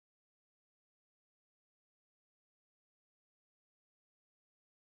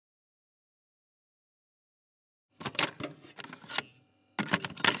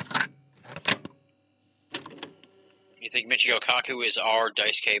You think Michio Kaku is our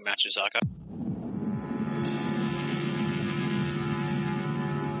Daisuke Matsuzaka?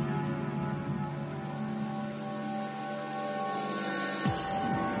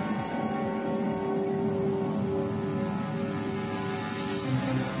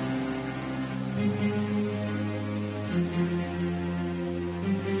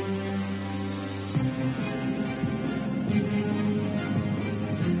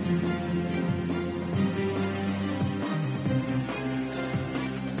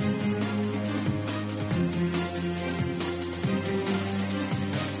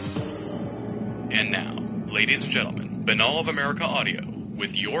 And now, ladies and gentlemen, Binnall of America Audio,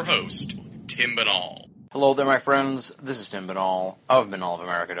 with your host, Tim Binnall. Hello there, my friends. This is Tim Binnall of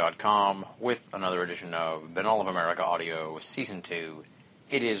BinnallofAmerica.com with another edition of Binnall of America Audio, Season 2.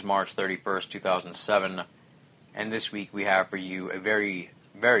 It is March 31st, 2007, and this week we have for you a very,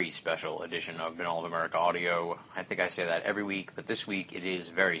 very special edition of Binnall of America Audio. I think I say that every week, but this week it is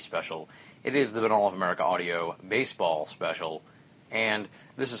very special. It is the Binnall of America Audio Baseball Special. And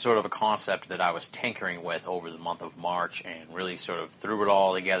this is sort of a concept that I was tinkering with over the month of March and really sort of threw it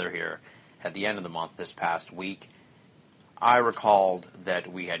all together here at the end of the month this past week. I recalled that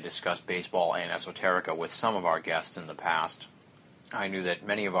we had discussed baseball and esoterica with some of our guests in the past. I knew that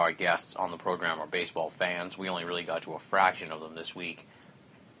many of our guests on the program are baseball fans. We only really got to a fraction of them this week.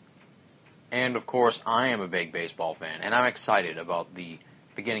 And, of course, I am a big baseball fan, and I'm excited about the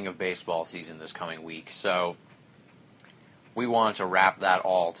beginning of baseball season this coming week. So we wanted to wrap that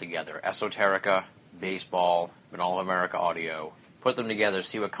all together. Esoterica, baseball, Binnall of America Audio. Put them together,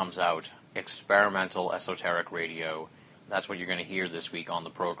 see what comes out. Experimental esoteric radio. That's what you're going to hear this week on the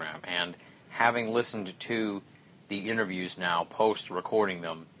program. And having listened to the interviews now, post-recording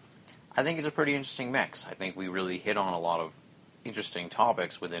them, I think it's a pretty interesting mix. I think we really hit on a lot of interesting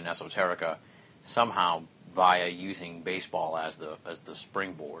topics within esoterica, somehow via using baseball as the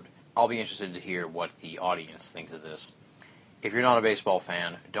springboard. I'll be interested to hear what the audience thinks of this. If you're not a baseball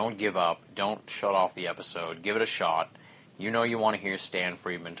fan, don't give up. Don't shut off the episode. Give it a shot. You know you want to hear Stanton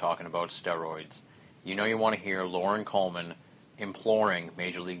Friedman talking about steroids. You know you want to hear Loren Coleman imploring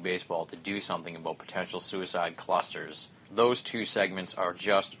Major League Baseball to do something about potential suicide clusters. Those two segments are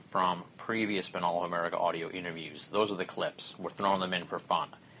just from previous Binnall of America Audio interviews. Those are the clips. We're throwing them in for fun.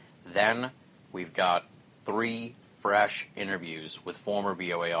 Then we've got 3 fresh interviews with former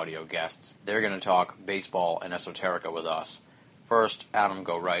BoA audio guests. They're going to talk baseball and esoterica with us. First, Adam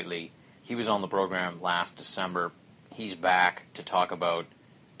Gorightly. He was on the program last December. He's back to talk about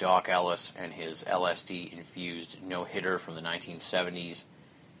Doc Ellis and his LSD-infused no-hitter from the 1970s.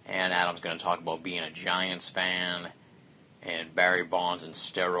 And Adam's going to talk about being a Giants fan and Barry Bonds and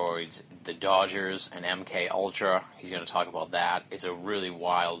steroids, the Dodgers and MK Ultra. He's going to talk about that. It's a really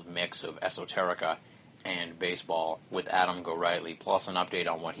wild mix of esoterica and baseball with Adam Gorightly, plus an update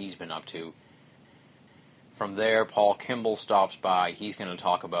on what he's been up to. From there, Paul Kimball stops by. He's going to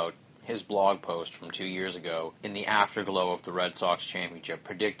talk about his blog post from 2 years ago in the afterglow of the Red Sox championship,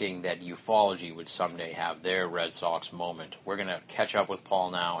 predicting that ufology would someday have their Red Sox moment. We're going to catch up with Paul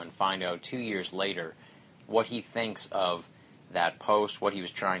now and find out 2 years later what he thinks of that post, what he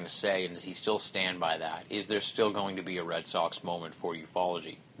was trying to say, and does he still stand by that? Is there still going to be a Red Sox moment for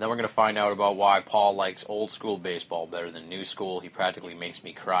ufology? Then we're going to find out about why Paul likes old school baseball better than new school. He practically makes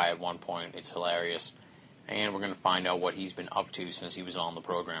me cry at one point. It's hilarious. And we're going to find out what he's been up to since he was on the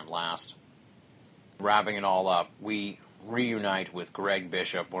program last. Wrapping it all up, we reunite with Greg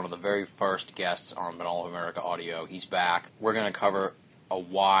Bishop, one of the very first guests on Binnall of America Audio. He's back. We're going to cover a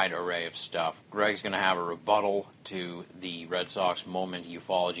wide array of stuff. Greg's going to have a rebuttal to the Red Sox moment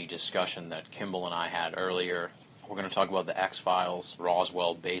ufology discussion that Kimball and I had earlier. We're going to talk about the X-Files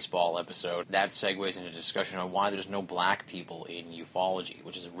Roswell baseball episode. That segues into a discussion on why there's no black people in ufology,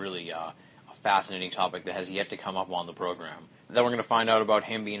 which is really a fascinating topic that has yet to come up on the program. Then we're going to find out about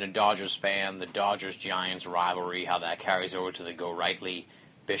him being a Dodgers fan, the Dodgers-Giants rivalry, how that carries over to the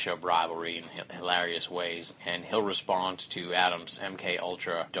Gorightly-Bishop rivalry in hilarious ways, and he'll respond to Adam's MK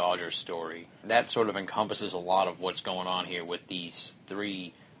Ultra Dodgers story. That sort of encompasses a lot of what's going on here with these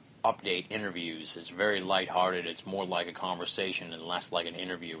 3 update interviews. It's very lighthearted. It's more like a conversation and less like an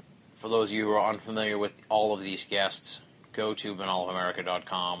interview. For those of you who are unfamiliar with all of these guests, go to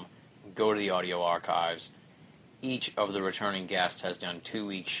BinnallofAmerica.com. Go to the audio archives. Each of the returning guests has done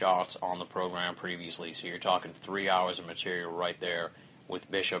 2-week shots on the program previously, so you're talking 3 hours of material right there with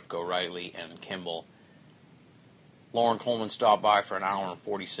Bishop, Gorightly, and Kimball. Loren Coleman stopped by for an hour and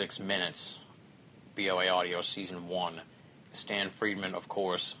 46 minutes. BoA Audio Season 1. Stan Friedman, of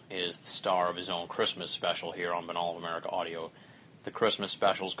course, is the star of his own Christmas special here on Binnall of America Audio. The Christmas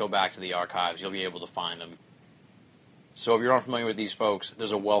specials, go back to the archives. You'll be able to find them. So if you're unfamiliar with these folks,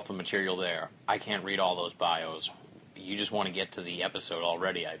 there's a wealth of material there. I can't read all those bios. You just want to get to the episode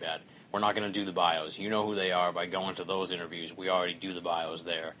already, I bet. We're not going to do the bios. You know who they are by going to those interviews. We already do the bios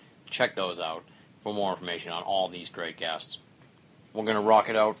there. Check those out for more information on all these great guests. We're going to rock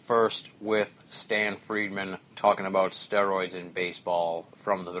it out first with Stan Friedman talking about steroids in baseball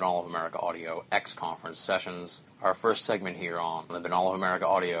from the Binnall of America Audio X-Conference sessions. Our first segment here on the Binnall of America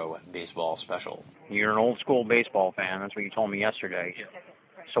Audio Baseball Special. You're an old-school baseball fan. That's what you told me yesterday.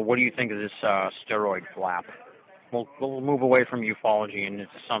 So what do you think of this steroid flap? We'll move away from ufology and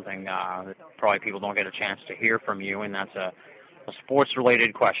into something that probably people don't get a chance to hear from you, and that's a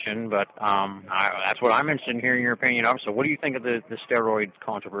sports-related question, but that's what I'm interested in hearing your opinion of. So what do you think of the steroid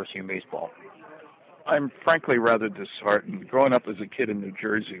controversy in baseball? I'm frankly rather disheartened. Growing up as a kid in New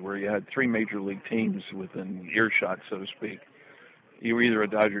Jersey, where you had three major league teams within earshot, so to speak, you were either a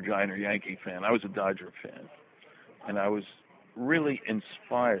Dodger, Giant, or Yankee fan. I was a Dodger fan, and I was really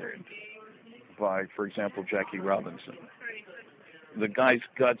inspired by, for example, Jackie Robinson. The guy's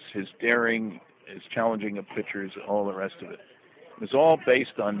guts, his daring, his challenging of pitchers, all the rest of it. It was all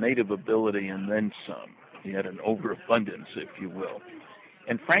based on native ability and then some. He had an overabundance, if you will.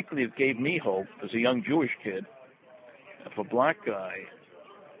 And frankly, it gave me hope as a young Jewish kid. If a black guy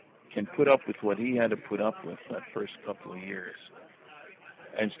can put up with what he had to put up with that first couple of years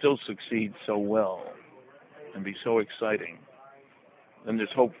and still succeed so well and be so exciting, then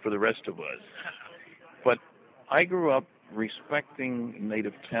there's hope for the rest of us. But I grew up respecting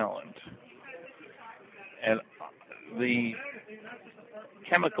native talent. And the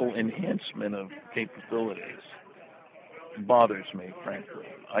chemical enhancement of capabilities bothers me, frankly.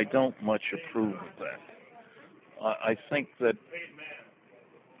 I don't much approve of that. I think that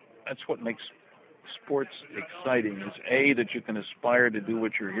that's what makes sports exciting is, A, that you can aspire to do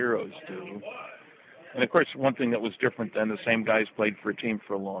what your heroes do. And, of course, one thing that was different then, the same guys played for a team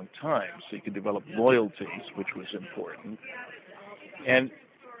for a long time, so you could develop loyalties, which was important. And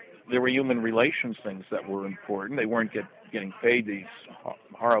there were human relations things that were important. They weren't getting paid these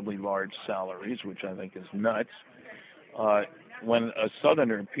horribly large salaries, which I think is nuts. When a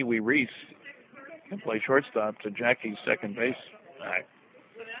Southerner, Pee Wee Reese, can play shortstop to Jackie's second base act,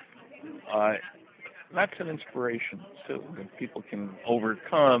 that's an inspiration, too, that people can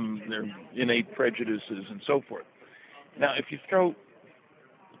overcome their innate prejudices and so forth. Now, if you throw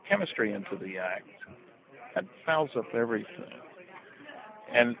chemistry into the act, that fouls up everything.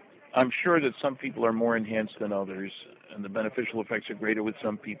 And I'm sure that some people are more enhanced than others, and the beneficial effects are greater with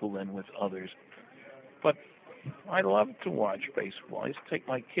some people than with others. But I love to watch baseball. I used to take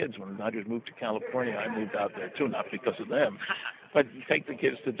my kids. When the Dodgers moved to California, I moved out there, too, not because of them. But take the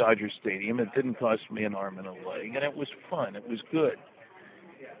kids to Dodger Stadium. It didn't cost me an arm and a leg, and it was fun. It was good.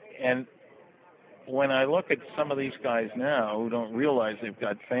 And when I look at some of these guys now who don't realize they've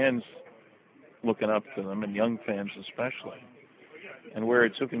got fans looking up to them, and young fans especially, and where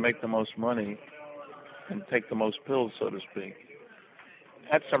it's who can make the most money and take the most pills, so to speak,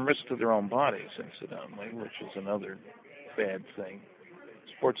 at some risk to their own bodies, incidentally, which is another bad thing.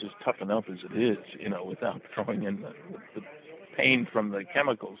 Sports is tough enough as it is, without throwing in the pain from the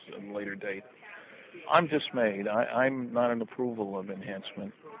chemicals at a later date. I'm dismayed. I'm not in approval of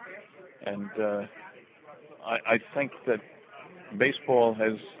enhancement. And I think that baseball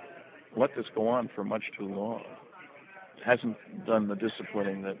has let this go on for much too long. It hasn't done the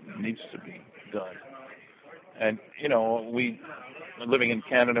disciplining that needs to be done. And, we were living in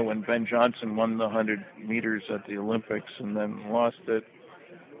Canada when Ben Johnson won the 100 meters at the Olympics and then lost it.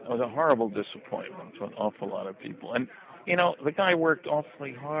 It was a horrible disappointment to an awful lot of people. And, the guy worked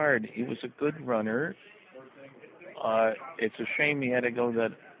awfully hard. He was a good runner. It's a shame he had to go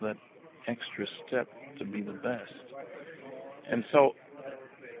that extra step to be the best. And so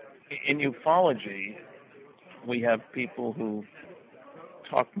in ufology, we have people who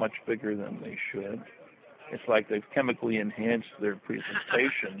talk much bigger than they should. It's like they've chemically enhanced their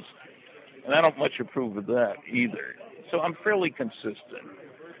presentations, and I don't much approve of that either. So I'm fairly consistent.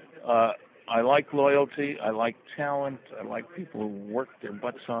 I like loyalty. I like talent. I like people who work their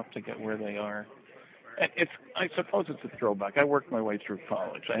butts off to get where they are. And I suppose it's a throwback. I worked my way through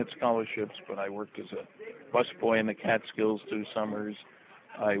college. I had scholarships, but I worked as a busboy in the Catskills 2 summers.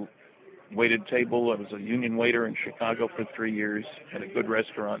 I waited table. I was a union waiter in Chicago for 3 years at a good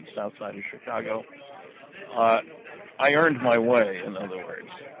restaurant in the south side of Chicago. I earned my way, in other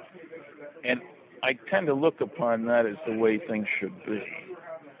words. And I tend to look upon that as the way things should be.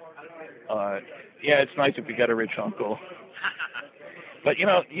 It's nice if you got a rich uncle. But,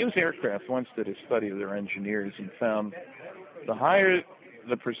 U.S. Aircraft once did a study of their engineers and found the higher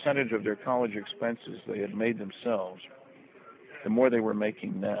the percentage of their college expenses they had made themselves, the more they were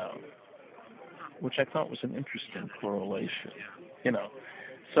making now, which I thought was an interesting correlation.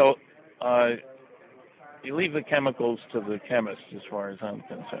 So you leave the chemicals to the chemists, as far as I'm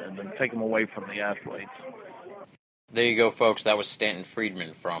concerned, and take them away from the athletes. There you go, folks. That was Stanton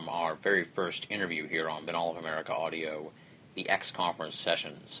Friedman from our very first interview here on Binnall of America Audio, the X-Conference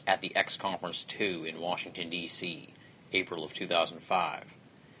sessions at the X-Conference 2 in Washington, D.C., April of 2005.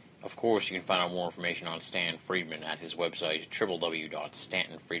 Of course, you can find out more information on Stan Friedman at his website,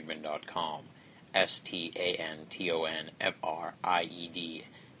 www.stantonfriedman.com,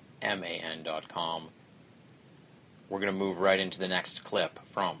 STANTONFRIEDMAN.com. We're going to move right into the next clip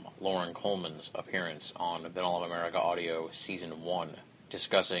from Loren Coleman's appearance on Binnall of America Audio Season 1,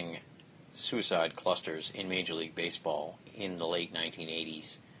 discussing suicide clusters in Major League Baseball in the late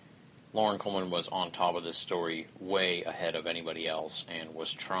 1980s. Loren Coleman was on top of this story way ahead of anybody else and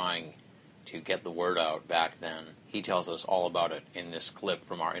was trying to get the word out back then. He tells us all about it in this clip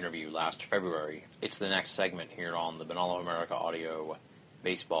from our interview last February. It's the next segment here on the Binnall of America Audio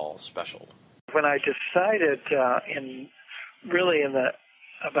Baseball Special. When I decided it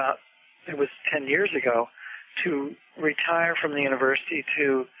was 10 years ago, to retire from the university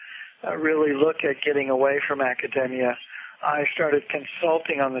to really look at getting away from academia, I started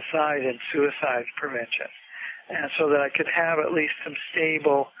consulting on the side in suicide prevention, and so that I could have at least some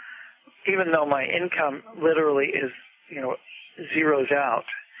stable, even though my income literally is, zeroes out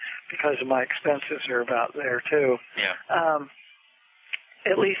because of my expenses are about there too. Yeah.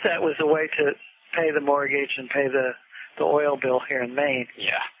 At least that was a way to pay the mortgage and pay the oil bill here in Maine.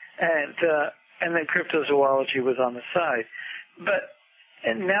 Yeah. And then cryptozoology was on the side.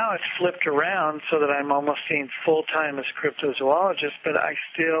 And now it's flipped around so that I'm almost seen full-time as cryptozoologist, but I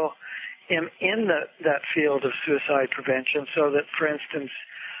still am in that field of suicide prevention, so that, for instance,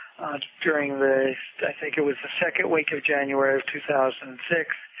 during I think it was the second week of January of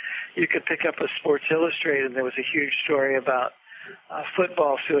 2006, you could pick up a Sports Illustrated, and there was a huge story about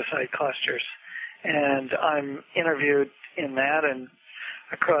football suicide clusters. And I'm interviewed in that, and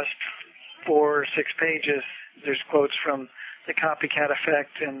across 4 or 6 pages, there's quotes from The Copycat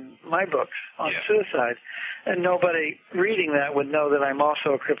Effect and my books on suicide. And nobody reading that would know that I'm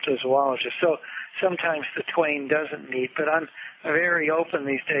also a cryptozoologist. So sometimes the twain doesn't meet, but I'm very open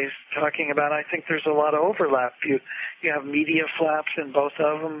these days talking about, I think there's a lot of overlap. You have media flaps in both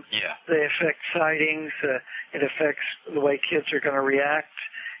of them. Yeah. They affect sightings. It affects the way kids are going to react,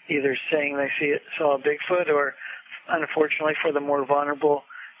 either saying they saw a Bigfoot, or unfortunately for the more vulnerable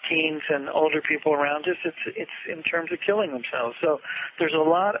teens and older people around us, it's in terms of killing themselves. So there's a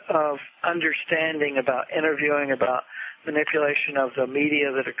lot of understanding about interviewing, about manipulation of the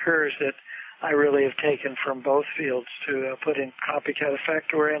media that occurs, that I really have taken from both fields to put in Copycat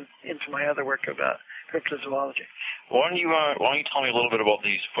Effect or into my other work about cryptozoology. Why don't you tell me a little bit about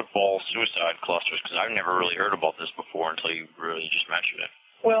these football suicide clusters, because I've never really heard about this before until you really just mentioned it.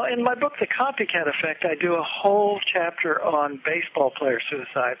 Well, in my book, The Copycat Effect, I do a whole chapter on baseball player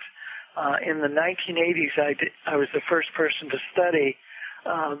suicides. In the 1980s, I was the first person to study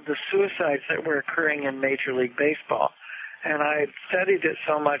the suicides that were occurring in Major League Baseball. And I had studied it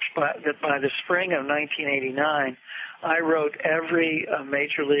so much that by the spring of 1989, I wrote every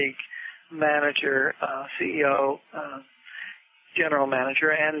Major League manager, CEO, general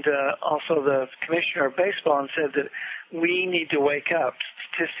manager, and also the commissioner of baseball, and said that we need to wake up.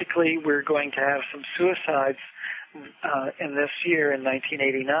 Statistically, we're going to have some suicides in this year, in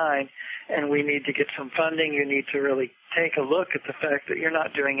 1989, and we need to get some funding. You need to really take a look at the fact that you're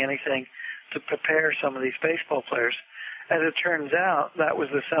not doing anything to prepare some of these baseball players. As it turns out, that was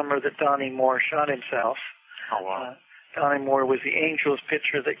the summer that Donnie Moore shot himself. Oh, wow. Donnie Moore was the Angels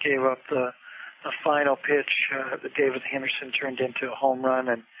pitcher that gave up the final pitch that David Henderson turned into a home run,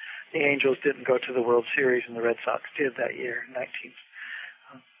 and the Angels didn't go to the World Series, and the Red Sox did that year,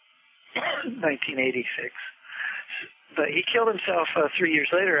 1986. But he killed himself 3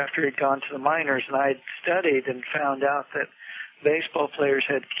 years later after he'd gone to the minors, and I had studied and found out that baseball players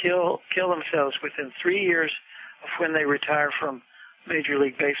had killed themselves within 3 years of when they retire from Major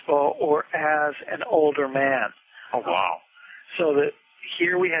League Baseball or as an older man. Oh, wow. So that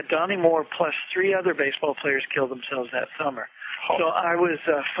here we had Donnie Moore plus 3 other baseball players kill themselves that summer. Oh. So I was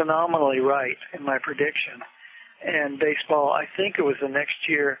phenomenally right in my prediction. And baseball, I think it was the next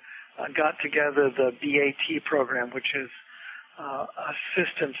year, got together the BAT program, which is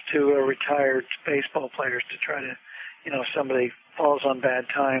assistance to retired baseball players to try to, if somebody falls on bad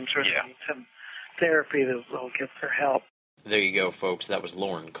times or needs some therapy, they'll get their help. There you go, folks. That was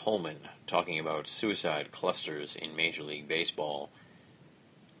Loren Coleman talking about suicide clusters in Major League Baseball.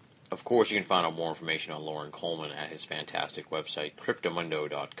 Of course, you can find out more information on Loren Coleman at his fantastic website,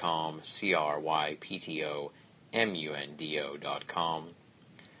 cryptomundo.com, CRYPTOMUNDO.com.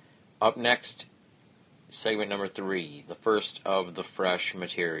 Up next, segment number 3, the first of the fresh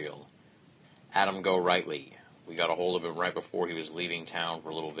material. Adam Gorightly. We got a hold of him right before he was leaving town for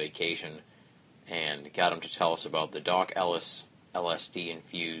a little vacation and got him to tell us about the Doc Ellis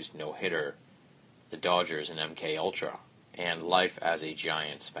LSD-infused no-hitter, the Dodgers and MK Ultra, and life as a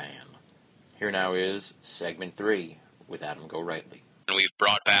Giants fan. Here now is segment 3 with Adam Gorightly. We've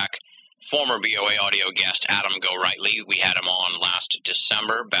brought back former BoA audio guest Adam Gorightly. We had him on last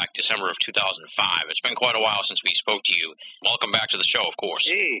December, back December of 2005. It's been quite a while since we spoke to you. Welcome back to the show, of course.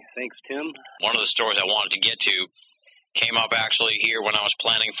 Hey, thanks, Tim. One of the stories I wanted to get to came up actually here when I was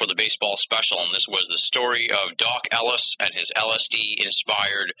planning for the baseball special, and this was the story of Doc Ellis and his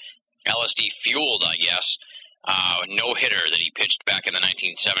LSD-inspired, LSD-fueled, I guess, no-hitter that he pitched back in the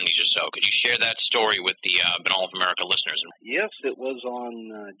 1970s or so. Could you share that story with the Binnall of America listeners? Yes, it was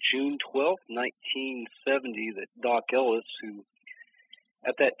on June 12th, 1970, that Doc Ellis, who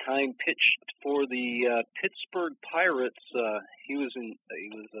at that time pitched for the Pittsburgh Pirates, he was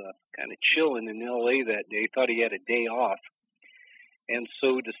kind of chilling in L.A. that day, thought he had a day off, and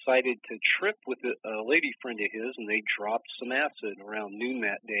so decided to trip with a lady friend of his, and they dropped some acid around noon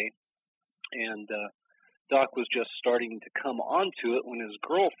that day. And Doc was just starting to come onto it when his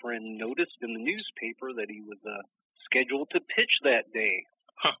girlfriend noticed in the newspaper that he was scheduled to pitch that day.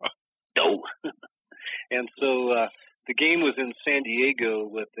 No. And so the game was in San Diego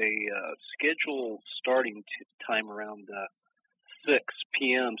with a scheduled starting time around 6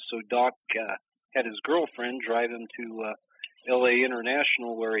 p.m. So Doc had his girlfriend drive him to L.A.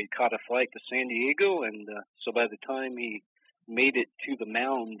 International, where he caught a flight to San Diego. And so by the time he made it to the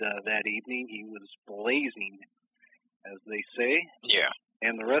mound that evening, he was blazing, as they say. Yeah.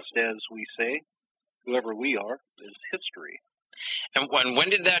 And the rest, as we say, whoever we are, is history. And when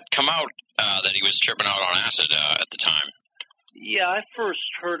did that come out, that he was tripping out on acid at the time? Yeah, I first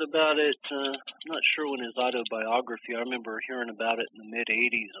heard about it, I'm not sure when his autobiography, I remember hearing about it in the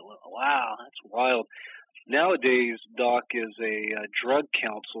mid-'80s. I went, wow, that's wild. Nowadays, Doc is a drug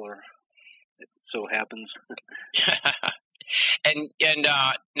counselor, it so happens. And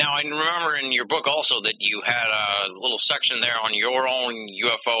now I remember in your book also that you had a little section there on your own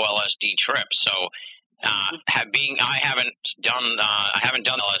UFO LSD trip. So, I haven't done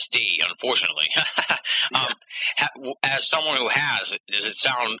LSD, unfortunately. As someone who has, does it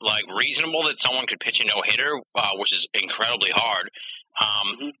sound like reasonable that someone could pitch a no-hitter, which is incredibly hard,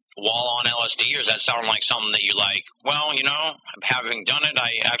 while on LSD, or does that sound like something that you like? Well, having done it,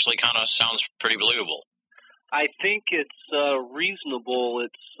 I actually kind of sounds pretty believable. I think it's reasonable.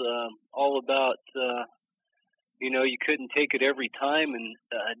 It's all about, you couldn't take it every time and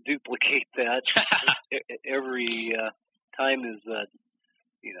duplicate that. Every time is,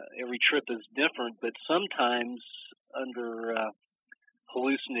 every trip is different. But sometimes under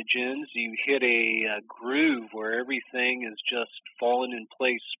hallucinogens, you hit a groove where everything is just falling in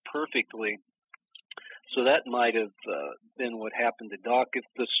place perfectly. So that might have been what happened to Doc. If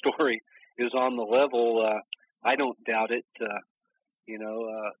the story is on the level, I don't doubt it,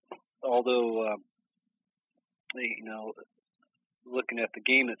 although, looking at the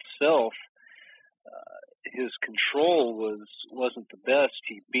game itself, his control wasn't the best.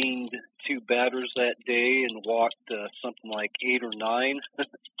 He beamed 2 batters that day and walked something like 8 or 9.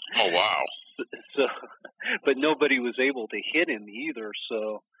 Oh, wow. So, but nobody was able to hit him either,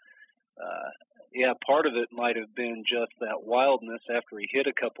 so part of it might have been just that wildness after he hit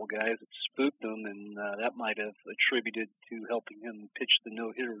a couple guys. It spooked him, and that might have attributed to helping him pitch the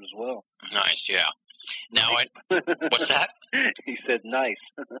no-hitter as well. Nice, yeah. Now, what's that? He said nice.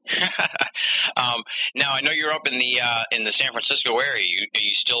 Now, I know you're up in the San Francisco area. Are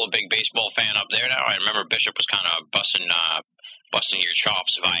you still a big baseball fan up there now? I remember Bishop was kind of busting your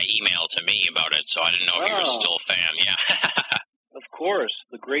chops via email to me about it, so I didn't know if you were still a fan. Yeah. Of course,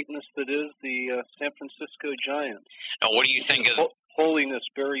 the greatness that is the San Francisco Giants. Now, what do you think of Holiness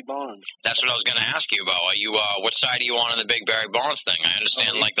Barry Bonds? That's what I was going to ask you about. Are you what side are you on in the big Barry Bonds thing? I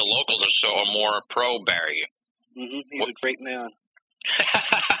understand, like the locals are more pro Barry. He's a great man.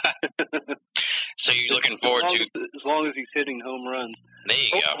 So you're looking forward as long as he's hitting home runs. There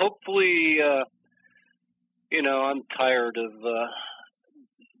you go. Hopefully, I'm tired of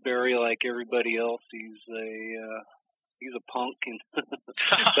Barry like everybody else. He's a punk, and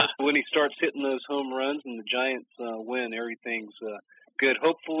but when he starts hitting those home runs and the Giants win, everything's good.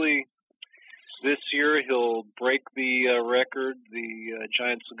 Hopefully, this year he'll break the record. The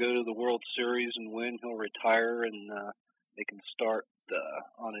Giants will go to the World Series and win. He'll retire, and they can start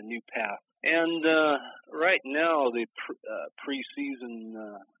on a new path. And right now, the preseason,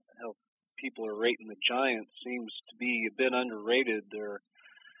 how people are rating the Giants seems to be a bit underrated. I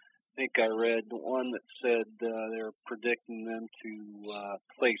think I read one that said they're predicting them to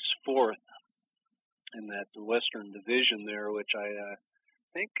place fourth in that the Western Division there, which I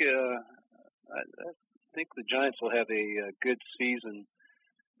think the Giants will have a good season.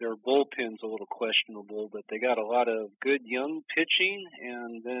 Their bullpen's a little questionable, but they got a lot of good young pitching,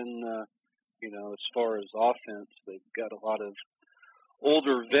 and then as far as offense, they've got a lot of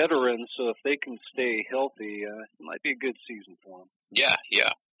older veterans. So if they can stay healthy, it might be a good season for them. Yeah.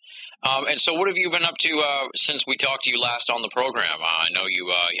 And so what have you been up to since we talked to you last on the program? I know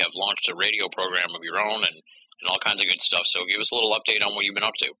you have launched a radio program of your own and all kinds of good stuff. So give us a little update on what you've been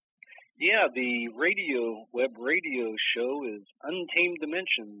up to. Yeah, the web radio show is Untamed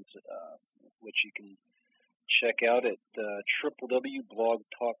Dimensions, which you can check out at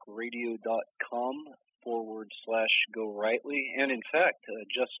www.blogtalkradio.com/Gorightly. And in fact,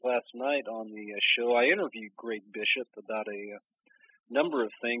 just last night on the show, I interviewed Greg Bishop about a number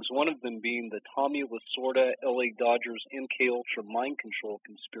of things, one of them being the Tommy Lasorda LA Dodgers MK Ultra mind control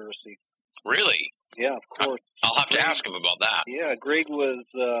conspiracy. Really? Yeah, of course. I'll have to ask him about that. Yeah, Greg was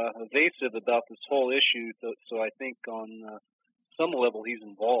evasive about this whole issue, so I think on some level he's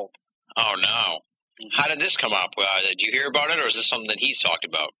involved. Oh, no. How did this come up? Did you hear about it, or is this something that he's talked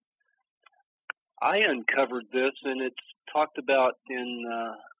about? I uncovered this, and it's talked about in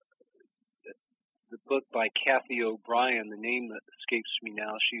the book by Kathy O'Brien, the name that escapes me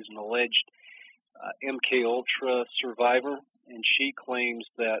now. She's an alleged MK Ultra survivor, and she claims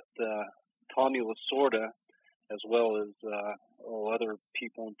that Tommy Lasorda, as well as other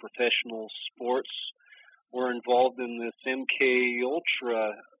people in professional sports, were involved in this MK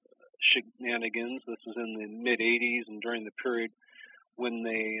Ultra shenanigans. This is in the mid-'80s and during the period when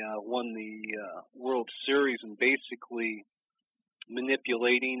they won the World Series, and basically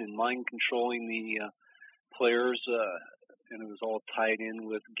manipulating and mind controlling the players, and it was all tied in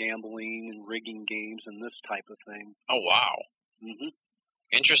with gambling and rigging games and this type of thing. Oh, wow. Mm-hmm.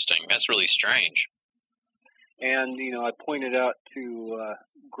 Interesting. That's really strange. And, I pointed out to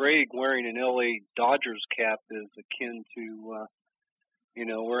Greg, wearing an LA Dodgers cap is akin to,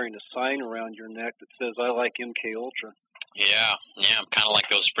 wearing a sign around your neck that says, "I like MK Ultra." Yeah, kind of like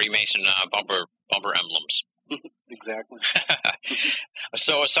those Freemason bumper emblems. Exactly.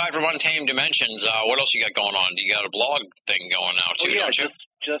 So aside from Untamed Dimensions, what else you got going on? You got a blog thing going now too, don't you?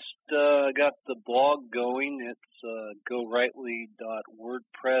 Just got the blog going. It's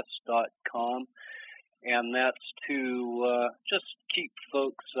gorightly.wordpress.com, and that's to just keep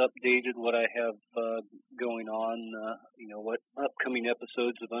folks updated what I have going on. What upcoming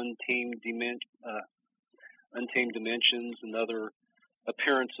episodes of Untamed Dimensions and other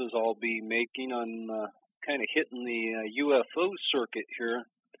appearances I'll be making. I'm kind of hitting the UFO circuit here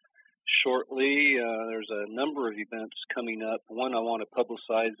shortly. There's a number of events coming up. One I want to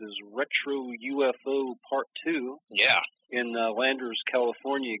publicize is Retro UFO Part 2. Yeah. In Landers,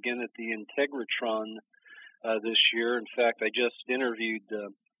 California, again at the Integratron this year. In fact, I just interviewed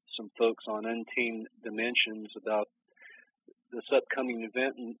some folks on Untamed Dimensions about this upcoming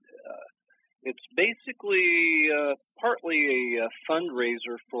event, and it's basically partly a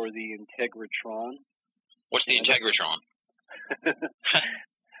fundraiser for the Integratron. What's the Integratron?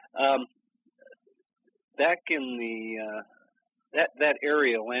 Back in the that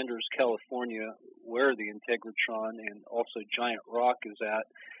area, Landers, California, where the Integratron and also Giant Rock is at,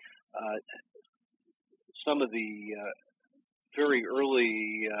 some of the very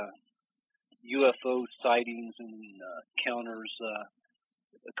early UFO sightings and encounters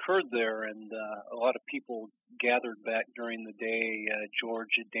occurred there, and a lot of people gathered back during the day.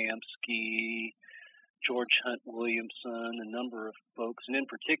 George Adamski, George Hunt Williamson, a number of folks, and in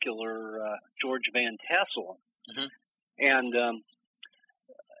particular George Van Tassel. Mm-hmm. And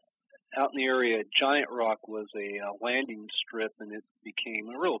out in the area, Giant Rock was a landing strip, and it became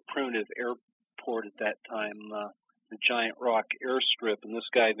a real primitive airport at that time, the Giant Rock airstrip. And this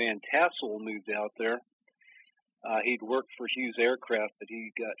guy Van Tassel moved out there. He'd worked for Hughes Aircraft, but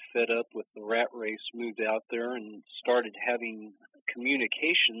he got fed up with the rat race, moved out there, and started having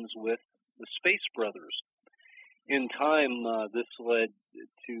communications with the Space Brothers. In time, this led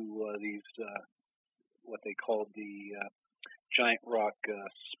to these, what they called the Giant Rock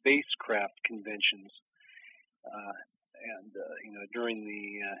spacecraft conventions. During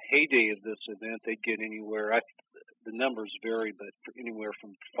the heyday of this event, they'd get anywhere, the numbers vary, but anywhere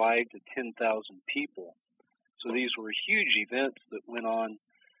from 5,000 to 10,000 people. So these were huge events that went on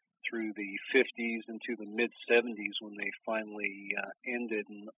through the 50s into the mid-70s when they finally ended,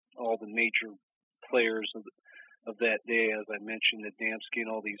 and all the major players of that day, as I mentioned, Adamski and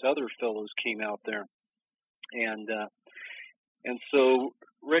all these other fellows came out there. And so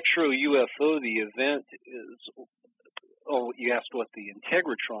Retro UFO, the event is, oh, you asked what the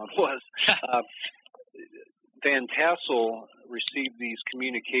Integratron was. Van Tassel received these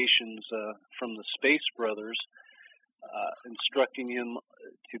communications from the Space Brothers, instructing him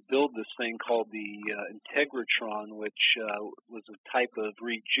to build this thing called the Integratron, which was a type of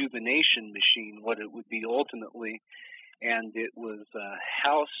rejuvenation machine, what it would be ultimately, and it was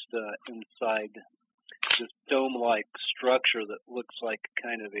housed inside this dome-like structure that looks like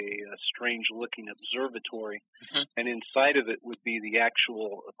kind of a strange-looking observatory, and inside of it would be the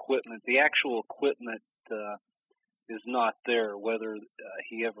actual equipment. The actual equipment is not there. Whether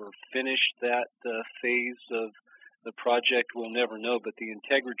he ever finished that phase of the project, we'll never know, but the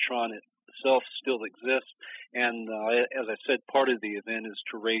Integratron itself still exists, and as I said, part of the event is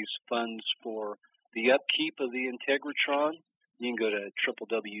to raise funds for the upkeep of the Integratron. You can go to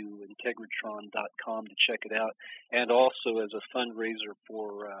www.integratron.com to check it out, and also as a fundraiser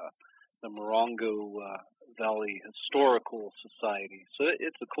for the Morongo Valley Historical Society. So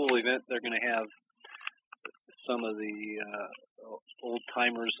it's a cool event. They're going to have some of the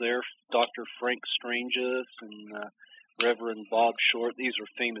old-timers there, Dr. Frank Stranges and Reverend Bob Short. These are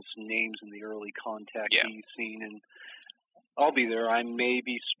famous names in the early contactee scene, and I'll be there. I may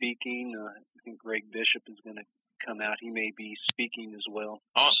be speaking. I think Greg Bishop is going to come out. He may be speaking as well.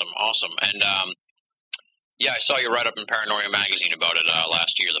 Awesome. And I saw you write up in Paranoia Magazine about it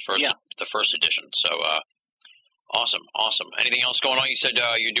last year, the first edition. So awesome. Anything else going on? You said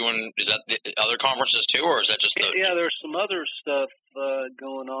you're doing, is that the other conferences too, or is that just the... Yeah, there's some other stuff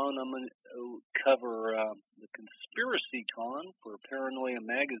going on. I'm going to cover the Conspiracy Con for Paranoia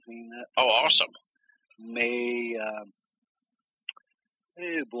Magazine. Awesome. May...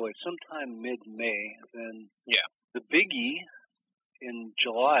 sometime mid-May. Then the Biggie in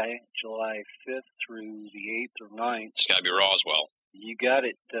July 5th through the 8th or 9th. It's got to be Roswell. You got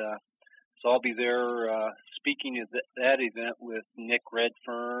it. So I'll be there speaking at that event with Nick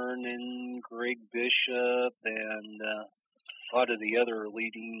Redfern and Greg Bishop and a lot of the other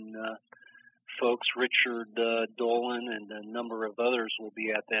leading folks. Richard Dolan and a number of others will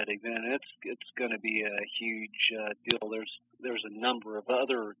be at that event. It's going to be a huge deal. There's a number of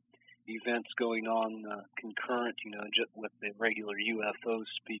other events going on concurrent, just with the regular UFO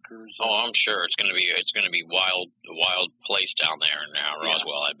speakers. Oh, I'm sure it's going to be a wild place down there in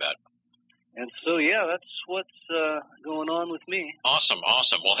Roswell, I bet. And so, that's what's going on with me. Awesome.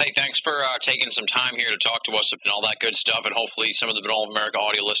 Well, hey, thanks for taking some time here to talk to us and all that good stuff, and hopefully some of the Binnall of America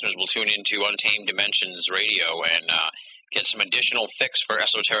audio listeners will tune into Untamed Dimensions Radio and get some additional fix for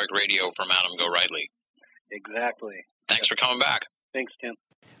esoteric radio from Adam Gorightly. Exactly. Thanks for coming back. Thanks, Tim.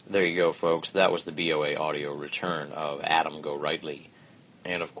 There you go, folks. That was the BoA audio return of Adam Gorightly.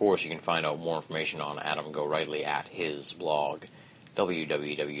 And, of course, you can find out more information on Adam Gorightly at his blog,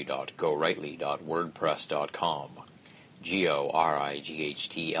 www.gorightly.wordpress.com,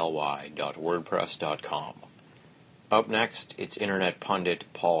 GORIGHTLY.wordpress.com. Up next, it's internet pundit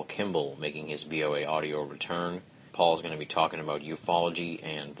Paul Kimball making his BoA audio return. Paul's going to be talking about ufology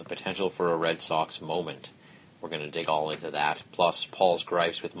and the potential for a Red Sox moment. We're going to dig all into that, plus Paul's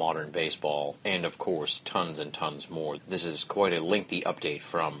gripes with modern baseball, and, of course, tons and tons more. This is quite a lengthy update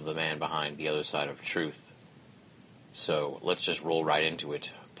from the man behind the other side of truth. So let's just roll right into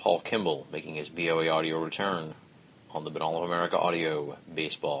it. Paul Kimball making his BoA audio return on the Binnall of America Audio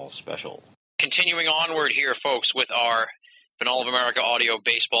Baseball Special. Continuing onward here, folks, with our Binnall of America Audio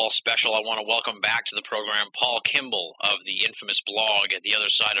Baseball Special, I want to welcome back to the program Paul Kimball of the infamous blog The Other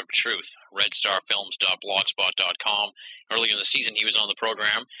Side of Truth, redstarfilms.blogspot.com. Earlier in the season, he was on the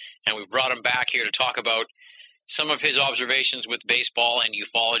program, and we brought him back here to talk about some of his observations with baseball and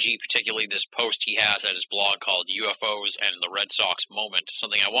ufology, particularly this post he has at his blog called UFOs and the Red Sox Moment,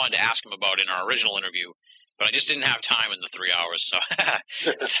 something I wanted to ask him about in our original interview, but I just didn't have time in the 3 hours,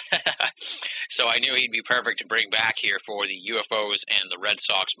 so I knew he'd be perfect to bring back here for the UFOs and the Red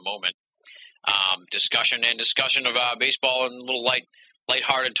Sox Moment discussion of baseball and a little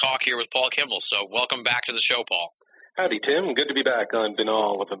lighthearted talk here with Paul Kimball. So welcome back to the show, Paul. Howdy, Tim. Good to be back on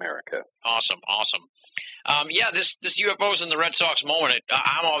Binnall of America. Awesome. This UFOs and the Red Sox moment,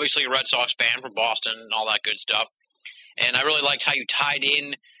 I'm obviously a Red Sox fan from Boston and all that good stuff, and I really liked how you tied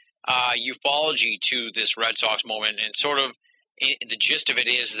in ufology to this Red Sox moment, and sort of the gist of it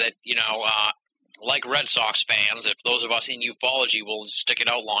is that, like Red Sox fans, if those of us in ufology will stick it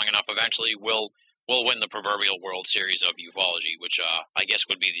out long enough, eventually we'll will win the proverbial World Series of ufology, which I guess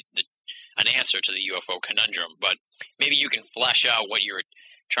would be an answer to the UFO conundrum. But maybe you can flesh out what you're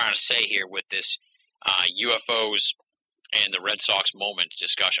trying to say here with this UFOs and the Red Sox moment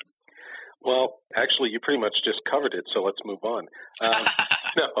discussion. Well, actually, you pretty much just covered it, so let's move on.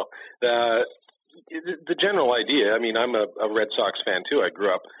 No, the general idea, I mean, I'm a Red Sox fan, too. I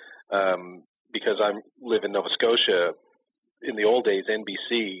grew up because I live in Nova Scotia. In the old days,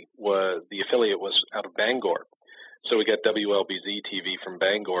 NBC, the affiliate was out of Bangor. So we got WLBZ TV from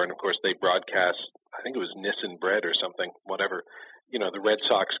Bangor, and, of course, they broadcast, I think it was Nissan Bread or something, whatever, the Red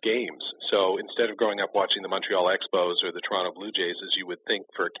Sox games. So instead of growing up watching the Montreal Expos or the Toronto Blue Jays, as you would think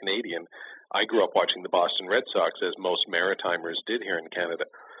for a Canadian, I grew up watching the Boston Red Sox, as most Maritimers did here in Canada.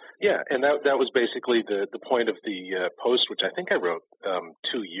 Yeah, and that was basically the point of the post, which I think I wrote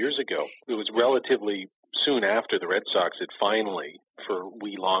 2 years ago. It was relatively soon after the Red Sox had finally, for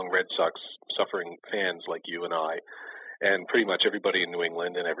we long Red Sox suffering fans like you and I, and pretty much everybody in New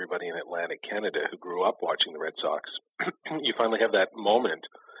England and everybody in Atlantic Canada who grew up watching the Red Sox, you finally have that moment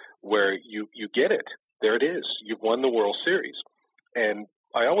where you get it. There it is. You've won the World Series. And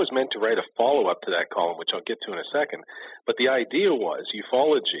I always meant to write a follow-up to that column, which I'll get to in a second. But the idea was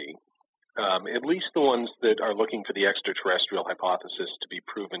ufology, at least the ones that are looking for the extraterrestrial hypothesis to be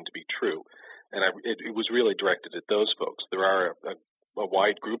proven to be true. And it was really directed at those folks. There are a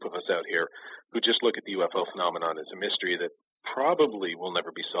wide group of us out here who just look at the UFO phenomenon as a mystery that probably will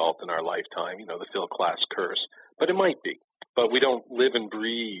never be solved in our lifetime, the Phil Klass curse. But it might be. But we don't live and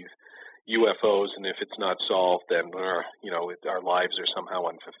breathe UFOs, and if it's not solved, then our lives are somehow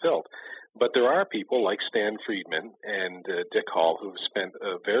unfulfilled. But there are people like Stanton Friedman and Dick Hall who have spent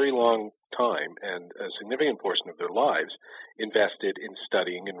a very long time and a significant portion of their lives invested in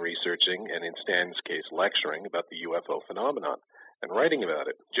studying and researching, and in Stanton's case, lecturing about the UFO phenomenon and writing about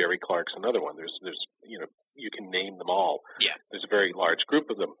it. Jerry Clark's another one. There's you can name them all. Yeah. There's a very large group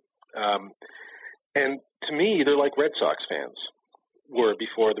of them. And to me, they're like Red Sox fans were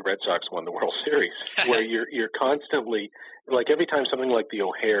before the Red Sox won the World Series, where you're constantly, like every time something like the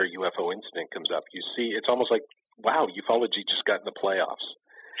O'Hare UFO incident comes up, you see it's almost like, wow, ufology just got in the playoffs.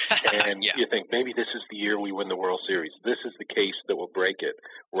 And you think, maybe this is the year we win the World Series. This is the case that will break it.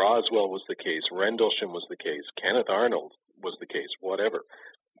 Roswell was the case. Rendlesham was the case. Kenneth Arnold was the case, whatever.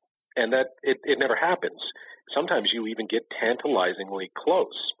 And that it never happens. Sometimes you even get tantalizingly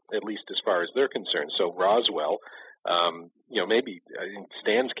close, at least as far as they're concerned. So Roswell, maybe in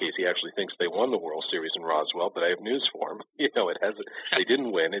Stan's case, he actually thinks they won the World Series in Roswell, but I have news for him. It hasn't. They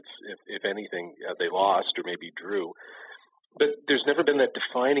didn't win. It's if anything, they lost or maybe drew. But there's never been that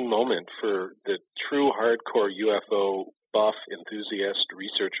defining moment for the true hardcore UFO buff, enthusiast,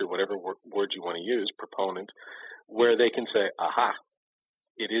 researcher, whatever word you want to use, proponent, where they can say, aha,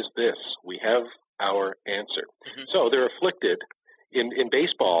 it is this. We have our answer. Mm-hmm. So they're afflicted. In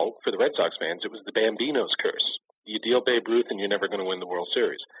baseball, for the Red Sox fans, it was the Bambino's curse. You deal Babe Ruth and you're never going to win the World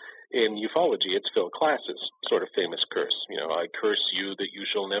Series. In ufology, it's Phil Klass's sort of famous curse. I curse you that you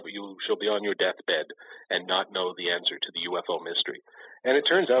shall be on your deathbed and not know the answer to the UFO mystery. And it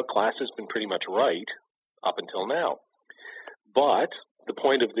turns out Klass has been pretty much right up until now. But the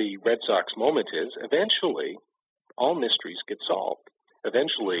point of the Red Sox moment is eventually all mysteries get solved.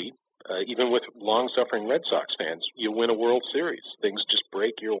 Eventually, even with long-suffering Red Sox fans, you win a World Series. Things just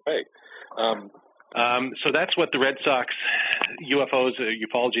break your way. So that's what the Red Sox UFOs,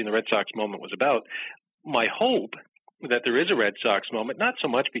 ufology in the Red Sox moment was about. My hope that there is a Red Sox moment, not so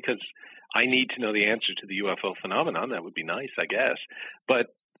much because I need to know the answer to the UFO phenomenon. That would be nice, I guess. But,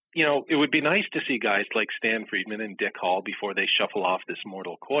 it would be nice to see guys like Stan Friedman and Dick Hall before they shuffle off this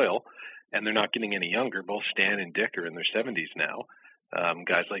mortal coil. And they're not getting any younger. Both Stan and Dick are in their 70s now.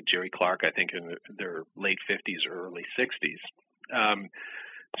 Guys like Jerry Clark, I think, in their late 50s or early 60s.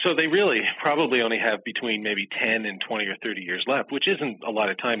 So they really probably only have between maybe 10 and 20 or 30 years left, which isn't a lot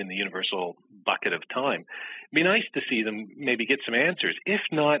of time in the universal bucket of time. It'd be nice to see them maybe get some answers. If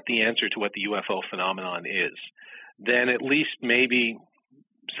not the answer to what the UFO phenomenon is, then at least maybe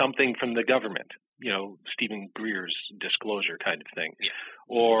something from the government, Stephen Greer's disclosure kind of thing,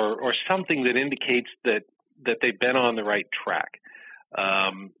 or something that indicates that they've been on the right track.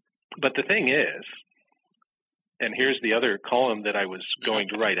 But the thing is, and here's the other column that I was going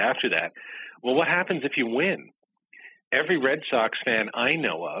to write after that. Well, what happens if you win? Every Red Sox fan I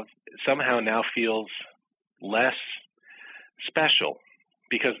know of somehow now feels less special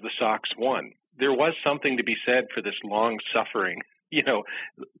because the Sox won. There was something to be said for this long-suffering,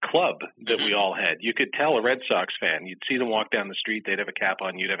 club that we all had. You could tell a Red Sox fan. You'd see them walk down the street. They'd have a cap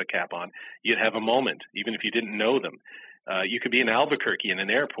on. You'd have a cap on. You'd have a moment, even if you didn't know them. You could be in Albuquerque in an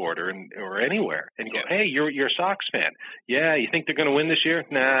airport or anywhere and go, hey, you're a Sox fan. Yeah, you think they're going to win this year?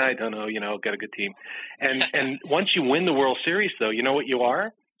 Nah, I don't know. Got a good team. And once you win the World Series, though, you know what you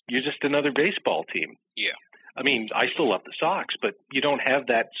are? You're just another baseball team. Yeah. I mean, I still love the Sox, but you don't have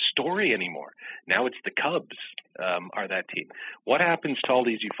that story anymore. Now it's the Cubs are that team. What happens to all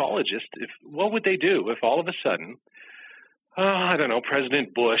these ufologists? What would they do if all of a sudden, I don't know,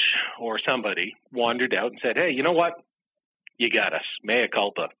 President Bush or somebody wandered out and said, hey, you know what? You got us. Mea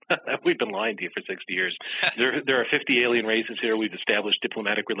culpa. We've been lying to you for 60 years. There are 50 alien races here. We've established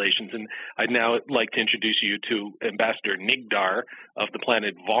diplomatic relations. And I'd now like to introduce you to Ambassador Nigdar of the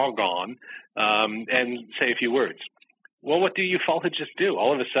planet Vogon and say a few words. Well, what do ufologists do?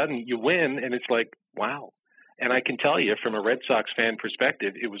 All of a sudden, you win, and it's like, wow. And I can tell you, from a Red Sox fan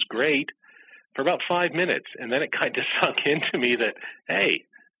perspective, it was great for about 5 minutes. And then it kind of sunk into me that, hey,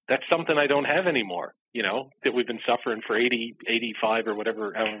 that's something I don't have anymore. That we've been suffering for 80, 85 or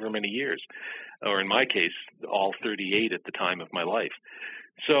whatever, however many years, or in my case, all 38 at the time of my life.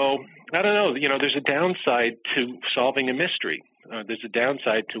 So I don't know, there's a downside to solving a mystery. There's a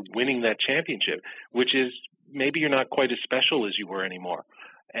downside to winning that championship, which is maybe you're not quite as special as you were anymore.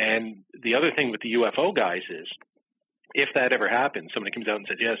 And the other thing with the UFO guys is, if that ever happens, somebody comes out and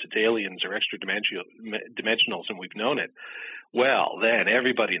says, yes, it's aliens or extra dimensionals and we've known it. Well, then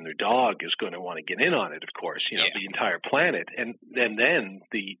everybody and their dog is going to want to get in on it, of course, the entire planet. And then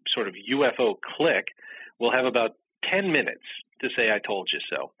the sort of UFO clique will have about 10 minutes to say, I told you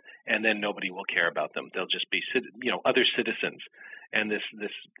so. And then nobody will care about them. They'll just be, other citizens. And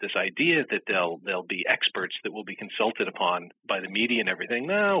this idea that they'll be experts that will be consulted upon by the media and everything.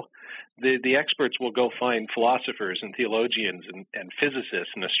 No, the experts will go find philosophers and theologians and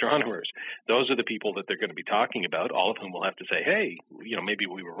physicists and astronomers. Those are the people that they're going to be talking about, all of whom will have to say, hey, maybe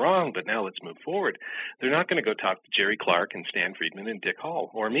we were wrong, but now let's move forward. They're not going to go talk to Jerry Clark and Stan Friedman and Dick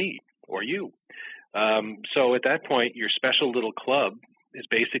Hall or me or you. So at that point, your special little club is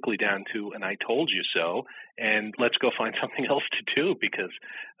basically down to an I told you so, and let's go find something else to do because,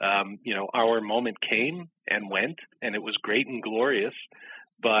 our moment came and went, and it was great and glorious,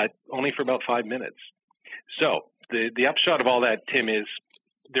 but only for about 5 minutes. So the upshot of all that, Tim, is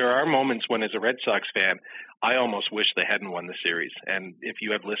there are moments when, as a Red Sox fan, I almost wish they hadn't won the series. And if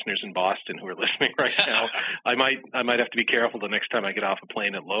you have listeners in Boston who are listening right now, I might have to be careful the next time I get off a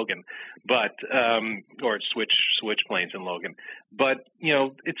plane at Logan, but or switch planes in Logan. But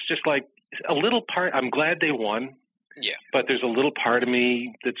it's just like a little part. I'm glad they won. Yeah. But there's a little part of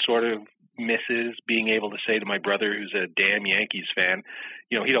me that sort of misses being able to say to my brother, who's a damn Yankees fan,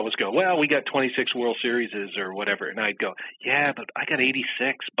 he'd always go, well, we got 26 World Series or whatever. And I'd go, yeah, but I got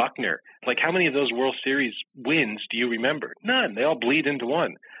 86, Buckner. Like, how many of those World Series wins do you remember? None. They all bleed into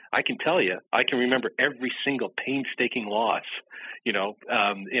one. I can tell you, I can remember every single painstaking loss,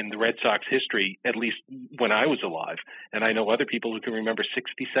 in the Red Sox history, at least when I was alive. And I know other people who can remember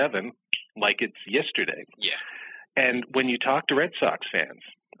 67 like it's yesterday. Yeah. And when you talk to Red Sox fans,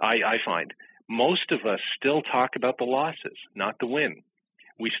 I find most of us still talk about the losses, not the win.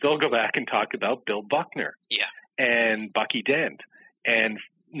 We still go back and talk about Bill Buckner and Bucky Dent. And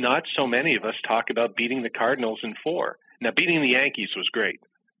not so many of us talk about beating the Cardinals in 4. Now, beating the Yankees was great,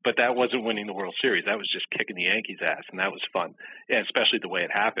 but that wasn't winning the World Series. That was just kicking the Yankees' ass, and that was fun, and especially the way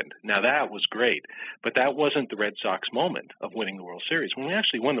it happened. Now, that was great, but that wasn't the Red Sox moment of winning the World Series. When we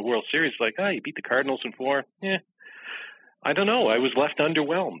actually won the World Series, like, you beat the Cardinals in 4? I don't know. I was left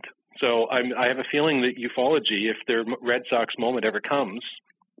underwhelmed. So I have a feeling that ufology, if their Red Sox moment ever comes,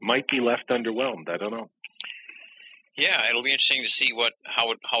 might be left underwhelmed. I don't know. Yeah, it'll be interesting to see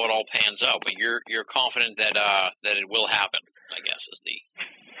how it all pans out. But you're confident that it will happen, I guess, is the.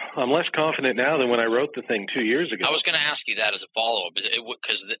 I'm less confident now than when I wrote the thing 2 years ago. I was going to ask you that as a follow-up,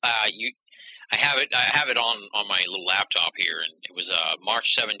 because I have it on my little laptop here, and it was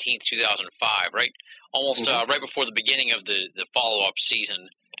March 17th, 2005, right? Almost right before the beginning of the follow-up season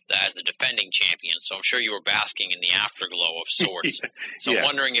as the defending champion. So I'm sure you were basking in the afterglow of sorts. So I'm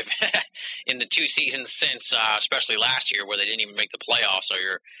wondering if in the 2 seasons since, especially last year where they didn't even make the playoffs, are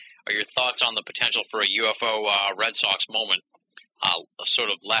your thoughts on the potential for a UFO Red Sox moment sort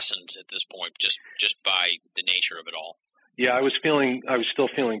of lessened at this point just by the nature of it all? Yeah, I was still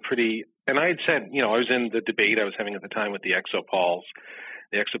feeling pretty, and I had said, I was in the debate I was having at the time with the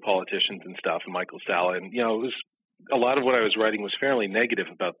exopoliticians and stuff, and Michael Salla, and, it was, a lot of what I was writing was fairly negative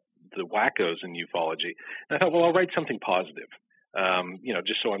about the wackos in ufology. And I thought, well, I'll write something positive,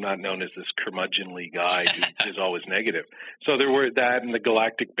 just so I'm not known as this curmudgeonly guy who is always negative. So there were that and the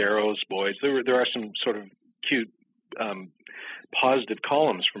Galactic Barrows boys. There are some sort of cute, positive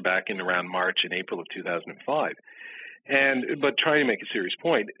columns from back in around March and April of 2005. but trying to make a serious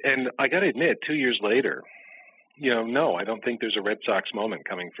point. And I got to admit, 2 years later, no, I don't think there's a Red Sox moment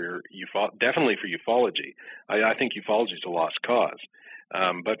coming for definitely for ufology. I think ufology is a lost cause.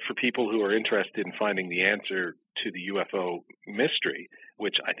 But for people who are interested in finding the answer to the UFO mystery,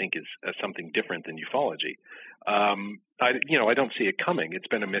 which I think is something different than ufology, I don't see it coming. It's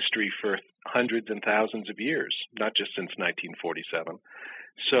been a mystery for hundreds and thousands of years, not just since 1947.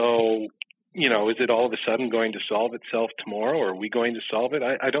 So, is it all of a sudden going to solve itself tomorrow, or are we going to solve it?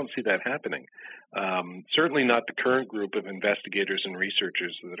 I don't see that happening. Certainly not the current group of investigators and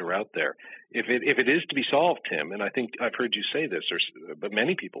researchers that are out there. If it is to be solved, Tim, and I think I've heard you say this, but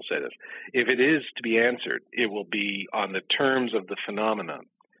many people say this, if it is to be answered, it will be on the terms of the phenomenon.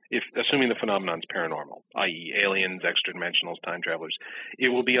 Assuming the phenomenon is paranormal, i.e. aliens, extra-dimensionals, time travelers, it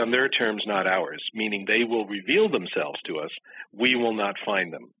will be on their terms, not ours, meaning they will reveal themselves to us. We will not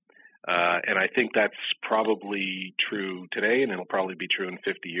find them. And I think that's probably true today, and it'll probably be true in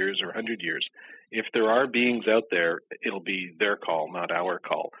 50 years or 100 years. If there are beings out there, it'll be their call, not our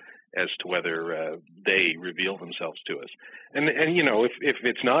call, as to whether they reveal themselves to us. And if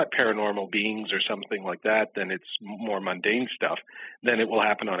it's not paranormal beings or something like that, then it's more mundane stuff. Then it will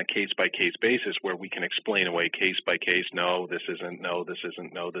happen on a case-by-case basis where we can explain away case by case, no, this isn't, no, this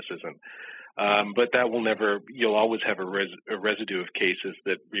isn't, no, this isn't. But that will never, you'll always have a residue of cases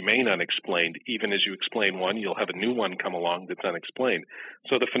that remain unexplained. Even as you explain one, you'll have a new one come along that's unexplained.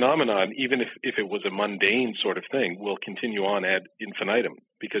 So the phenomenon, even if it was a mundane sort of thing, will continue on ad infinitum,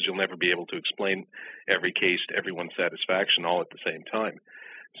 because you'll never be able to explain every case to everyone's satisfaction all at the same time.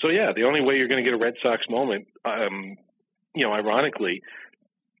 So yeah, the only way you're going to get a Red Sox moment, ironically,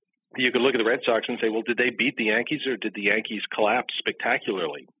 you could look at the Red Sox and say, well, did they beat the Yankees, or did the Yankees collapse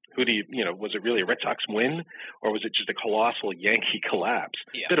spectacularly? Who do was it really a Red Sox win, or was it just a colossal Yankee collapse?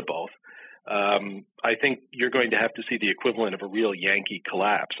 Yeah. Bit of both. I think you're going to have to see the equivalent of a real Yankee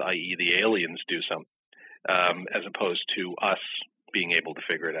collapse, i.e. the aliens do something, as opposed to us being able to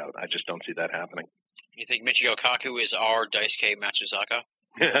figure it out. I just don't see that happening. You think Michio Kaku is our Daisuke Matsuzaka?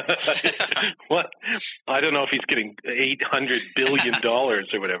 What? I don't know if he's getting $800 billion or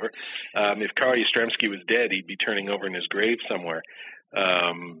whatever. If Karl Yastrzemski was dead, he'd be turning over in his grave somewhere.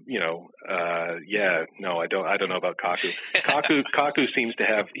 I don't know about Kaku. Kaku seems to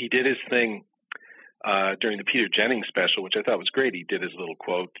have, he did his thing, during the Peter Jennings special, which I thought was great. He did his little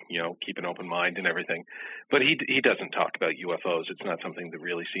quote, keep an open mind and everything, but he doesn't talk about UFOs. It's not something that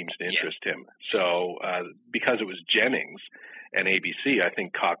really seems to interest him. So, because it was Jennings and ABC, I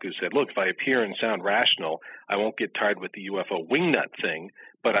think Kaku said, look, if I appear and sound rational, I won't get tired with the UFO wingnut thing,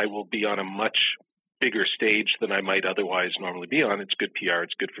 but I will be on a much bigger stage than I might otherwise normally be on. It's good PR.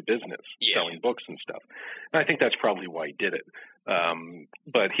 It's good for business, selling books and stuff. And I think that's probably why he did it.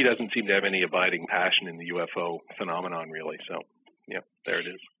 But he doesn't seem to have any abiding passion in the UFO phenomenon, really. So, yeah, there it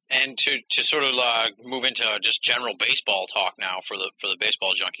is. And to sort of move into just general baseball talk now for the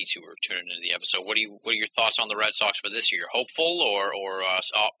baseball junkies who are tuning into the episode, what are your thoughts on the Red Sox for this year? Hopeful or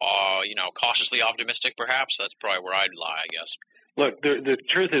cautiously optimistic, perhaps? That's probably where I'd lie, I guess. Look, the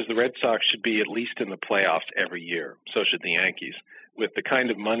truth is the Red Sox should be at least in the playoffs every year. So should the Yankees. With the kind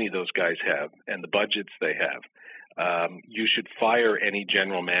of money those guys have and the budgets they have, you should fire any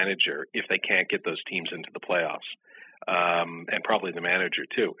general manager if they can't get those teams into the playoffs, and probably the manager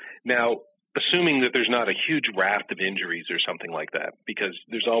too. Now, assuming that there's not a huge raft of injuries or something like that, because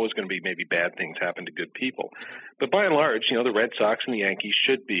there's always going to be maybe bad things happen to good people. But by and large, the Red Sox and the Yankees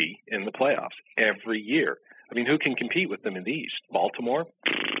should be in the playoffs every year. I mean, who can compete with them in the East? Baltimore?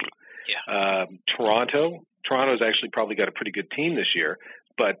 Yeah. Toronto's actually probably got a pretty good team this year,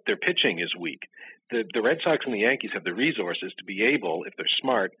 but their pitching is weak. The Red Sox and the Yankees have the resources to be able, if they're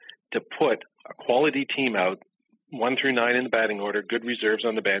smart, to put a quality team out, 1 through 9 in the batting order, good reserves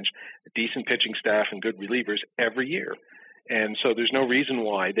on the bench, a decent pitching staff, and good relievers every year. And so there's no reason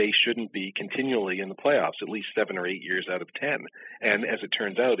why they shouldn't be continually in the playoffs, at least 7 or 8 years out of 10. And as it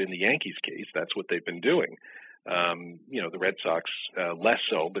turns out, in the Yankees' case, that's what they've been doing. The Red Sox less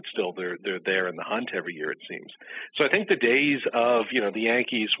so, but still they're there in the hunt every year, it seems. So I think the days of the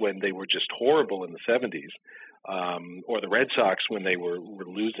Yankees when they were just horrible in the 70s, or the Red Sox when they were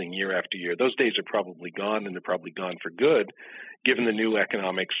losing year after year, those days are probably gone, and they're probably gone for good, given the new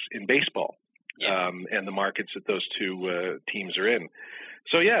economics in baseball. And the markets that those two teams are in.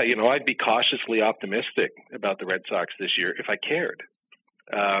 So, yeah, I'd be cautiously optimistic about the Red Sox this year if I cared.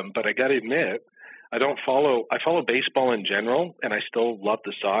 But I got to admit, I follow baseball in general, and I still love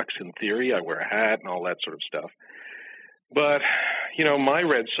the Sox in theory. I wear a hat and all that sort of stuff. But, my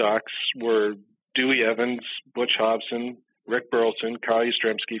Red Sox were Dewey Evans, Butch Hobson, Rick Burleson, Carl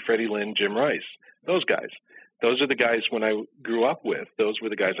Yastrzemski, Freddie Lynn, Jim Rice. Those guys. Those are the guys when I grew up with. Those were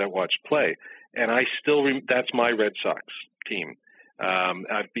the guys I watched play. And I still, that's my Red Sox team.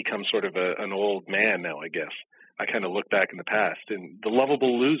 I've become sort of an old man now, I guess. I kind of look back in the past and the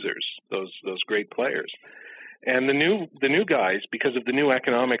lovable losers, those great players. And the new guys, because of the new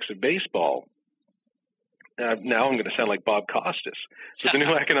economics of baseball, now I'm going to sound like Bob Costas. So the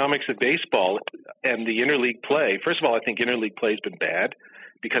new economics of baseball and the interleague play, first of all, I think interleague play has been bad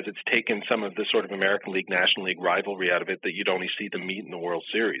because it's taken some of the sort of American League, National League rivalry out of it that you'd only see them meet in the World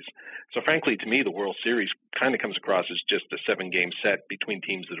Series. So frankly, to me, the World Series kind of comes across as just a 7-game set between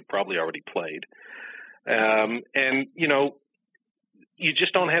teams that have probably already played. And, you know, you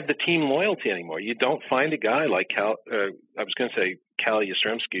just don't have the team loyalty anymore. You don't find a guy like Cal Yastrzemski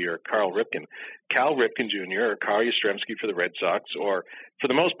or Carl Ripken. Cal Ripken Jr. or Carl Yastrzemski for the Red Sox, or for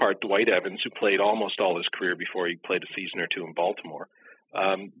the most part, Dwight Evans, who played almost all his career before he played a season or two in Baltimore.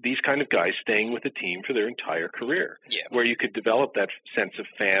 These kind of guys staying with the team for their entire career, where you could develop that sense of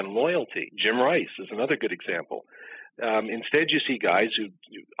fan loyalty. Jim Rice is another good example. Instead, you see guys who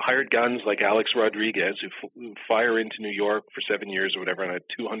hired guns like Alex Rodriguez who fire into New York for 7 years or whatever on a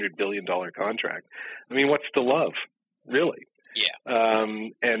 $200 billion contract. I mean, what's the love, really? Yeah.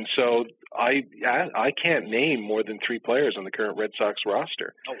 And so I can't name more than 3 players on the current Red Sox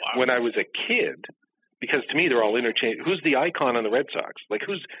roster. Oh, wow. When I was a kid, because to me they're all interchangeable. Who's the icon on the Red Sox? Like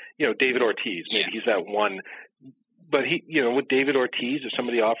who's, you know, David Ortiz? Maybe he's that one. But he, you know, with David Ortiz, if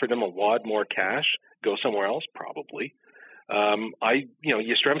somebody offered him a wad more cash, go somewhere else, probably.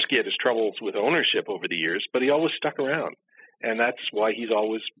 Yastrzemski had his troubles with ownership over the years, but he always stuck around. And that's why he's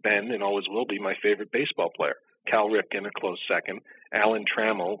always been and always will be my favorite baseball player. Cal Ripken, a close second. Alan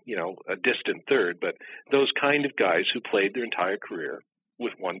Trammell, you know, a distant third. But those kind of guys who played their entire career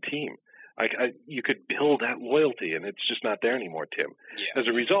with one team. You could build that loyalty, and it's just not there anymore, Tim. Yeah. As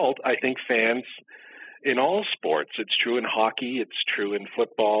a result, I think fans in all sports, it's true in hockey, it's true in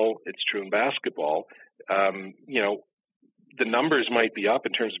football, it's true in basketball, you know, the numbers might be up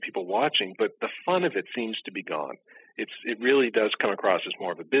in terms of people watching, but the fun of it seems to be gone. It really does come across as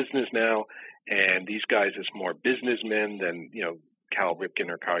more of a business now, and these guys as more businessmen than, you know, Cal Ripken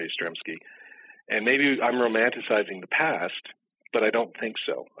or Carl Yastrzemski. And maybe I'm romanticizing the past, but I don't think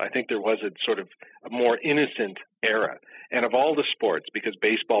so. I think there was a sort of a more innocent era. And of all the sports, because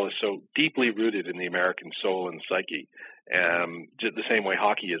baseball is so deeply rooted in the American soul and psyche, just the same way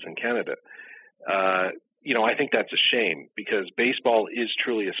hockey is in Canada, you know, I think that's a shame because baseball is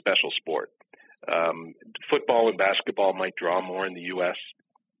truly a special sport. Football and basketball might draw more in the U.S.,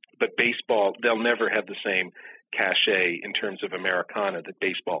 but baseball, they'll never have the same cachet in terms of Americana that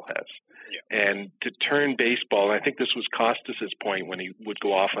baseball has. Yeah. And to turn baseball, and I think this was Costas's point when he would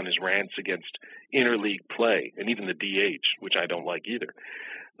go off on his rants against interleague play and even the DH, which I don't like either.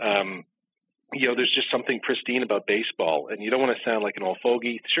 You know, there's just something pristine about baseball, and you don't want to sound like an old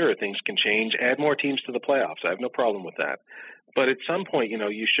fogey. Sure, things can change. Add more teams to the playoffs. I have no problem with that. But at some point, you know,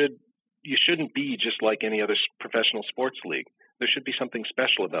 you shouldn't be just like any other professional sports league. There should be something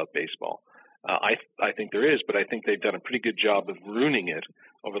special about baseball. I think there is, but I think they've done a pretty good job of ruining it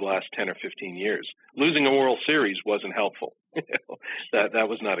over the last 10 or 15 years. Losing a World Series wasn't helpful. that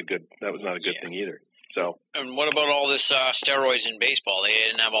was not a good thing either. So. And what about all this steroids in baseball? They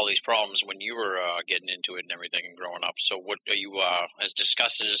didn't have all these problems when you were getting into it and everything and growing up. So what are you as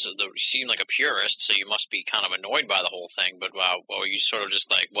disgusted as you seem like a purist, so you must be kind of annoyed by the whole thing. But are you sort of just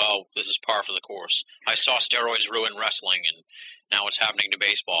like, well, this is par for the course? I saw steroids ruin wrestling, and now it's happening to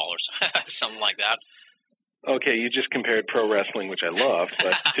baseball or something like that. Okay, you just compared pro wrestling, which I love,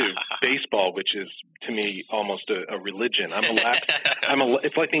 but to baseball, which is to me almost a religion.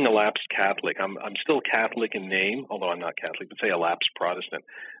 It's like being a lapsed Catholic. I'm still Catholic in name, although I'm not Catholic, but say a lapsed Protestant.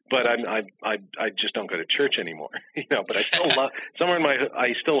 But I just don't go to church anymore, you know. But I still love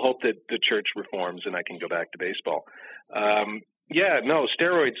I still hope that the church reforms and I can go back to baseball.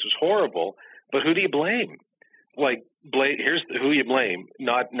 Steroids was horrible, but who do you blame? Here's who you blame,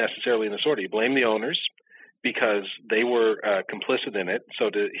 not necessarily in this order. You blame the owners, because they were complicit in it. So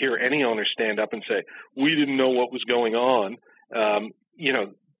to hear any owner stand up and say, we didn't know what was going on, you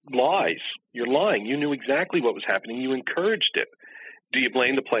know, lies. You're lying. You knew exactly what was happening. You encouraged it. Do you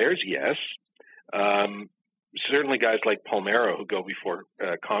blame the players? Yes. Certainly guys like Palmeiro who go before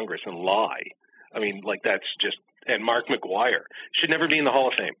Congress and lie. I mean, like that's just – and Mark McGwire should never be in the Hall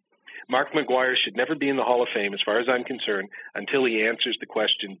of Fame. Mark McGwire should never be in the Hall of Fame, as far as I'm concerned, until he answers the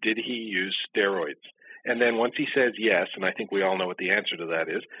question, did he use steroids? And then once he says yes, and I think we all know what the answer to that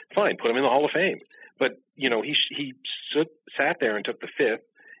is, fine, put him in the Hall of Fame. But, you know, he sat there and took the fifth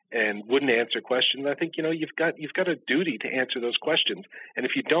and wouldn't answer questions. I think, you've got a duty to answer those questions. And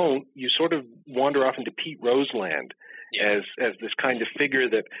if you don't, you sort of wander off into Pete Rose land as this kind of figure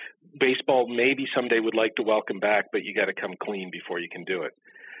that baseball maybe someday would like to welcome back, but you got to come clean before you can do it.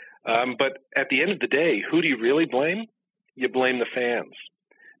 But at the end of the day, who do you really blame? You blame the fans,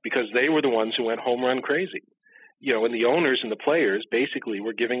 because they were the ones who went home run crazy. And the owners and the players basically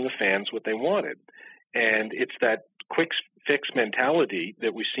were giving the fans what they wanted. And it's that quick fix mentality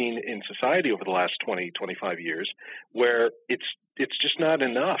that we've seen in society over the last 20, 25 years, where it's just not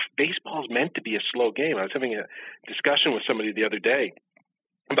enough. Baseball's meant to be a slow game. I was having a discussion with somebody the other day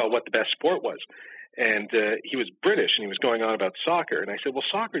about what the best sport was. And he was British, and he was going on about soccer. And I said, well,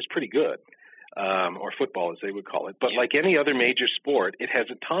 soccer is pretty good. Or football, as they would call it. But like any other major sport, it has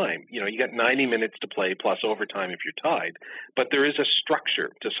a time. You got 90 minutes to play plus overtime if you're tied. But there is a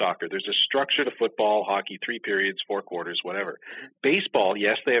structure to soccer. There's a structure to football, hockey, 3 periods, 4 quarters, whatever. Baseball,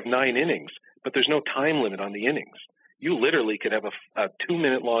 yes, they have 9 innings, but there's no time limit on the innings. You literally could have a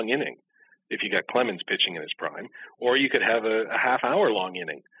 2-minute long inning if you got Clemens pitching in his prime, or you could have a half-hour long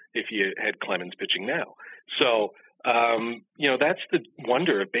inning if you had Clemens pitching now. So, that's the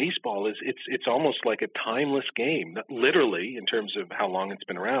wonder of baseball is it's almost like a timeless game, not literally in terms of how long it's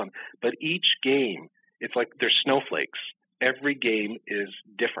been around, but each game, it's like there's snowflakes. Every game is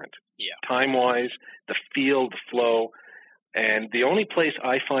different. Yeah. Time-wise, the feel, the flow. And the only place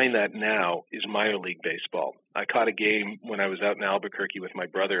I find that now is minor league baseball. I caught a game when I was out in Albuquerque with my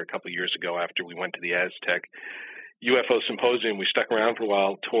brother a couple of years ago after we went to the Aztec UFO Symposium. We stuck around for a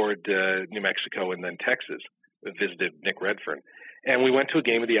while, toured New Mexico and then Texas. Visited Nick Redfern, and we went to a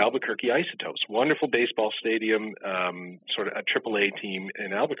game of the Albuquerque Isotopes, wonderful baseball stadium, sort of a AAA team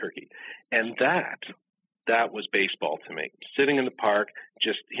in Albuquerque. And that was baseball to me. Sitting in the park,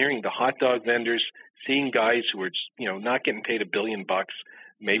 just hearing the hot dog vendors, seeing guys who were, not getting paid $1 billion.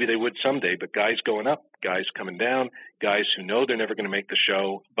 Maybe they would someday, but guys going up, guys coming down, guys who know they're never going to make the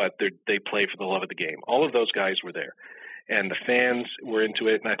show, but they play for the love of the game. All of those guys were there. And the fans were into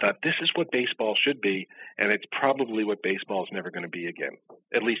it, and I thought, this is what baseball should be, and it's probably what baseball is never going to be again,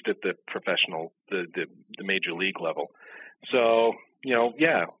 at least at the professional, the major league level. So,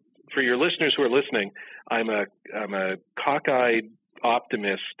 for your listeners who are listening, I'm a cockeyed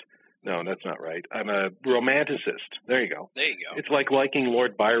optimist. No, that's not right. I'm a romanticist. There you go. There you go. It's like liking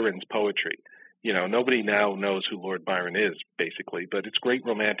Lord Byron's poetry. Nobody now knows who Lord Byron is, basically, but it's great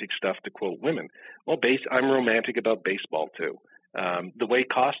romantic stuff to quote women. Well, I'm romantic about baseball, too. The way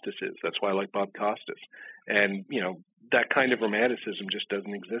Costas is, that's why I like Bob Costas. And, that kind of romanticism just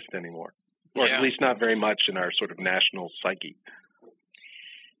doesn't exist anymore, or at least not very much in our sort of national psyche.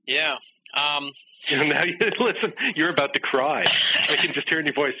 Yeah. Now, listen, you're about to cry. I can just hear in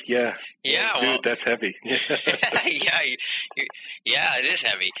your voice, yeah. Yeah. Dude, that's heavy. Yeah, it is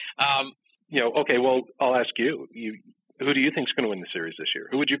heavy. Okay, well, I'll ask you. Who do you think is going to win the series this year?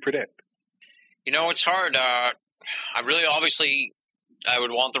 Who would you predict? It's hard. I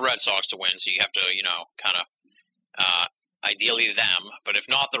would want the Red Sox to win, so you have to, kind of ideally them. But if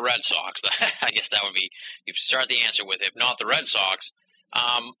not the Red Sox, I guess that would be – you start the answer with if not the Red Sox,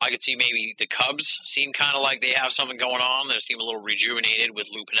 I could see maybe the Cubs seem kind of like they have something going on. They seem a little rejuvenated with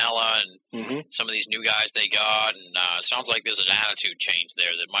Lou Piniella and some of these new guys they got. And it sounds like there's an attitude change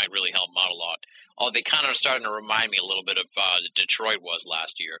there that might really help them out a lot. They kind of starting to remind me a little bit of Detroit was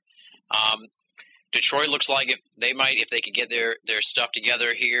last year. Detroit looks like if they could get their stuff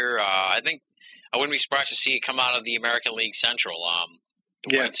together here, I think I wouldn't be surprised to see it come out of the American League Central.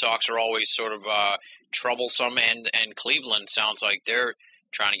 The Red Sox are always sort of troublesome, and Cleveland sounds like they're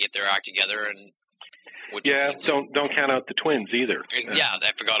trying to get their act together. And don't count out the Twins either. Yeah,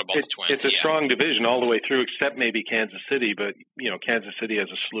 I forgot about the Twins. It's a strong division all the way through, except maybe Kansas City. But Kansas City has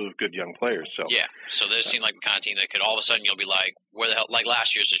a slew of good young players. So so they seem like the kind of team that could all of a sudden you'll be like, where the hell? Like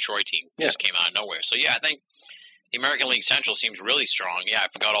last year's Detroit team just came out of nowhere. So I think the American League Central seems really strong. Yeah, I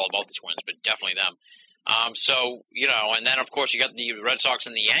forgot all about the Twins, but definitely them. And then of course you got the Red Sox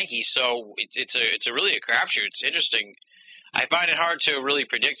and the Yankees. So it's a really a crapshoot. It's interesting. I find it hard to really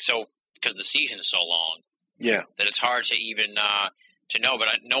predict. Because the season is so long, that it's hard to even to know. But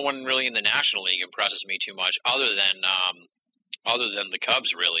no one really in the National League impresses me too much, other than the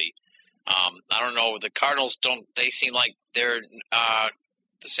Cubs. Really, I don't know. The Cardinals don't. They seem like they're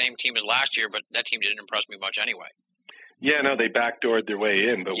the same team as last year, but that team didn't impress me much anyway. Yeah, no, they backdoored their way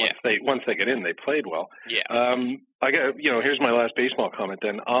in, but once they get in, they played well. Yeah. I got here's my last baseball comment.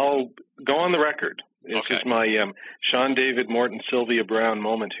 Then I'll go on the record. This is my Sean David Morton Sylvia Brown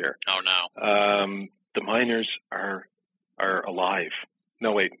moment here. Oh no. The Miners are alive.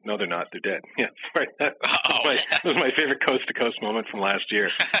 No, wait. No, they're not. They're dead. Yeah, right. That was my favorite coast-to-coast moment from last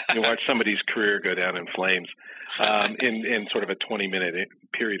year. You watch somebody's career go down in flames in sort of a 20-minute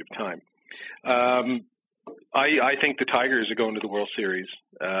period of time. I think the Tigers are going to the World Series,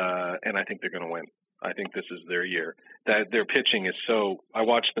 and I think they're going to win. I think this is their year. That their pitching is so. I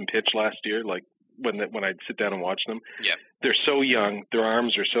watched them pitch last year, like when I'd sit down and watch them. Yeah. They're so young. Their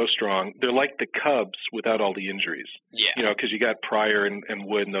arms are so strong. They're like the Cubs without all the injuries. Yeah. You know, because you got Pryor and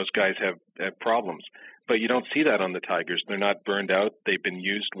Wood, and those guys have problems. But you don't see that on the Tigers. They're not burned out. They've been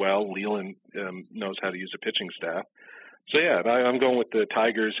used well. Leland knows how to use a pitching staff. So, yeah, I'm going with the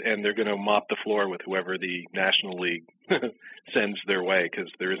Tigers, and they're going to mop the floor with whoever the National League sends their way,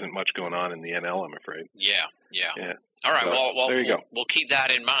 because there isn't much going on in the NL, I'm afraid. Yeah. All right, so, well, there you go. We'll keep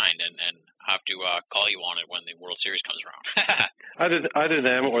that in mind and have to call you on it when the World Series comes around. Either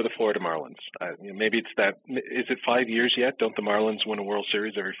them or the Florida Marlins. Maybe it's that. Is it 5 years yet? Don't the Marlins win a World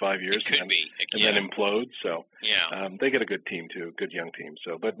Series every 5 years? It could be. And then implode. So yeah, they get a good team too, good young team.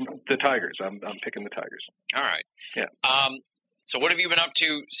 So, but the Tigers, I'm picking the Tigers. All right. Yeah. So what have you been up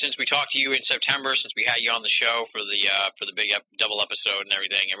to since we talked to you in September? Since we had you on the show for the big double episode and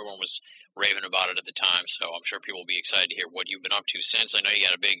everything, everyone was raving about it at the time. So I'm sure people will be excited to hear what you've been up to since. I know you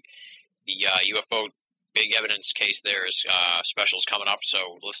had the UFO big evidence case there is specials coming up. So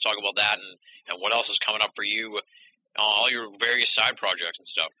let's talk about that and what else is coming up for you, all your various side projects and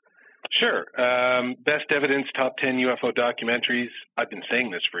stuff. Sure. Best Evidence Top 10 UFO Documentaries, I've been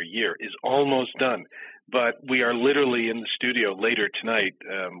saying this for a year, is almost done. But we are literally in the studio later tonight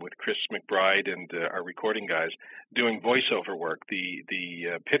with Chris McBride and our recording guys doing voiceover work.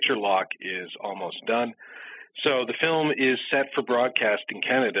 The picture lock is almost done. So the film is set for broadcast in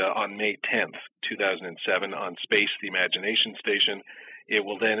Canada on May 10th, 2007 on Space, the Imagination Station. It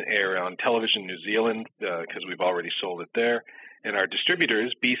will then air on Television New Zealand because we've already sold it there. And our distributor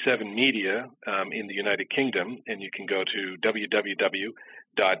is B7 Media in the United Kingdom, and you can go to www.b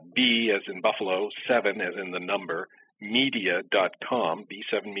as in Buffalo, 7 as in the number, media.com,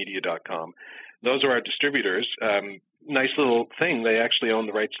 b7media.com. Those are our distributors. Nice little thing, they actually own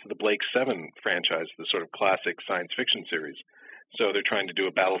the rights to the Blake 7 franchise, the sort of classic science fiction series. So they're trying to do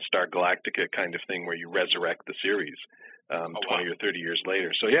a Battlestar Galactica kind of thing where you resurrect the series 20 or 30 years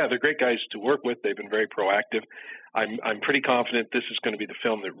later. So, yeah, they're great guys to work with. They've been very proactive. I'm pretty confident this is going to be the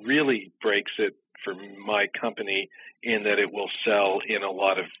film that really breaks it for my company in that it will sell in a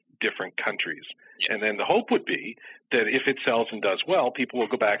lot of different countries. Yeah. And then the hope would be that if it sells and does well, people will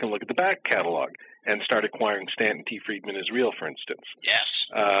go back and look at the back catalog and start acquiring Stanton T. Friedman is Real, for instance. Yes.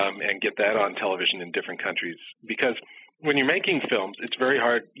 And get that on television in different countries. Because when you're making films, it's very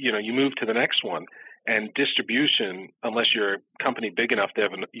hard. You know, you move to the next one. And distribution, unless you're a company big enough to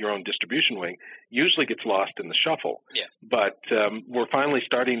have your own distribution wing, usually gets lost in the shuffle. Yeah. But we're finally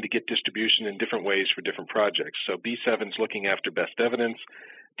starting to get distribution in different ways for different projects. So B7's looking after Best Evidence.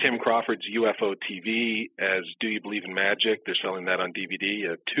 Tim Crawford's UFO TV as Do You Believe in Magic? They're selling that on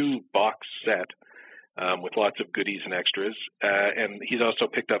DVD, a 2-box set with lots of goodies and extras. And he's also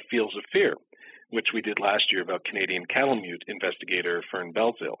picked up Fields of Fear, which we did last year about Canadian cattle mute investigator Fern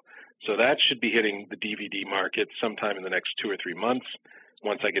Belzile. So that should be hitting the DVD market sometime in the next 2 or 3 months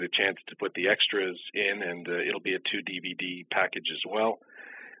once I get a chance to put the extras in, and it'll be a 2-DVD package as well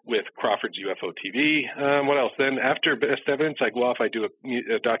with Crawford's UFO TV. What else? Then after Best Evidence, I go off, I do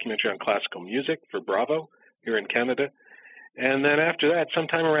a documentary on classical music for Bravo here in Canada. And then after that,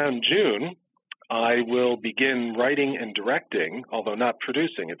 sometime around June, I will begin writing and directing, although not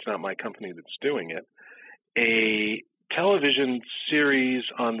producing. It's not my company that's doing it, a television series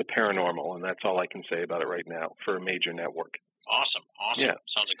on the paranormal, and that's all I can say about it right now for a major network. Awesome. Yeah.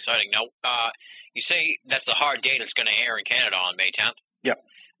 Sounds exciting. Now, you say that's the hard date it's going to air in Canada on May 10th? Yep.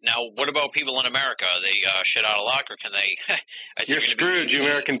 Now, what about people in America? Are they shit out of luck, or can they... You're screwed, you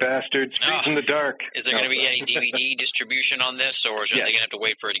American bastards. Freeze in the dark. Is there going to be any DVD distribution on this, or are they going to have to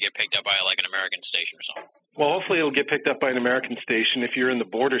wait for it to get picked up by like an American station or something? Well, hopefully it'll get picked up by an American station. If you're in the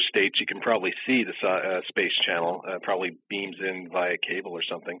border states, you can probably see the Space Channel. Probably beams in via cable or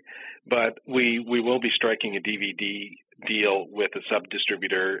something. But we will be striking a DVD deal with a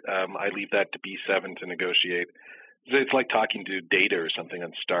sub-distributor. I leave that to B7 to negotiate. It's like talking to Data or something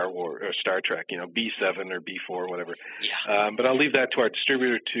on Star Wars or Star Trek, B7 or B4, whatever. Yeah. But I'll leave that to our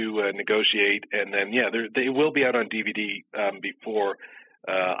distributor to negotiate. And then, they will be out on DVD before,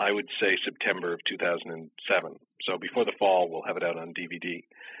 I would say, September of 2007. So before the fall, we'll have it out on DVD.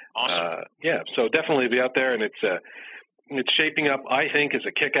 Awesome. So definitely be out there. And it's shaping up, I think, as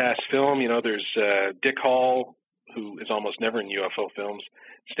a kick-ass film. There's Dick Hall, who is almost never in UFO films,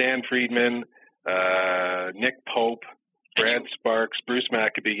 Stan Friedman, Nick Pope, Brad Sparks, Bruce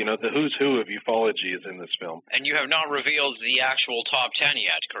Maccabee, the who's who of ufology is in this film. And you have not revealed the actual top 10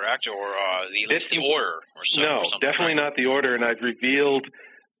 yet, correct? Or at least the order or so? No, or something, definitely right? not the order, and I've revealed,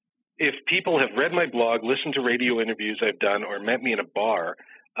 if people have read my blog, listened to radio interviews I've done, or met me in a bar,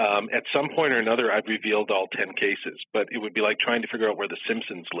 at some point or another I've revealed all 10 cases, but it would be like trying to figure out where the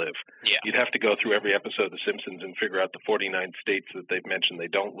Simpsons live. Yeah. You'd have to go through every episode of the Simpsons and figure out the 49 states that they've mentioned they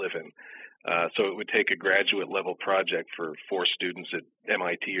don't live in. So it would take a graduate-level project for 4 students at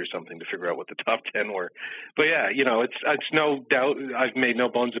MIT or something to figure out what the top 10 were. But yeah, it's no doubt, I've made no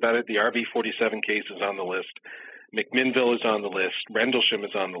bones about it. The RV-47 case is on the list. McMinnville is on the list. Rendlesham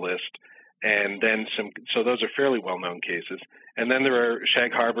is on the list. And then so those are fairly well-known cases. And then there are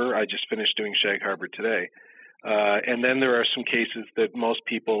Shag Harbor. I just finished doing Shag Harbor today. And then there are some cases that most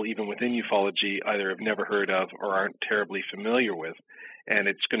people, even within ufology, either have never heard of or aren't terribly familiar with. And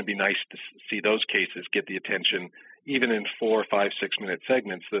it's going to be nice to see those cases get the attention, even in 4, 5, 6-minute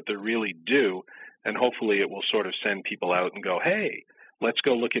segments, that they're really due. And hopefully it will sort of send people out and go, hey, let's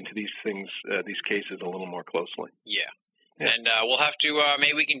go look into these things, these cases a little more closely. Yeah. And we'll have to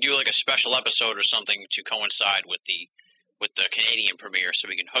maybe we can do like a special episode or something to coincide with the Canadian premiere, so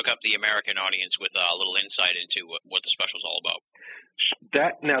we can hook up the American audience with a little insight into what the special's all about.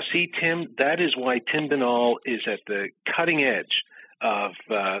 Now, see, Tim, that is why Tim Binnall is at the cutting edge of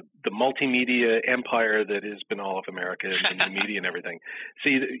the multimedia empire that is Binnall of America and the media and everything.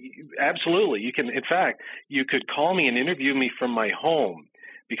 See, absolutely, you can. In fact, you could call me and interview me from my home,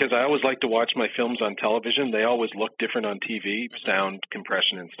 because I always like to watch my films on television. They always look different on TV, sound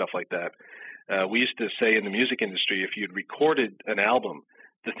compression and stuff like that. We used to say in the music industry, if you'd recorded an album,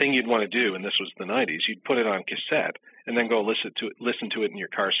 the thing you'd want to do, and this was the 90s, you'd put it on cassette and then go listen to it in your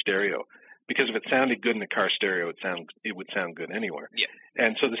car stereo. Because if it sounded good in the car stereo, it would sound good anywhere. Yeah.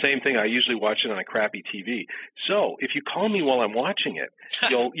 And so the same thing, I usually watch it on a crappy TV. So if you call me while I'm watching it,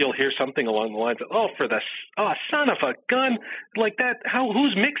 you'll hear something along the lines of, son of a gun, like that.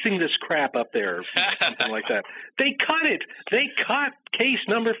 Who's mixing this crap up there? Or something like that. They cut it. They cut case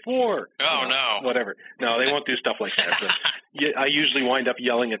number 4. Oh, no. Whatever. No, they won't do stuff like that. But I usually wind up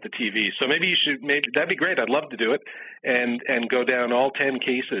yelling at the TV. So maybe that'd be great. I'd love to do it and go down all 10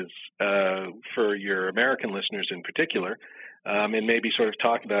 cases for your American listeners in particular, and maybe sort of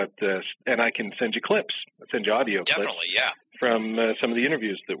talk about this. And I can send you clips. I'll send you audio clips. Definitely, yeah. From some of the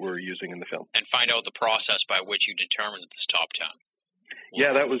interviews that we're using in the film. And find out the process by which you determined this top 10.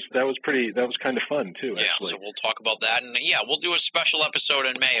 Yeah, that was kind of fun too. Yeah, actually. So we'll talk about that, and we'll do a special episode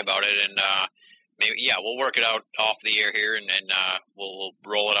in May about it, and we'll work it out off the air here, and we'll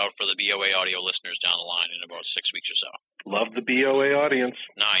roll it out for the BoA audio listeners down the line in about 6 weeks or so. Love the BoA audience.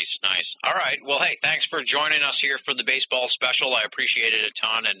 Nice. All right. Well, hey, thanks for joining us here for the baseball special. I appreciate it a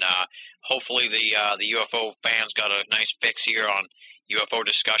ton, and hopefully the UFO fans got a nice fix here on UFO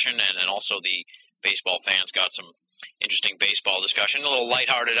discussion, and then also the baseball fans got some interesting baseball discussion. A little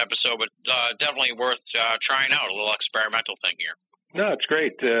lighthearted episode, but definitely worth trying out. A little experimental thing here. No, it's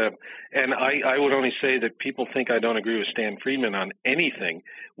great. And I would only say that people think I don't agree with Stan Friedman on anything.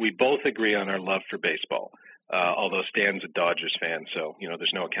 We both agree on our love for baseball. Although Stan's a Dodgers fan, so,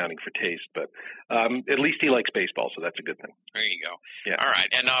 there's no accounting for taste. But at least he likes baseball, so that's a good thing. There you go. Yeah. All right.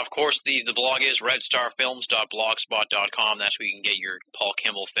 And, of course, the blog is redstarfilms.blogspot.com. That's where you can get your Paul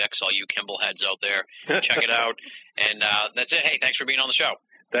Kimball fix, all you Kimball heads out there. Check it out. And that's it. Hey, thanks for being on the show.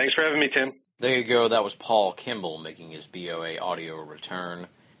 Thanks for having me, Tim. There you go. That was Paul Kimball making his BoA audio return.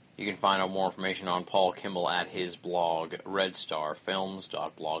 You can find out more information on Paul Kimball at his blog,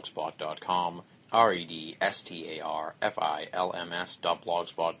 redstarfilms.blogspot.com.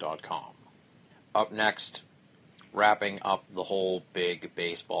 redstarfilms.blogspot.com. Up next, wrapping up the whole big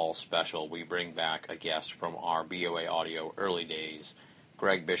baseball special, we bring back a guest from our BoA audio early days.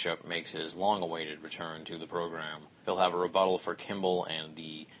 Greg Bishop makes his long-awaited return to the program. He'll have a rebuttal for Kimball and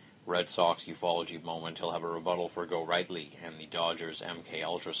the Red Sox ufology moment. He'll have a rebuttal for Gorightly and the Dodgers MK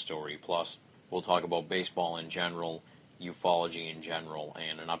Ultra story. Plus, we'll talk about baseball in general, ufology in general,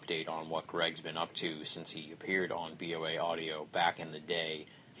 and an update on what Greg's been up to since he appeared on BoA Audio back in the day.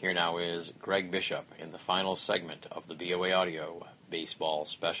 Here now is Greg Bishop in the final segment of the BoA Audio Baseball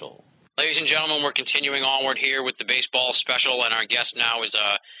Special. Ladies and gentlemen, we're continuing onward here with the baseball special, and our guest now is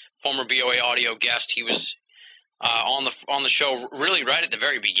a former BoA Audio guest. He was on the show really right at the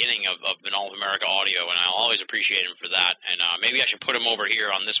very beginning of Binnall of America Audio, and I'll always appreciate him for that. And maybe I should put him over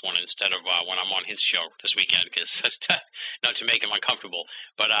here on this one instead of when I'm on his show this weekend, because not to make him uncomfortable.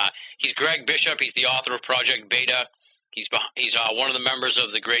 But he's Greg Bishop. He's the author of Project Beta. He's one of the members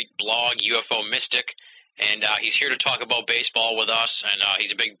of the great blog UFO Mystic, and he's here to talk about baseball with us, and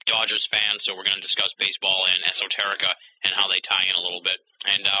he's a big Dodgers fan, so we're going to discuss baseball and esoterica and how they tie in a little bit.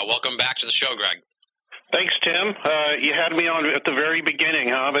 And welcome back to the show, Greg. Thanks, Tim. You had me on at the very beginning,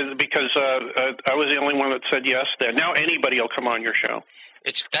 huh? Because I was the only one that said yes there. Now anybody will come on your show.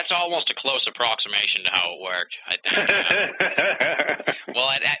 That's almost a close approximation to how it worked, I think. Well,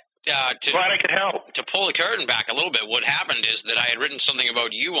 glad I could help. To pull the curtain back a little bit, what happened is that I had written something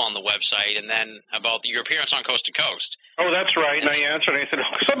about you on the website and then about your appearance on Coast to Coast. Oh, that's right. And I answered. I said,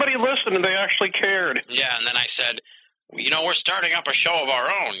 somebody listened and they actually cared. Yeah, and then I said, we're starting up a show of our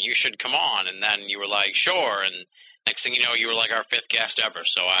own. You should come on. And then you were like, sure. And next thing you know, you were like our 5th guest ever.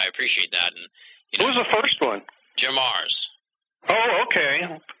 So I appreciate that. And who was the first one? Jim Mars. Oh,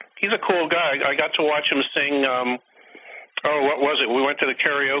 okay. He's a cool guy. I got to watch him sing, what was it? We went to the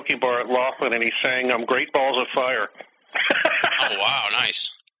karaoke bar at Laughlin, and he sang Great Balls of Fire. Oh, wow, nice.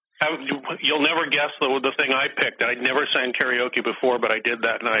 You'll never guess the thing I picked. I'd never sang karaoke before, but I did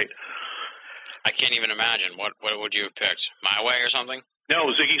that night. I can't even imagine. What would you have picked? My Way or something?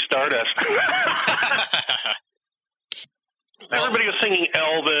 No, Ziggy Stardust. Everybody was singing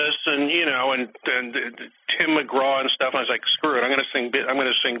Elvis and Tim McGraw and stuff. I was like, screw it, I'm going to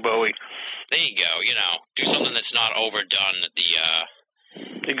sing BoA. There you go. Do something that's not overdone at the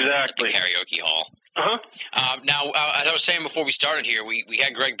karaoke hall. Uh-huh. Now, as I was saying before we started here, we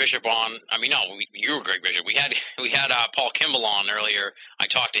had Greg Bishop on. You were Greg Bishop. We had Paul Kimball on earlier. I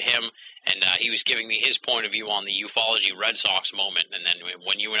talked to him, and he was giving me his point of view on the ufology Red Sox moment. And then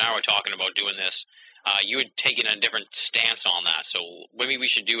when you and I were talking about doing this, you had taken a different stance on that. So maybe we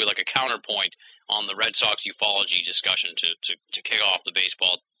should do like a counterpoint on the Red Sox ufology discussion to kick off the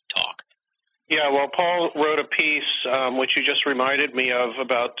baseball talk. Yeah, well, Paul wrote a piece, which you just reminded me of,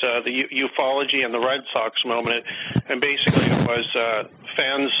 about the ufology and the Red Sox moment. And basically it was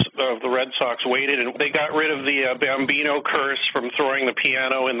fans of the Red Sox waited, and they got rid of the Bambino curse from throwing the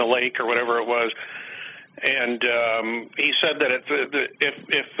piano in the lake or whatever it was. And he said that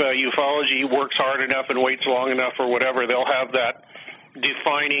if ufology works hard enough and waits long enough or whatever, they'll have that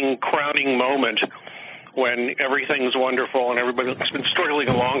defining, crowning moment when everything's wonderful and everybody that's been struggling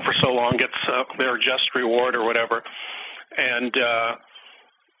along for so long gets their just reward or whatever. And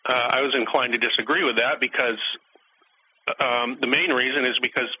I was inclined to disagree with that because the main reason is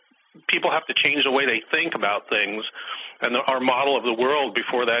because people have to change the way they think about things and our model of the world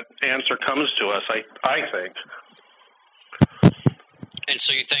before that answer comes to us, I think. And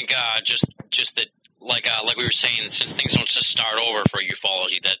so you think just that, like we were saying, since things don't just start over for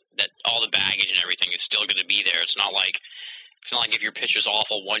ufology, that all the baggage and everything is still going to be there. It's not like if your pitcher's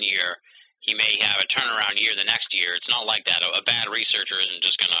awful one year, he may have a turnaround year the next year. It's not like that. A bad researcher isn't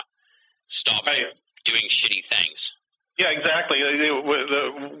just going to stop doing shitty things. Yeah, exactly.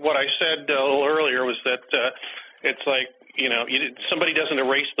 What I said a little earlier was that it's like, somebody doesn't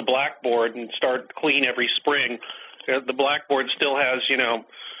erase the blackboard and start clean every spring. The blackboard still has,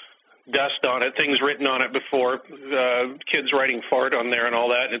 dust on it, things written on it before, kids writing fart on there and all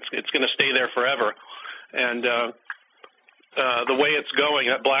that. It's going to stay there forever. And the way it's going,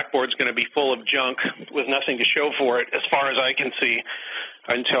 that blackboard's going to be full of junk with nothing to show for it, as far as I can see,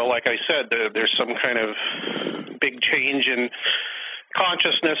 until, like I said, there's some kind of big change in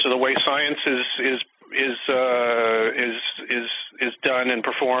consciousness or the way science is done and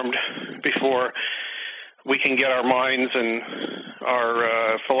performed before we can get our minds and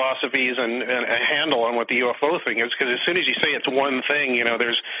our philosophies and a handle on what the UFO thing is. Because as soon as you say it's one thing,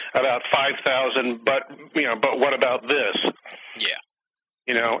 there's about 5,000. But what about this? Yeah.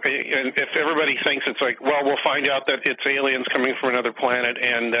 And if everybody thinks it's like, well, we'll find out that it's aliens coming from another planet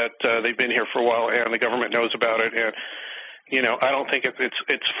and that they've been here for a while and the government knows about it, and I don't think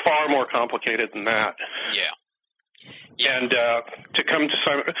it's far more complicated than that. Yeah. And to come to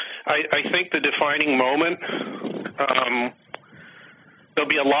some, I think the defining moment, there'll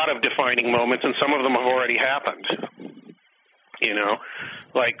be a lot of defining moments, and some of them have already happened.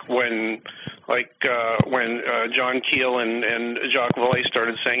 Like when John Keel and Jacques Vallée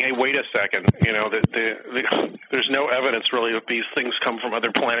started saying, "Hey, wait a second, there's no evidence really that these things come from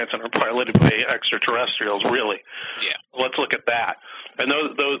other planets and are piloted by extraterrestrials, really." Yeah. Let's look at that. And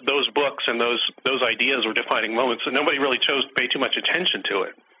those books and those ideas were defining moments, and nobody really chose to pay too much attention to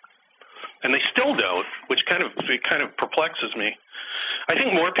it. And they still don't, which kind of perplexes me. I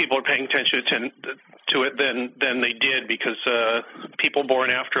think more people are paying attention to it than they did, because people born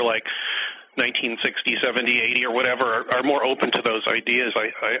after like 1960, 70, 80 or whatever are more open to those ideas,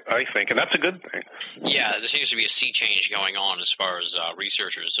 I think, and that's a good thing. Yeah, there seems to be a sea change going on as far as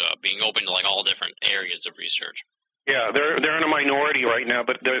researchers being open to like all different areas of research. Yeah, they're in a minority right now,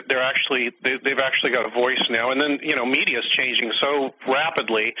 but they've actually got a voice now. And then media's changing so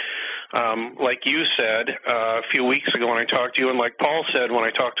rapidly. Like you said a few weeks ago when I talked to you, and like Paul said when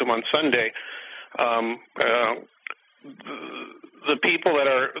I talked to him on Sunday, the people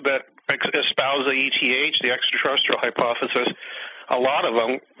that espouse the ETH, the extraterrestrial hypothesis, a lot of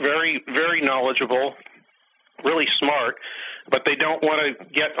them very, very knowledgeable, really smart, but they don't want to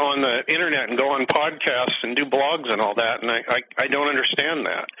get on the internet and go on podcasts and do blogs and all that, and I don't understand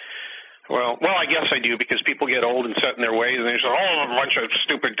that. Well, I guess I do, because people get old and set in their ways, and they say, a bunch of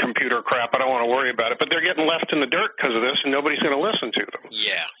stupid computer crap, I don't want to worry about it. But they're getting left in the dirt because of this, and nobody's going to listen to them.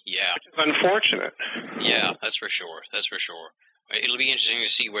 Yeah. Which is unfortunate. Yeah, that's for sure. It'll be interesting to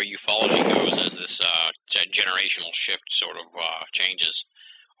see where ufology goes as this generational shift sort of changes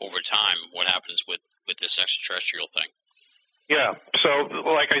over time, what happens with this extraterrestrial thing. Yeah. So,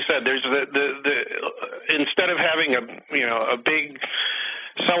 like I said, there's the instead of having a big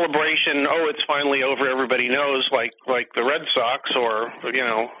celebration, it's finally over, everybody knows, like the Red Sox, or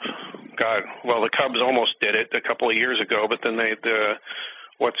the Cubs almost did it a couple of years ago, but then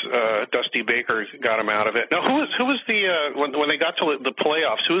Dusty Baker got him out of it. Now, who was the when they got to the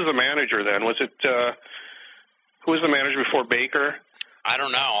playoffs? Who was the manager then? Was it who was the manager before Baker? I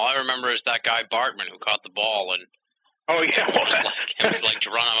don't know. All I remember is that guy Bartman who caught the ball, and it was like to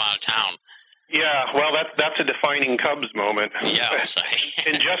run him out of town. Yeah, well, that's a defining Cubs moment. Yeah, I'll say.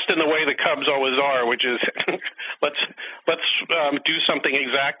 And just in the way the Cubs always are, which is let's do something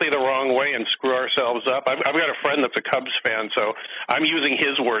exactly the wrong way and screw ourselves up. I've got a friend that's a Cubs fan, so I'm using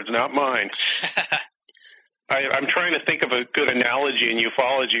his words, not mine. I'm trying to think of a good analogy in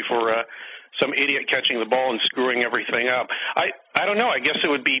ufology for some idiot catching the ball and screwing everything up. I don't know. I guess it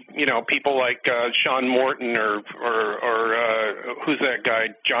would be people like Sean Morton or who's that guy,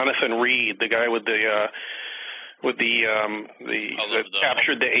 Jonathan Reed, the guy with the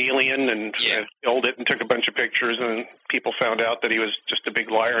captured the alien and killed it and took a bunch of pictures, and people found out that he was just a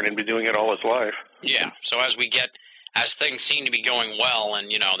big liar and had been doing it all his life. Yeah. So as things seem to be going well, and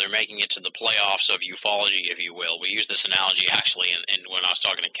they're making it to the playoffs of ufology, if you will. We use this analogy actually, and when I was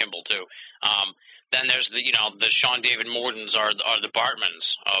talking to Kimball too. Then there's the Sean David Mordens are the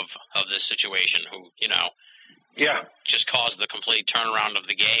Bartmans of this situation, who just caused the complete turnaround of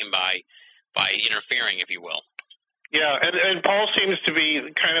the game by interfering, if you will. Yeah, and Paul seems to be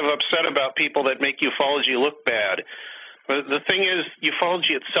kind of upset about people that make ufology look bad. But the thing is,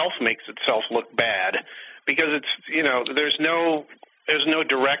 ufology itself makes itself look bad, because it's there's no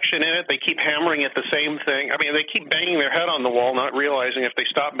direction in it. They keep hammering at the same thing. I mean, they keep banging their head on the wall, not realizing if they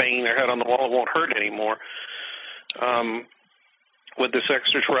stop banging their head on the wall, it won't hurt anymore. With this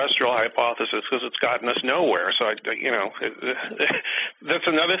extraterrestrial hypothesis, because it's gotten us nowhere. So that's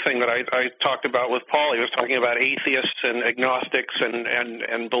another thing that I talked about with Paul. He was talking about atheists and agnostics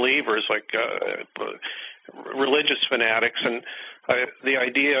and believers, like religious fanatics, and the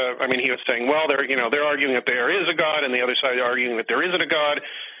idea. I mean, he was saying, well, they're arguing that there is a God, and the other side arguing that there isn't a God.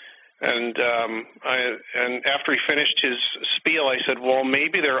 And after he finished his spiel, I said, well,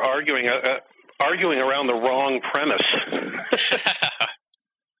 maybe they're arguing around the wrong premise.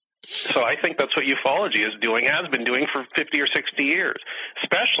 So I think that's what ufology is doing, has been doing for 50 or 60 years,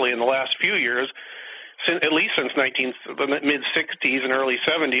 especially in the last few years, at least since the mid-60s and early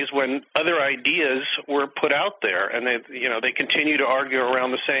 70s, when other ideas were put out there, and they continue to argue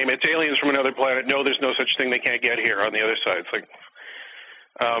around the same. It's aliens from another planet. No, there's no such thing. They can't get here. On the other side, it's like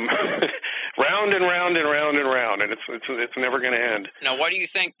round and round and round and round, and it's never going to end. Now, why do you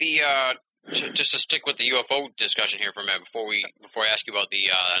think just to stick with the UFO discussion here for a minute before I ask you about the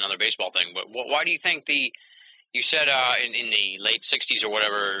another baseball thing, but why do you think you said in the late 60s or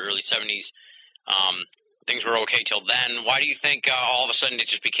whatever, early 70s, things were okay till then? Why do you think all of a sudden it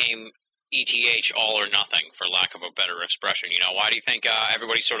just became ETH all or nothing, for lack of a better expression? Why do you think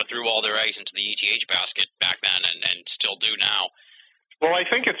everybody sort of threw all their eggs into the ETH basket back then and still do now? Well, I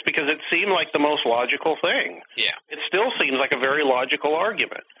think it's because it seemed like the most logical thing. Yeah. It still seems like a very logical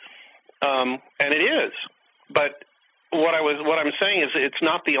argument. And it is, but what I'm saying is it's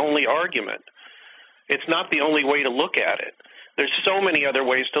not the only argument. It's not the only way to look at it. There's so many other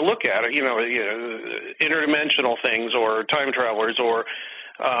ways to look at it. Interdimensional things, or time travelers, or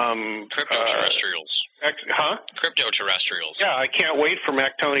cryptoterrestrials. Cryptoterrestrials. Yeah, I can't wait for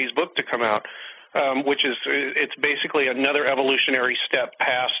Mac Tony's book to come out, which is it's basically another evolutionary step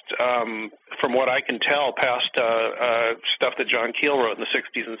past, from what I can tell, past stuff that John Keel wrote in the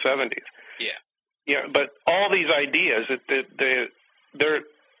 60s and 70s. Yeah. Yeah, but all these ideas,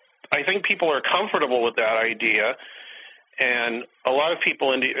 I think people are comfortable with that idea, And a lot of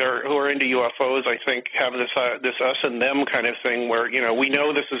people who are into UFOs, I think, have this us and them kind of thing where, we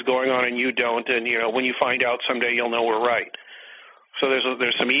know this is going on and you don't, and, when you find out someday, you'll know we're right. So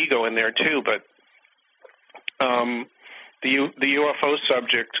there's some ego in there, too, but the UFO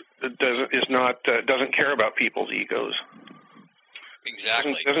subject doesn't care about people's egos.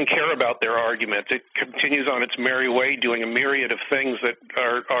 Exactly. Doesn't care about their arguments. It continues on its merry way, doing a myriad of things that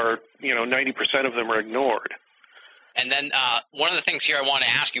are 90% of them are ignored. And then one of the things here I want to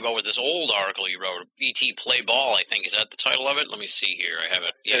ask you about was this old article you wrote, E.T. Play Ball, I think. Is that the title of it? Let me see here. I have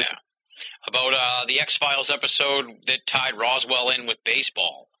it. Yeah. About the X-Files episode that tied Roswell in with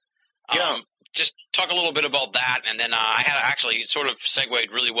baseball. Just talk a little bit about that, and then I had actually sort of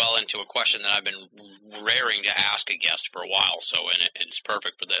segued really well into a question that I've been raring to ask a guest for a while, and it's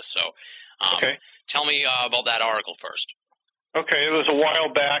perfect for this. So tell me about that article first. Okay, it was a while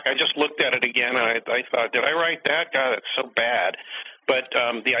back. I just looked at it again, and I thought, did I write that? God, that's so bad. But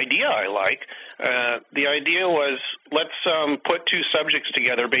the idea I like. The idea was let's put two subjects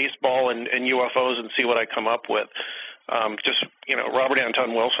together, baseball and UFOs, and see what I come up with. Robert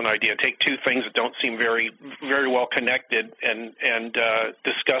Anton Wilson idea. Take two things that don't seem very, very well connected and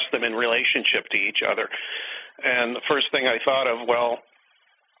discuss them in relationship to each other. And the first thing I thought of,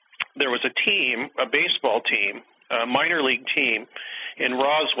 there was a baseball team, a minor league team in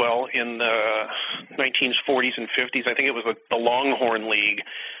Roswell in the 1940s and 50s. I think it was the Longhorn League.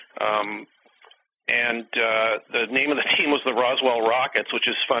 And the name of the team was the Roswell Rockets, which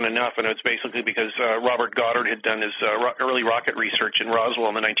is fun enough, and it's basically because Robert Goddard had done his early rocket research in Roswell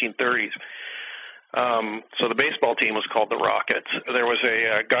in the 1930s. So the baseball team was called the Rockets. There was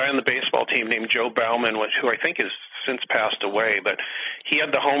a guy on the baseball team named Joe Bauman, who I think has since passed away, but he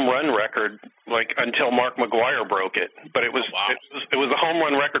had the home run record until Mark McGwire broke it. But it was it was the home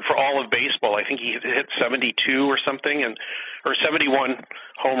run record for all of baseball. I think he hit 72 or something, or 71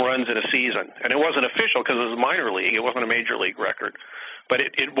 home runs in a season. And it wasn't official because it was a minor league. It wasn't a major league record. But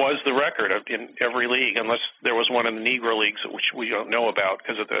it was the record in every league, unless there was one in the Negro Leagues, which we don't know about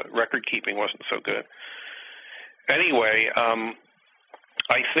because of the record keeping wasn't so good. Anyway,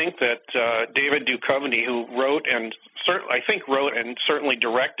 I think that David Duchovny, who wrote and certainly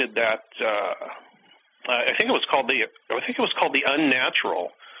directed that, I think it was called the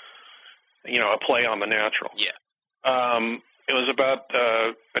Unnatural. A play on the natural. Yeah. It was about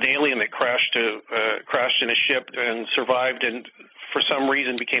an alien that crashed in a ship and survived, and for some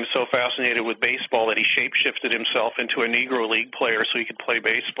reason became so fascinated with baseball that he shapeshifted himself into a Negro League player so he could play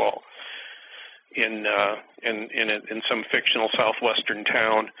baseball in some fictional southwestern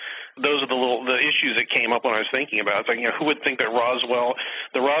town. Those are the issues that came up when I was thinking about it. It's like, who would think that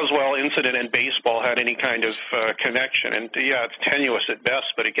the Roswell incident and baseball had any kind of connection? And it's tenuous at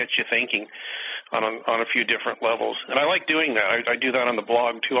best, but it gets you thinking on a few different levels. And I like doing that. I do that on the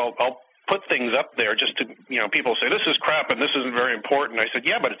blog too. I'll put things up there just to, people say, this is crap and this isn't very important. I said,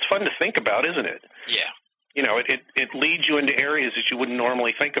 yeah, but it's fun to think about, isn't it? Yeah. It leads you into areas that you wouldn't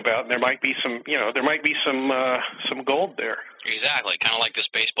normally think about, and there might be some gold there. Exactly, kind of like this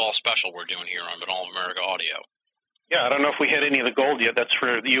baseball special we're doing here on Binnall of America Audio. Yeah, I don't know if we hit any of the gold yet. That's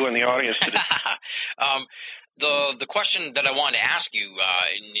for you and the audience to The question that I wanted to ask you,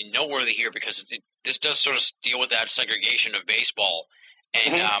 and noteworthy here because this does sort of deal with that segregation of baseball.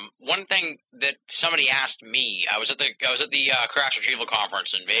 And one thing that somebody asked me, I was at the Crash Retrieval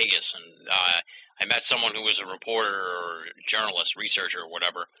Conference in Vegas, and I met someone who was a reporter or journalist, researcher, or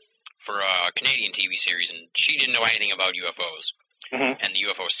whatever, for a Canadian TV series, and she didn't know anything about UFOs and the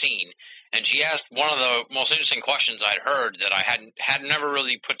UFO scene. And she asked one of the most interesting questions I'd heard that I had never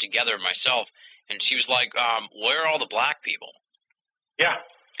really put together myself. And she was like, "Where are all the black people?" Yeah.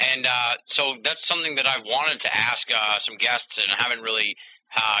 And so that's something that I've wanted to ask some guests, and I haven't really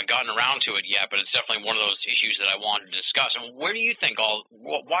gotten around to it yet. But it's definitely one of those issues that I wanted to discuss. And where do you think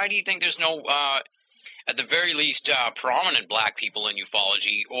why do you think there's no, at the very least, prominent black people in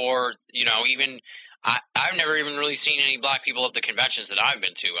ufology, or even I've never even really seen any black people at the conventions that I've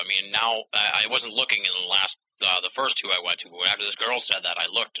been to. I mean, now I wasn't looking in the last the first two I went to. But after this girl said that,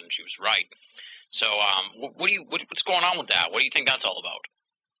 I looked, and she was right. So, what's going on with that? What do you think that's all about?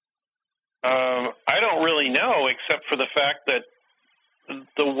 I don't really know, except for the fact that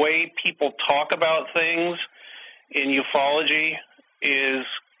the way people talk about things in ufology is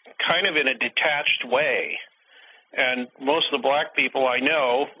kind of in a detached way. And most of the black people I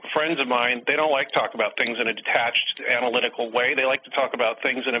know, friends of mine, they don't like to talk about things in a detached, analytical way. They like to talk about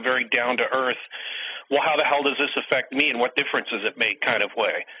things in a very down-to-earth, well, how the hell does this affect me and what difference does it make kind of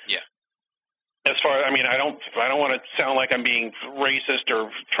way. Yeah. As far, I mean, I don't want to sound like I'm being racist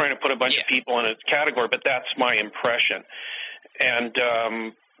or trying to put a bunch of people in a category, but that's my impression. And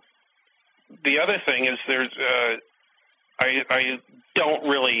the other thing is, I don't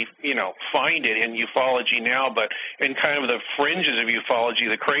really, find it in ufology now, but in kind of the fringes of ufology,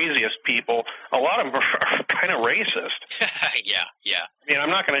 the craziest people, a lot of them are kind of racist. Yeah. I mean, I'm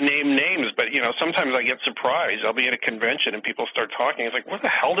not going to name names, but, sometimes I get surprised. I'll be at a convention and people start talking. It's like, where the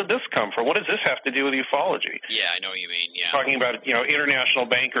hell did this come from? What does this have to do with ufology? Yeah, I know what you mean, yeah. Talking about, international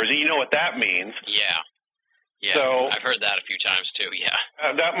bankers, and you know what that means. Yeah. Yeah, so, I've heard that a few times too, yeah.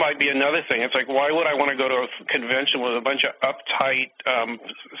 That might be another thing. It's like, why would I want to go to a convention with a bunch of uptight,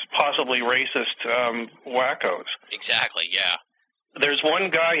 possibly racist wackos? Exactly, yeah. There's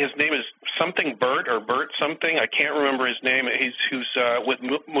one guy, his name is something Bert or Bert something. I can't remember his name. Who's with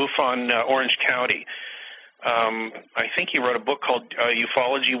MUFON Orange County. I think he wrote a book called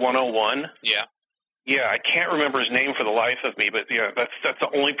Ufology 101. Yeah. Yeah, I can't remember his name for the life of me, but yeah, that's the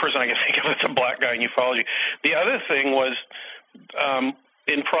only person I can think of that's a black guy in ufology. The other thing was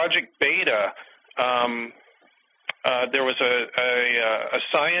in Project Beta, there was a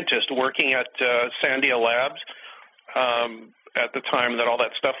scientist working at Sandia Labs at the time that all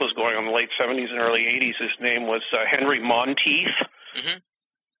that stuff was going on in the late 70s and early 80s. His name was Henry Monteith. Mm-hmm.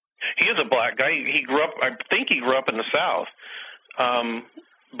 He is a black guy. I think he grew up in the South.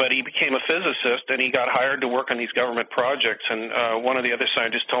 But he became a physicist, and he got hired to work on these government projects. And one of the other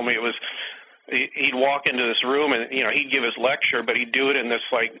scientists told me he'd walk into this room and, he'd give his lecture, but he'd do it in this,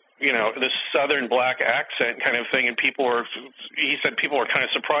 this southern black accent kind of thing. And he said people were kind of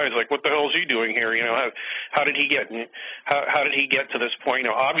surprised, like, what the hell is he doing here? How did he get to this point?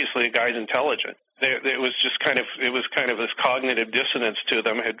 Obviously the guy's intelligent. It was kind of this cognitive dissonance to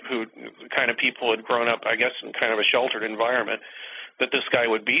them, who kind of people had grown up, I guess, in kind of a sheltered environment, that this guy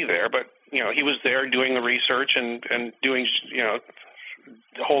would be there. But, he was there doing the research and doing,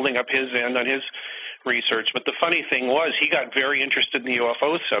 holding up his end on his research. But the funny thing was, he got very interested in the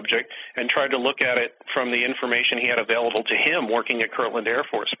UFO subject and tried to look at it from the information he had available to him working at Kirtland Air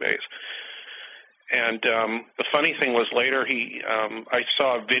Force Base. And the funny thing was, later I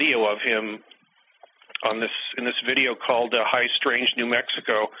saw a video of him in this video called High Strange, New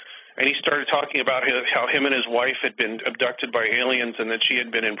Mexico. And he started talking about how him and his wife had been abducted by aliens and that she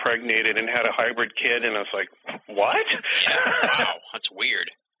had been impregnated and had a hybrid kid. And I was like, what? Yeah, wow, that's weird.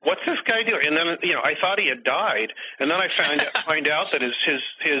 What's this guy doing? And then, I thought he had died. And then I find out that his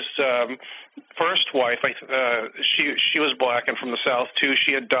first wife, she was black and from the South too.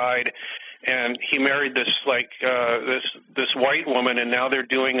 She had died. And he married this white woman, and now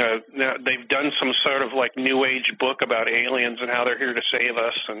they've done some sort of New Age book about aliens and how they're here to save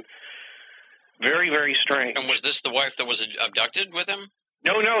us, and very, very strange. And was this the wife that was abducted with him?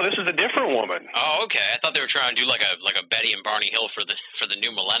 No, this is a different woman. Oh, okay. I thought they were trying to do like a Betty and Barney Hill for the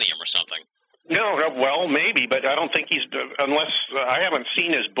new millennium or something. No, well, maybe, but I don't think unless I haven't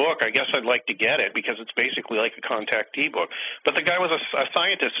seen his book. I guess I'd like to get it because it's basically like a contactee book. But the guy was a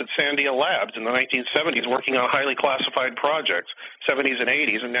scientist at Sandia Labs in the 1970s working on highly classified projects, 70s and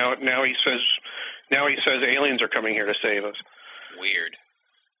 80s, and now he says aliens are coming here to save us. Weird.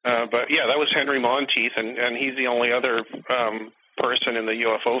 But yeah, that was Henry Monteith, and he's the only other person in the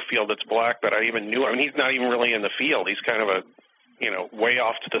UFO field that's black that I even knew. I mean, he's not even really in the field. He's kind of a way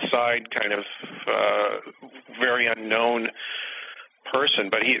off to the side, kind of very unknown person.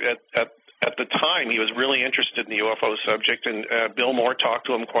 But he at the time he was really interested in the UFO subject, and Bill Moore talked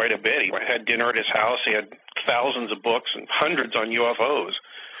to him quite a bit. He had dinner at his house. He had thousands of books and hundreds on UFOs.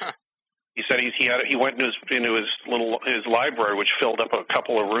 Huh. He said he went into his library, which filled up a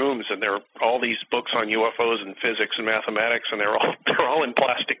couple of rooms, and there were all these books on UFOs and physics and mathematics, and they're all in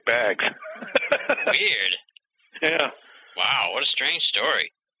plastic bags. Weird. Yeah. Wow, what a strange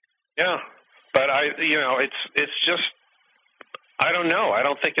story. Yeah, but it's just, I don't know. I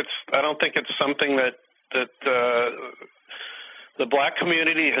don't think it's something that the black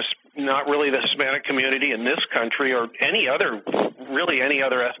community has, not really the Hispanic community in this country or any other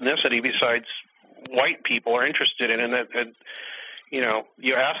ethnicity besides white people are interested in. And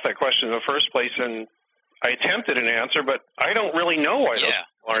you asked that question in the first place, and I attempted an answer, but I don't really know why those people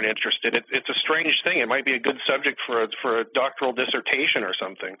aren't interested. It's a strange thing. It might be a good subject for a doctoral dissertation or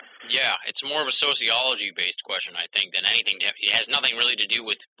something. Yeah, it's more of a sociology-based question, I think, than anything. It has nothing really to do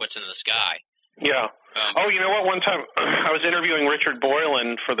with what's in the sky. Yeah. You know what? One time I was interviewing Richard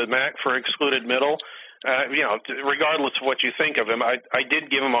Boylan for Excluded Middle. Regardless of what you think of him, I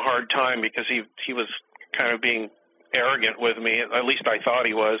did give him a hard time because he was kind of being arrogant with me. At least I thought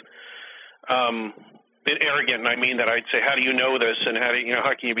he was. arrogant, and I mean that. I'd say, how do you know this, and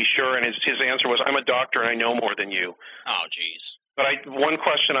how can you be sure? And his answer was, I'm a doctor and I know more than you. Oh, geez. But one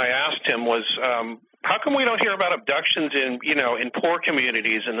question I asked him was, how come we don't hear about abductions in poor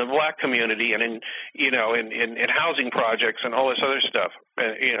communities, in the black community, and in housing projects and all this other stuff?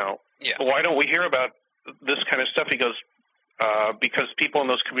 Yeah. Why don't we hear about this kind of stuff? He goes, because people in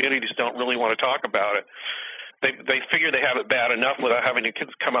those communities don't really want to talk about it. They figure they have it bad enough without having to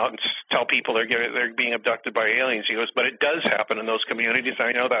come out and tell people they're being abducted by aliens. He goes, but it does happen in those communities.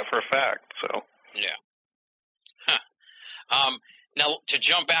 I know that for a fact. So. Yeah. Huh. Now, to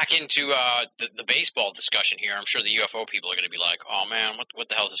jump back into the baseball discussion here, I'm sure the UFO people are going to be like, "Oh man, what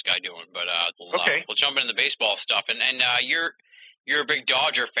the hell is this guy doing?" But we'll jump into the baseball stuff. And you're a big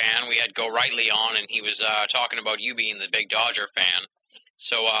Dodger fan. We had Gorightly on, and he was talking about you being the big Dodger fan.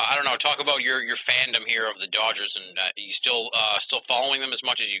 So I don't know. Talk about your fandom here of the Dodgers, and are you still following them as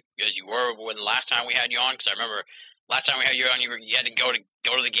much as you were when the last time we had you on? Because I remember last time we had you on, you had to go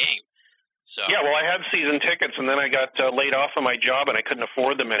to the game. So. Yeah, well, I had season tickets, and then I got laid off of my job, and I couldn't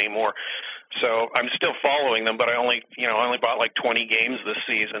afford them anymore. So I'm still following them, but I only bought like 20 games this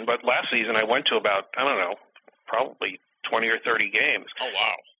season. But last season I went to about, I don't know, probably 20 or 30 games. Oh,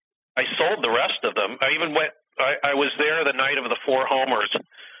 wow. I sold the rest of them. I even went. I was there the night of the 4 homers.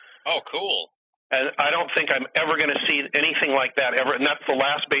 Oh, cool. And I don't think I'm ever going to see anything like that ever. And that's the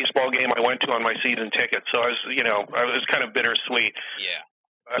last baseball game I went to on my season ticket. So I was kind of bittersweet. Yeah.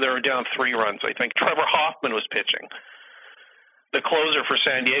 They were down 3 runs, I think. Trevor Hoffman was pitching. The closer for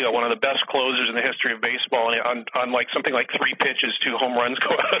San Diego, one of the best closers in the history of baseball. And on like something like 3 pitches, 2 home runs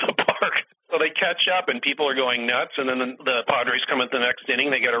go out of the park. So they catch up, and people are going nuts. And then the Padres come at the next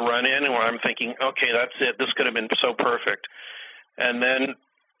inning. They get a run in, and I'm thinking, okay, that's it. This could have been so perfect. And then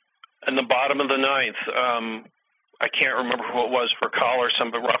in the bottom of the 9th, I can't remember who it was, Furcal or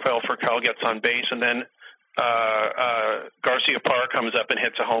somebody. Rafael Furcal gets on base, and then Garcia Parra comes up and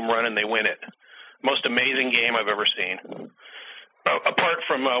hits a home run, and they win it. Most amazing game I've ever seen. Apart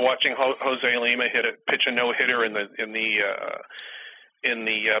from watching Jose Lima pitch a no-hitter in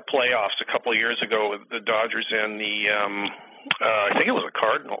the playoffs a couple of years ago with the Dodgers and I think it was the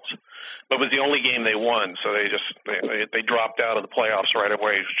Cardinals, but it was the only game they won. So they dropped out of the playoffs right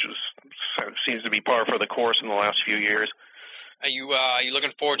away, which seems to be par for the course in the last few years. Are you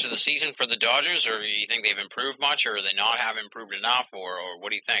looking forward to the season for the Dodgers, or do you think they've improved much, or they not have improved enough, or what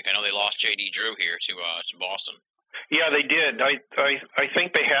do you think? I know they lost J.D. Drew here to Boston. Yeah, they did. I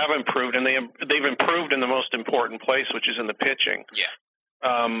think they have improved, and they've improved in the most important place, which is in the pitching.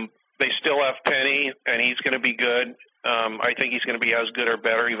 Yeah. They still have Penny, and he's going to be good. I think he's going to be as good or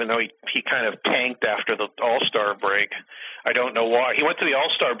better, even though he kind of tanked after the All-Star break. I don't know why. He went to the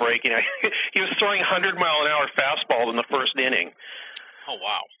All-Star break, and he was throwing 100-mile-an-hour fastballs in the first inning. Oh,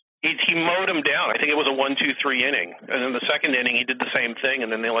 wow. He mowed him down. I think it was a 1-2-3 inning. And in the second inning, he did the same thing,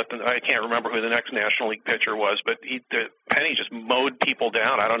 and then I can't remember who the next National League pitcher was, but Penny just mowed people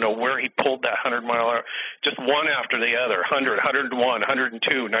down. I don't know where he pulled that 100-mile-an-hour, just one after the other, 100, 101,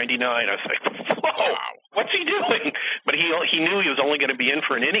 102, 99. I was like, whoa, wow. What's he doing? But he knew he was only going to be in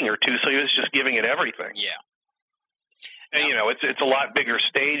for an inning or two, so he was just giving it everything. Yeah. And, it's a lot bigger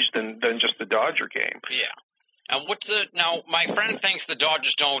stage than just the Dodger game. Yeah. And now, my friend thinks the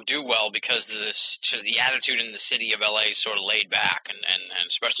Dodgers don't do well because the attitude in the city of LA is sort of laid back, and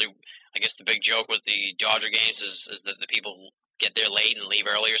especially, I guess the big joke with the Dodger games is that the people get there late and leave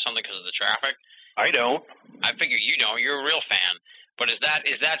early or something because of the traffic. I don't. I figure you don't. You're a real fan. But is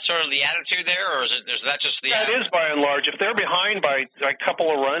that sort of the attitude there, or is that just the? That is by and large. If they're behind by a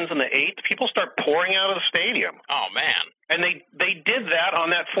couple of runs in the 8th, people start pouring out of the stadium. Oh man! And they did that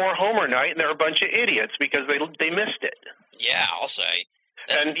on that 4-homer night, and they're a bunch of idiots because they missed it. Yeah, I'll say.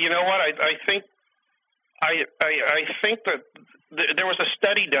 And you know what? I think that there was a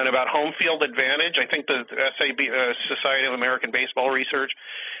study done about home field advantage. I think the Society of American Baseball Research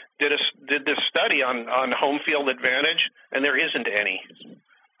did this study on home field advantage, and there isn't any.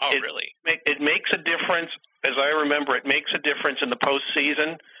 Oh, really? It makes a difference, as I remember. It makes a difference in the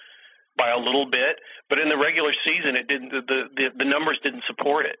postseason by a little bit, but in the regular season, it didn't. The numbers didn't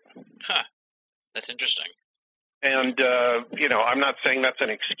support it. Huh. That's interesting. And I'm not saying that's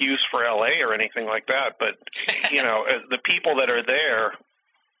an excuse for LA or anything like that, but the people that are there,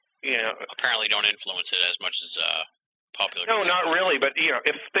 apparently don't influence it as much as popular. No, not really. But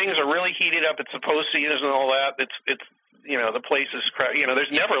if things are really heated up, it's the postseason and all that. It's the place is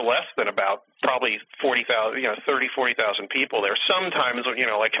there's never less than about probably 40,000, 40,000 people there. Sometimes,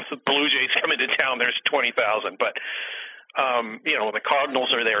 like if the Blue Jays come into town, there's 20,000. But When the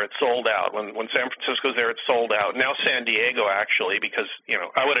Cardinals are there, it's sold out. When San Francisco's there, it's sold out. Now San Diego, actually, because,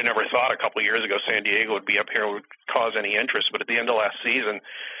 I would have never thought a couple of years ago San Diego would be up here and would cause any interest. But at the end of last season,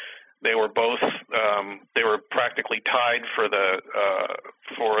 they were both, they were practically tied for the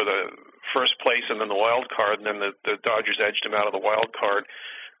first place and then the wild card, and then the Dodgers edged them out of the wild card.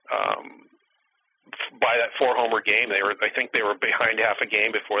 By that 4-homer game, I think they were behind half a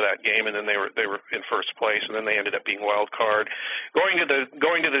game before that game, and then they were in first place, and then they ended up being wild card, going to the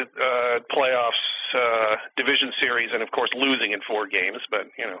playoffs, division series, and of course losing in 4 games.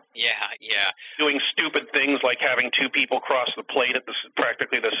 But doing stupid things like having 2 people cross the plate at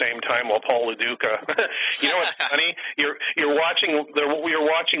practically the same time while Paul Lo Duca. You know what's funny? You're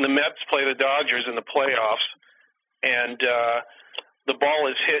watching the Mets play the Dodgers in the playoffs, and the ball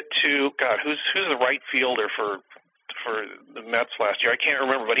is hit to who's the right fielder for the Mets last year? I can't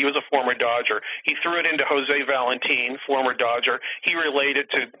remember, but he was a former Dodger. He threw it into Jose Valentin, former Dodger. He relayed it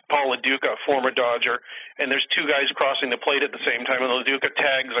to Paul Lo Duca, former Dodger. And there's 2 guys crossing the plate at the same time, and Lo Duca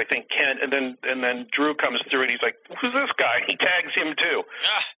tags, I think, Kent, and then Drew comes through, and he's like, "Who's this guy?" He tags him too.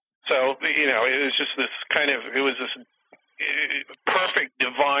 So it was just this perfect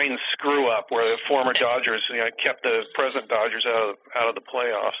divine screw up where the former Dodgers kept the present Dodgers out of the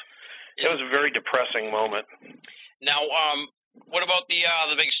playoffs. It was a very depressing moment. Now, what about the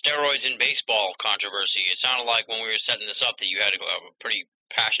big steroids in baseball controversy? It sounded like when we were setting this up that you had a pretty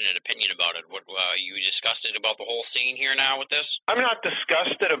passionate opinion about it. What you disgusted about the whole scene here now with this? I'm not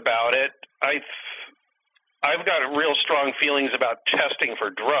disgusted about it. I've got real strong feelings about testing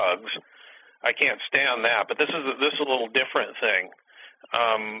for drugs. I can't stand that, but this is a little different thing.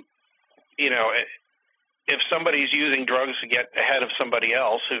 If somebody's using drugs to get ahead of somebody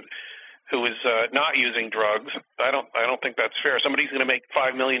else who is not using drugs, I don't think that's fair. Somebody's going to make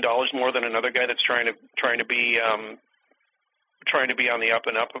 $5 million more than another guy that's trying to be on the up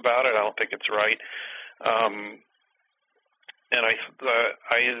and up about it. I don't think it's right. And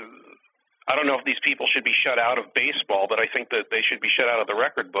I don't know if these people should be shut out of baseball, but I think that they should be shut out of the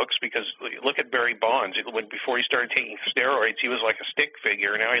record books, because look at Barry Bonds. Before he started taking steroids, he was like a stick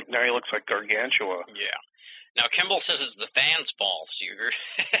figure. Now he looks like Gargantua. Yeah. Now Kimball says it's the fans' fault.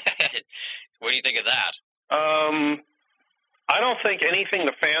 What do you think of that? I don't think anything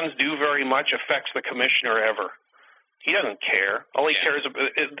the fans do very much affects the commissioner ever. He doesn't care. All he cares about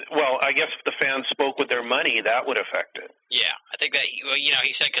I guess if the fans spoke with their money, that would affect it. Yeah, I think that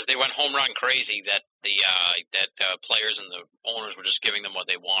he said because they went home run crazy that the players and the owners were just giving them what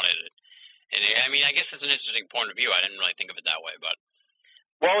they wanted. And I guess that's an interesting point of view. I didn't really think of it that way, but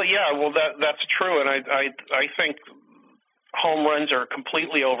that's true. And I think home runs are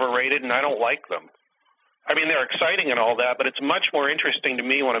completely overrated, and I don't like them. They're exciting and all that, but it's much more interesting to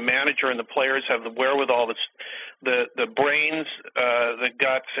me when a manager and the players have the wherewithal, the brains, the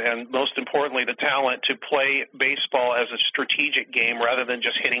guts, and most importantly, the talent to play baseball as a strategic game rather than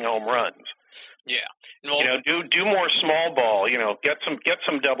just hitting home runs. Yeah. Do more small ball, get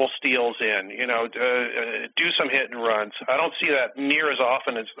some double steals in, do some hit and runs. I don't see that near as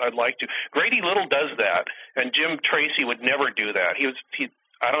often as I'd like to. Grady Little does that, and Jim Tracy would never do that.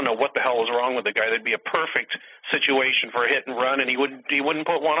 I don't know what the hell was wrong with the guy. There'd be a perfect situation for a hit and run, and he wouldn't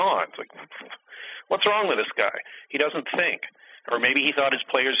put one on. It's like, what's wrong with this guy? He doesn't think. Or maybe he thought his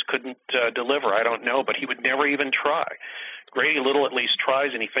players couldn't deliver. I don't know, but he would never even try. Grady Little at least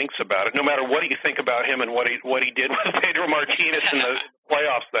tries, and he thinks about it. No matter what you think about him and what he did with Pedro Martinez in the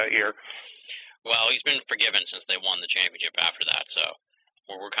playoffs that year. Well, he's been forgiven since they won the championship after that, so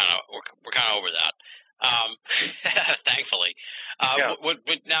we're kind of over that. Thankfully.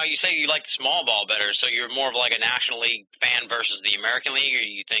 Now you say you like the small ball better, so you're more of like a National League fan versus the American League, or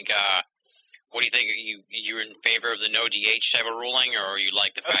you think what do you think? You're in favor of the no DH type of ruling, or you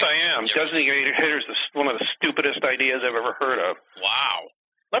like the fact? Yes, I am. Designated hitters is one of the stupidest ideas I've ever heard of. Wow.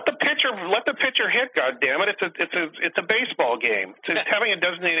 Let the pitcher hit. God damn it! It's a baseball game. Having a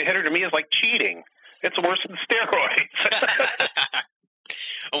designated hitter to me is like cheating. It's worse than steroids.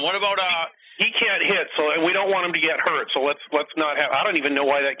 And what about he can't hit, so we don't want him to get hurt. So let's not have. I don't even know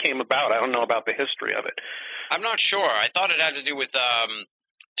why that came about. I don't know about the history of it. I'm not sure. I thought it had to do with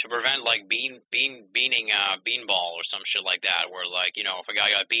to prevent like beanball or some shit like that, where like if a guy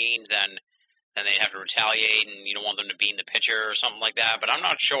got beaned, then they'd have to retaliate, and you don't want them to bean the pitcher or something like that. But I'm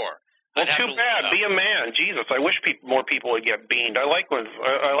not sure. Well, too bad. Be a man, Jesus! I wish more people would get beaned. I like when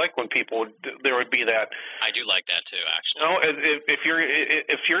people there would be that. I do like that too, actually.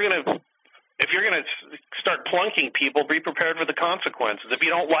 If you're gonna start plunking people, be prepared for the consequences. If you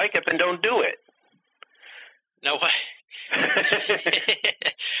don't like it, then don't do it. No,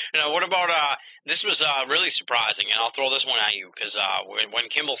 Now, what about this was really surprising, and I'll throw this one at you because when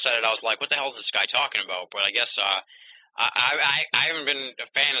Kimball said it, I was like, "What the hell is this guy talking about?" But I guess I haven't been a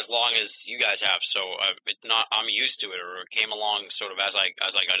fan as long as you guys have, so it's not. I'm used to it, or it came along sort of as I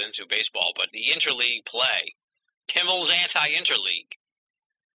got into baseball. But the interleague play, Kimball's anti-interleague.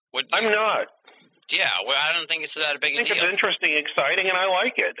 I'm not. Yeah, well, I don't think it's that big a deal. I think it's interesting, exciting, and I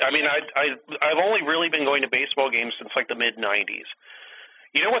like it. I mean, I've only really been going to baseball games since like the mid-'90s.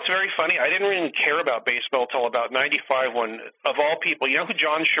 You know what's very funny? I didn't really care about baseball till about 95 when, of all people, you know who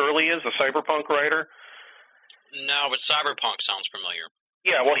John Shirley is, the cyberpunk writer? No, but cyberpunk sounds familiar.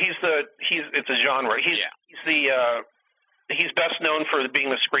 Yeah, well, it's a genre. He's best known for being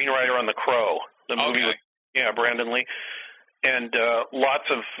the screenwriter on The Crow, the movie with Brandon Lee, and lots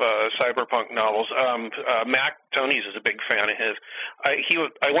of cyberpunk novels. Mac Tony's is a big fan of his. He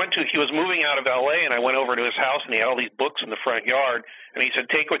was moving out of L.A. and I went over to his house and he had all these books in the front yard and he said,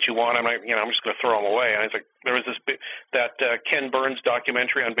 "Take what you want." I'm just going to throw them away. And I was like, there was that Ken Burns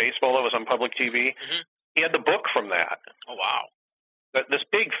documentary on baseball that was on public TV. Mm-hmm. He had the book from that. Oh wow! This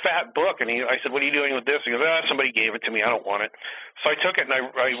big fat book, and I said, "What are you doing with this?" He goes, "Somebody gave it to me. I don't want it." So I took it and I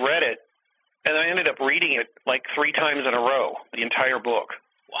read it. And I ended up reading it like 3 times in a row, the entire book.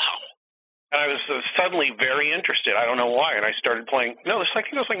 Wow. And I was suddenly very interested. I don't know why. And I started playing. No, I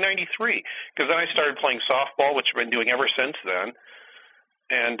think it was like 93. Because then I started playing softball, which I've been doing ever since then.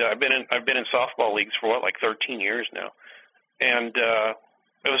 And I've been in softball leagues for like 13 years now. And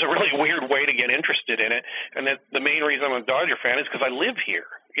it was a really weird way to get interested in it. And the main reason I'm a Dodger fan is because I live here.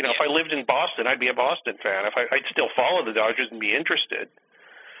 You know, if I lived in Boston, I'd be a Boston fan. I'd still follow the Dodgers and be interested.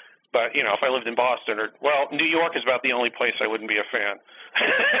 But, you know, if I lived in Boston New York is about the only place I wouldn't be a fan.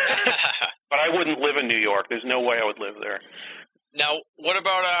 But I wouldn't live in New York. There's no way I would live there. Now, what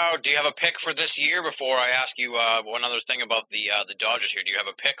about, do you have a pick for this year before I ask you one other thing about the Dodgers here? Do you have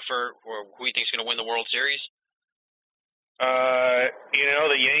a pick for who you think is going to win the World Series? You know,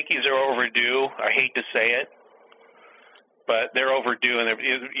 the Yankees are overdue. I hate to say it, but they're overdue. And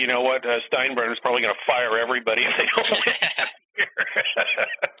you know what? Steinbrenner's probably going to fire everybody if they don't win.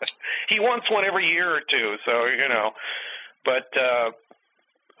 He wants one every year or two, so you know. But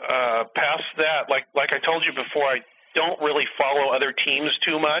past that, like I told you before, I don't really follow other teams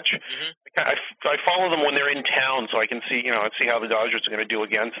too much. Mm-hmm. I follow them when they're in town, so I can see how the Dodgers are going to do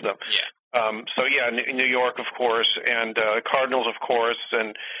against them. Yeah. So yeah, New York, of course, and Cardinals, of course,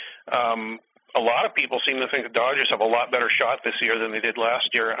 and a lot of people seem to think the Dodgers have a lot better shot this year than they did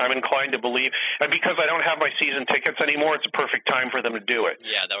last year. I'm inclined to believe, and because I don't have my season tickets anymore, it's a perfect time for them to do it.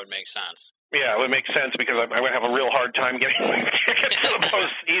 Yeah, that would make sense. Yeah, it would make sense because I would have a real hard time getting tickets to the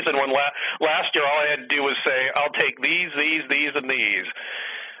postseason. When last year, all I had to do was say, "I'll take these, and these,"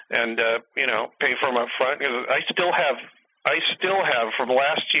 and pay for them up front. I still have from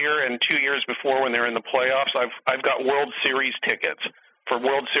last year and 2 years before when they were in the playoffs. I've got World Series tickets for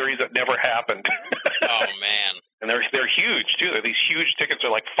World Series that never happened. Oh man! And they're huge too. These huge tickets are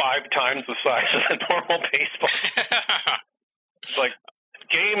like 5 times the size of the normal baseball. It's like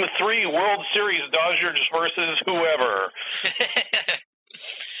Game 3 World Series Dodgers versus whoever.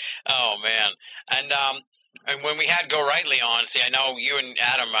 Oh man! And when we had Gorightly on, see, I know you and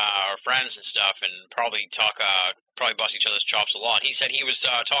Adam are friends and stuff, and probably bust each other's chops a lot. He said he was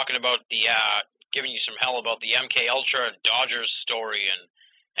talking about the giving you some hell about the MK Ultra Dodgers story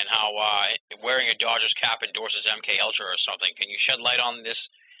and how wearing a Dodgers cap endorses MK Ultra or something. Can you shed light on this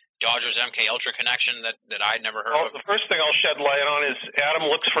Dodgers MK Ultra connection that I'd never heard of? The first thing I'll shed light on is Adam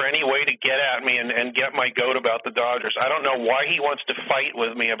looks for any way to get at me and get my goat about the Dodgers. I don't know why he wants to fight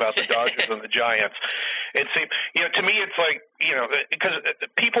with me about the Dodgers and the Giants. It seems, to me it's like, because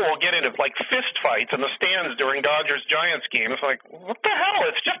people will get into like fist fights in the stands during Dodgers-Giants games. It's like, what the hell?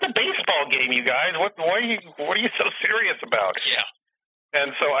 It's just a baseball game, you guys. What are you so serious about? Yeah.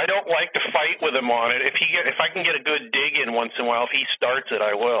 And so I don't like to fight with him on it. If I can get a good dig in once in a while, if he starts it,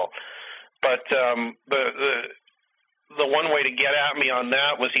 I will. But the one way to get at me on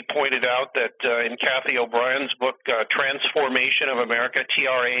that was he pointed out that in Kathy O'Brien's book, Transformation of America,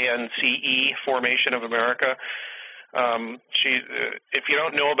 TRANCE, Formation of America, if you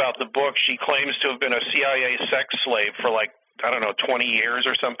don't know about the book, she claims to have been a CIA sex slave for 20 years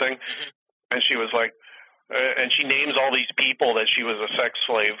or something. Mm-hmm. And she was like, and she names all these people that she was a sex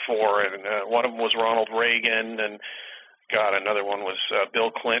slave for, and one of them was Ronald Reagan, and another one was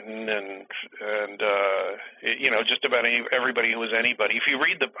Bill Clinton, and just about everybody who was anybody. If you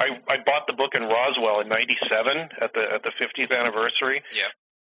read I bought the book in Roswell in '97 at the 50th anniversary. Yeah.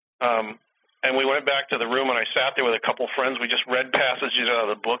 And we went back to the room, and I sat there with a couple friends. We just read passages out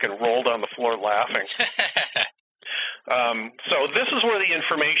of the book and rolled on the floor laughing. So this is where the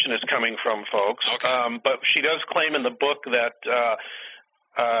information is coming from, folks. Okay. But she does claim in the book that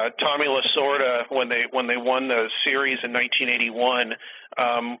Tommy Lasorda, when they won the series in 1981,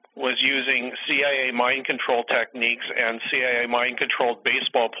 was using CIA mind control techniques and CIA mind controlled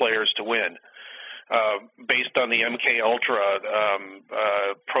baseball players to win, based on the MK Ultra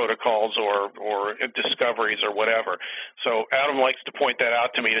protocols or discoveries or whatever. So Adam likes to point that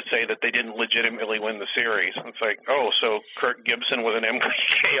out to me to say that they didn't legitimately win the series. It's like, oh, so Kirk Gibson was an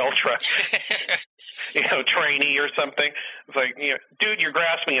MK Ultra trainee or something. It's like, dude, you're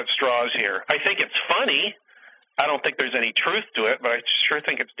grasping at straws here. I think it's funny. I don't think there's any truth to it, but I sure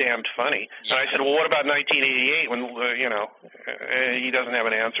think it's damned funny. Yeah. And I said, well, what about 1988 when, he doesn't have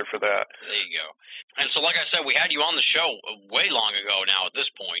an answer for that. There you go. And so, like I said, we had you on the show way long ago now at this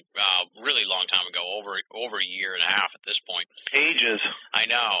point, really long time ago, over a year and a half at this point. Ages. I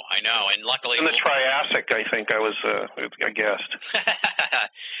know. And luckily... In the Triassic, I think I was a guest.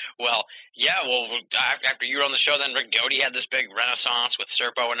 Well, yeah, after you were on the show, then Rick Doty had this big renaissance with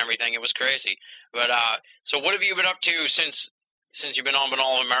Serpo and everything. It was crazy. But, so what have you been up to since you've been on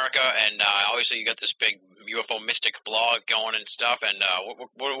Binnall of America? And obviously you got this big UFO Mystic blog going and stuff. And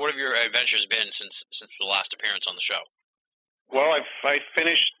what have your adventures been since the last appearance on the show? Well, I'd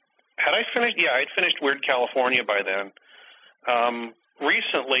finished Weird California by then.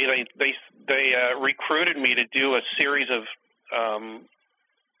 Recently, they recruited me to do a series of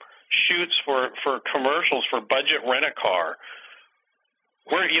shoots for commercials for Budget Rent-A-Car.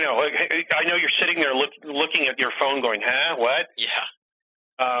 Where I know you're sitting there looking at your phone, going, "Huh? What?" Yeah.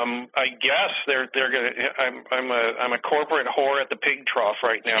 I guess they're gonna. I'm a corporate whore at the pig trough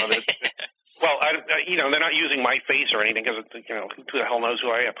right now. Well, they're not using my face or anything because who the hell knows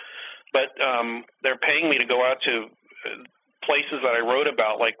who I am. But they're paying me to go out to places that I wrote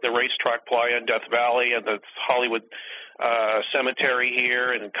about, like the Racetrack Playa in Death Valley and the Hollywood Cemetery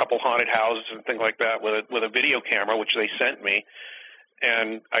here, and a couple haunted houses and things like that with a video camera, which they sent me.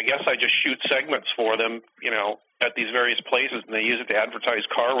 And I guess I just shoot segments for them, at these various places, and they use it to advertise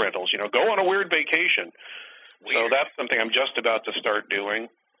car rentals. Go on a weird vacation. Weird. So that's something I'm just about to start doing.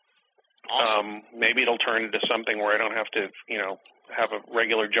 Awesome. Maybe it'll turn into something where I don't have to, have a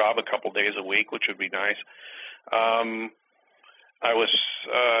regular job a couple days a week, which would be nice.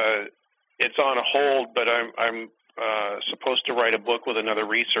 It's on hold, but I'm supposed to write a book with another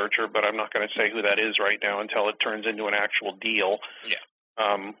researcher, but I'm not going to say who that is right now until it turns into an actual deal. Yeah.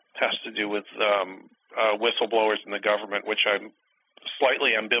 Has to do with whistleblowers in the government, which I'm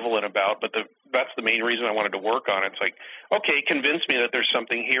slightly ambivalent about, but that's the main reason I wanted to work on it. It's like, okay, convince me that there's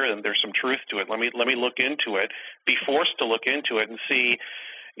something here and there's some truth to it. Let me look into it, be forced to look into it and see,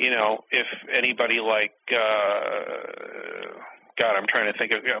 if anybody like I'm trying to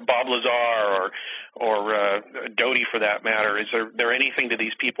think of Bob Lazar or Doty for that matter. Is there anything to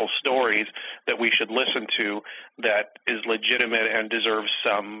these people's stories that we should listen to that is legitimate and deserves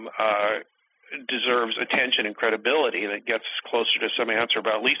attention and credibility, that gets closer to some answer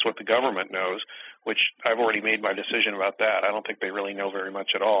about at least what the government knows, which I've already made my decision about that. I don't think they really know very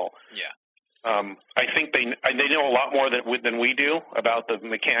much at all. Yeah. I think they know a lot more than we do about the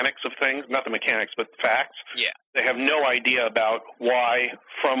mechanics of things. Not the mechanics, but facts. Yeah. They have no idea about why,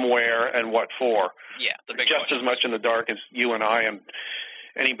 from where, and what for. Yeah. The big just as much in the dark as you and I and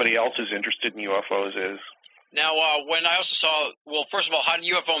anybody else who's interested in UFOs is. Now, when I also saw, well, first of all, how did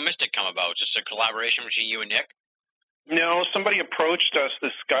UFO Mystic come about? Just a collaboration between you and Nick? No, somebody approached us,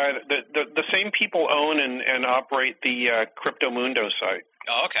 this guy. The same people own and operate the Crypto Mundo site.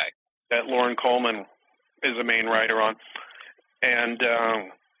 Oh, okay. That Loren Coleman is the main writer on. And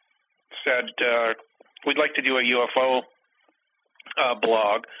said, we'd like to do a UFO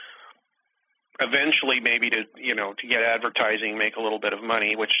blog. Eventually, maybe to get advertising, make a little bit of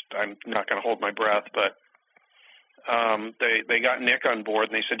money, which I'm not going to hold my breath, but they got Nick on board,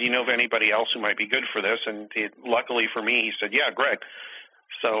 and they said, do you know of anybody else who might be good for this? And luckily for me, he said, yeah, Greg.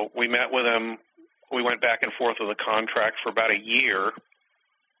 So we met with him. We went back and forth with a contract for about a year,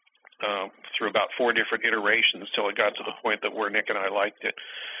 through about 4 different iterations till it got to the point that where Nick and I liked it.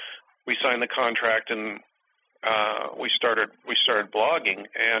 We signed the contract, and we started blogging.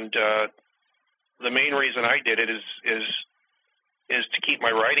 And the main reason I did it is to keep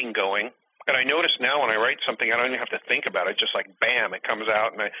my writing going. And I notice now when I write something, I don't even have to think about it. Just like, bam, it comes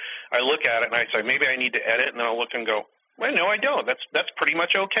out. And I look at it, and I say, maybe I need to edit. And then I'll look and go, well, no, I don't. That's pretty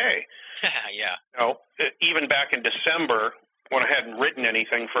much okay. Yeah. Even back in December, when I hadn't written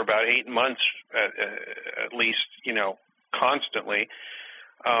anything for about 8 months, at least, constantly,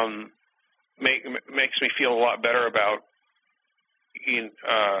 makes me feel a lot better about,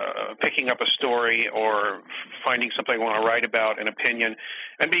 picking up a story or finding something I want to write about, an opinion,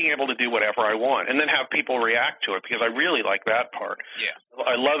 and being able to do whatever I want, and then have people react to it, because I really like that part. Yeah.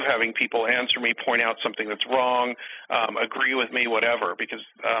 I love having people answer me, point out something that's wrong, agree with me, whatever, because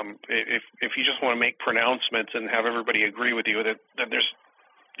if you just want to make pronouncements and have everybody agree with you, then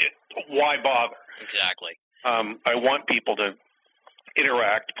why bother? Exactly. I want people to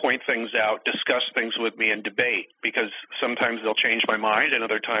interact, point things out, discuss things with me, and debate, because sometimes they'll change my mind, and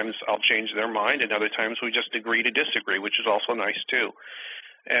other times I'll change their mind, and other times we just agree to disagree, which is also nice too.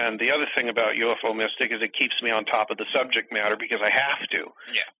 And the other thing about UFO Mystic is it keeps me on top of the subject matter, because I have to.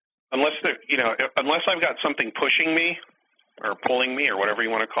 Yeah. Unless I've got something pushing me or pulling me or whatever you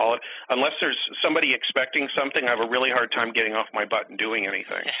want to call it, unless there's somebody expecting something, I have a really hard time getting off my butt and doing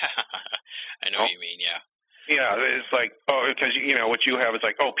anything. I know what you mean, yeah. Yeah, it's like, because, what you have is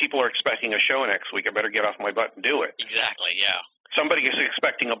like, people are expecting a show next week. I better get off my butt and do it. Exactly, yeah. Somebody is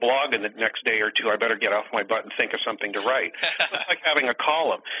expecting a blog in the next day or two. I better get off my butt and think of something to write. It's like having a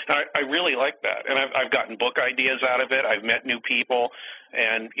column. And I really like that. And I've gotten book ideas out of it. I've met new people.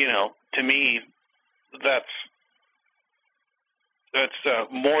 And, to me, that's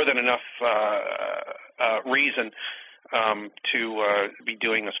more than enough reason to be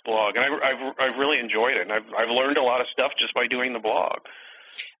doing this blog, and I've really enjoyed it, and I've learned a lot of stuff just by doing the blog.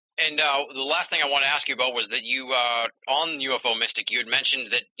 And the last thing I want to ask you about was that you, on UFO Mystic, you had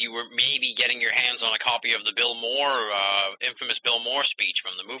mentioned that you were maybe getting your hands on a copy of the Bill Moore, infamous Bill Moore speech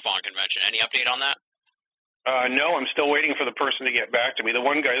from the MUFON convention. Any update on that? No, I'm still waiting for the person to get back to me. The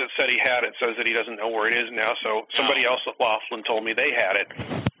one guy that said he had it says that he doesn't know where it is now, so somebody else at Laughlin told me they had it.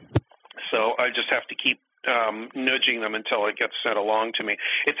 So I just have to keep nudging them until it gets sent along to me.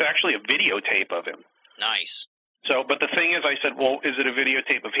 It's actually a videotape of him. Nice. So, but the thing is, I said, well, is it a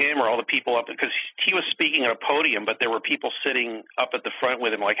videotape of him or all the people up? Because he was speaking at a podium, but there were people sitting up at the front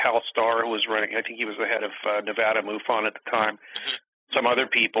with him, like Hal Starr, who was running. I think he was the head of Nevada MUFON at the time. Mm-hmm. Some other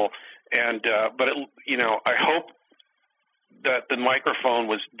people, and but I hope that the microphone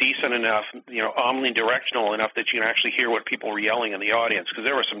was decent enough, omnidirectional enough that you can actually hear what people were yelling in the audience, because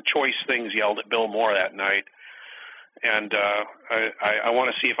there were some choice things yelled at Bill Moore that night. And I want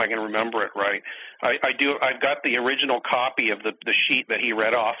to see if I can remember it right. I've got the original copy of the sheet that he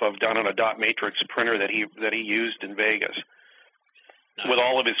read off of done on a dot matrix printer that he used in Vegas, with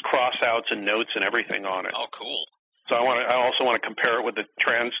all of his crossouts and notes and everything on it. Oh, cool. So I also want to compare it with the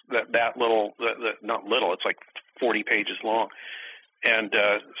that little, not little, it's like 40 pages long, and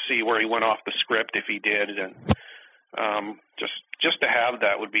see where he went off the script, if he did, and just to have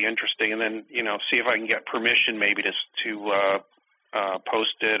that would be interesting. And then see if I can get permission maybe to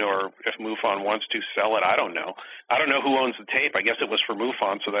post it, or if MUFON wants to sell it. I don't know who owns the tape. I guess it was for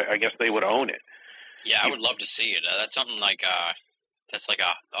MUFON, so I guess they would own it. Yeah, I would love to see it. That's something like I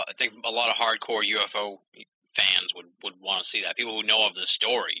think a lot of hardcore UFO fans would want to see that. People who know of the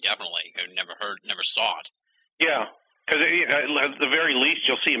story, definitely, who never saw it. Yeah, because at the very least,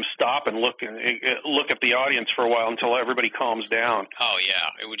 you'll see him stop and look at the audience for a while until everybody calms down. Oh yeah,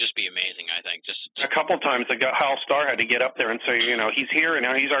 it would just be amazing. I think just a couple of times, Hal Starr had to get up there and say, he's here and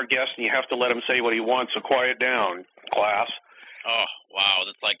now he's our guest, and you have to let him say what he wants. So quiet down, class. Oh wow,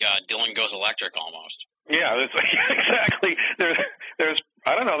 that's like Dylan Goes Electric almost. Yeah, that's exactly. There's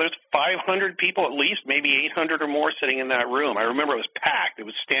I don't know. There's 500 people at least, maybe 800 or more sitting in that room. I remember it was packed. It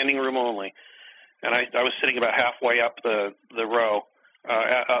was standing room only. And I was sitting about halfway up the row,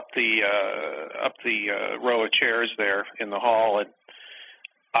 up the row of chairs there in the hall, and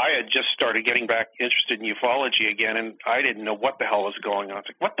I had just started getting back interested in ufology again, and I didn't know what the hell was going on. I was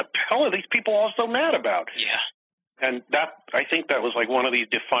like, what the hell are these people all so mad about? Yeah. And I think that was like one of these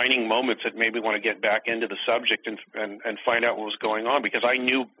defining moments that made me want to get back into the subject and find out what was going on, because I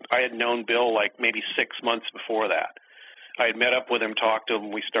had known Bill like maybe 6 months before that. I had met up with him, talked to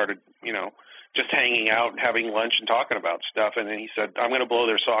him, we started, just hanging out and having lunch and talking about stuff. And then he said, I'm going to blow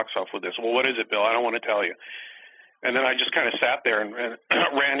their socks off with this. Well, what is it, Bill? I don't want to tell you. And then I just kind of sat there and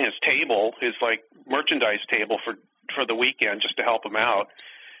ran his table, his like merchandise table for the weekend, just to help him out.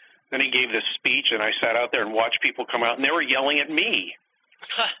 Then he gave this speech, and I sat out there and watched people come out, and they were yelling at me.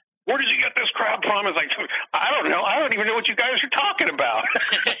 Where did you get this crowd from? I was like, I don't know. I don't even know what you guys are talking about.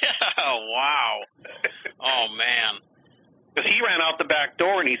 Oh, wow. Oh, man. Because he ran out the back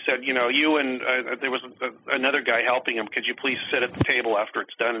door and he said, you and there was another guy helping him. Could you please sit at the table after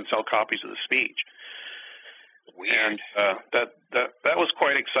it's done and sell copies of the speech? Weird. And that was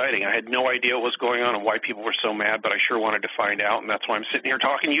quite exciting. I had no idea what was going on and why people were so mad, but I sure wanted to find out, and that's why I'm sitting here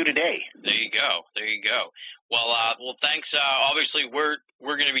talking to you today. There you go. Well, thanks. Obviously, we're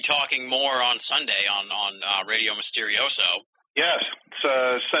going to be talking more on Sunday on Radio Mysterioso. Yes,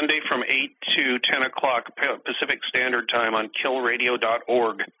 it's Sunday from 8 to 10 o'clock Pacific Standard Time on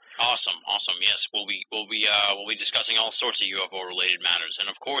killradio.org. Awesome. Yes, we'll be discussing all sorts of UFO related matters, and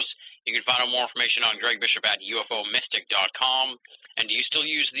of course, you can find out more information on Greg Bishop at UFOmystic.com. And do you still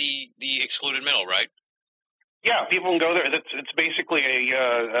use the excluded middle, right? Yeah, people can go there. It's basically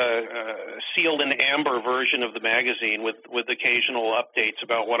a sealed in amber version of the magazine with occasional updates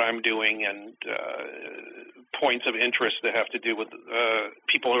about what I'm doing and points of interest that have to do with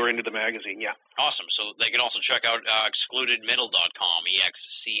people who are into the magazine. Yeah. Awesome. So they can also check out excludedmiddle.com,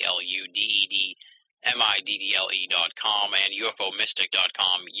 EXCLUDEDMIDDLE.com, and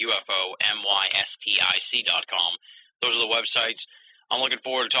UFOmystic.com, UFOMYSTIC.com. Those are the websites. I'm looking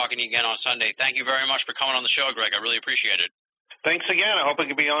forward to talking to you again on Sunday. Thank you very much for coming on the show, Greg. I really appreciate it. Thanks again. I hope I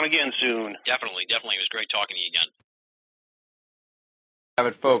can be on again soon. Definitely. It was great talking to you again. Have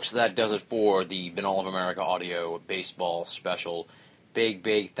it, folks. That does it for the Binnall of America audio baseball special.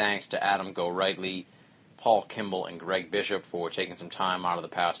 Big thanks to Adam Gorightly, Paul Kimball, and Greg Bishop for taking some time out of the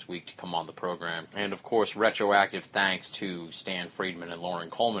past week to come on the program. And, of course, retroactive thanks to Stanton Friedman and Loren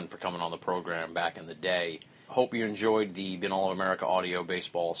Coleman for coming on the program back in the day. Hope you enjoyed the Binnall of America audio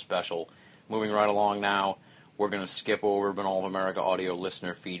baseball special. Moving right along now, we're going to skip over Binnall of America audio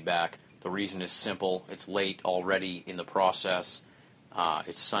listener feedback. The reason is simple. It's late already in the process.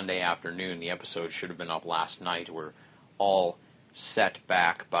 It's Sunday afternoon. The episode should have been up last night. We're all set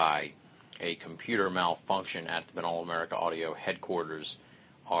back by a computer malfunction at the Binnall of America audio headquarters.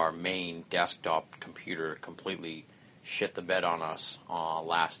 Our main desktop computer completely shit the bed on us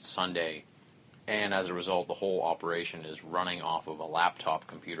last Sunday. And as a result, the whole operation is running off of a laptop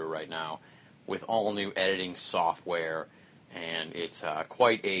computer right now with all new editing software, and it's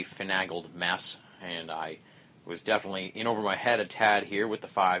quite a finagled mess, and I was definitely in over my head a tad here with the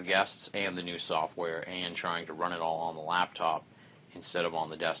 5 guests and the new software and trying to run it all on the laptop instead of on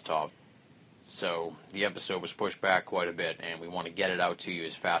the desktop. So the episode was pushed back quite a bit, and we want to get it out to you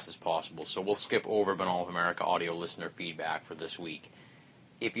as fast as possible. So we'll skip over Binnall of America audio listener feedback for this week.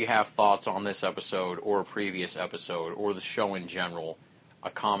 If you have thoughts on this episode or a previous episode or the show in general, a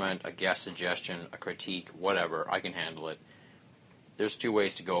comment, a guest suggestion, a critique, whatever, I can handle it. There's 2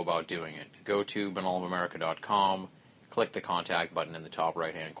 ways to go about doing it. Go to binnallofamerica.com, click the contact button in the top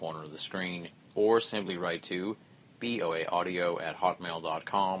right-hand corner of the screen, or simply write to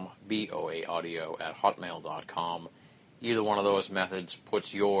boaaudio@hotmail.com, boaaudio@hotmail.com. Either one of those methods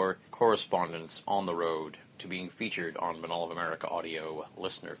puts your correspondence on the road to being featured on Binnall of America audio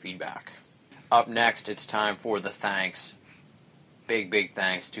listener feedback. Up next, it's time for the thanks. Big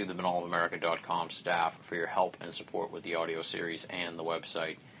thanks to the binnallofamerica.com staff for your help and support with the audio series and the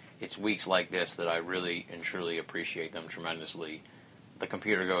website. It's weeks like this that I really and truly appreciate them tremendously. The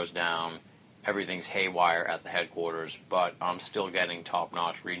computer goes down, everything's haywire at the headquarters, but I'm still getting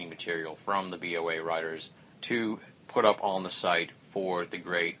top-notch reading material from the BoA writers to put up on the site for the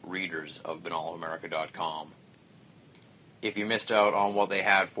great readers of binnallofamerica.com. If you missed out on what they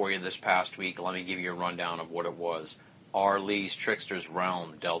had for you this past week, let me give you a rundown of what it was. R. Lee's Trickster's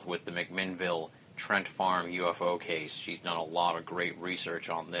Realm dealt with the McMinnville Trent Farm UFO case. She's done a lot of great research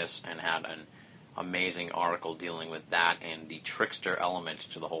on this and had an amazing article dealing with that and the trickster element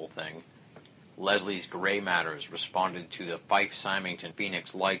to the whole thing. Leslie's Gray Matters responded to the Fife-Symington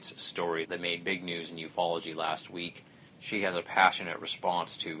Phoenix Lights story that made big news in ufology last week. She has a passionate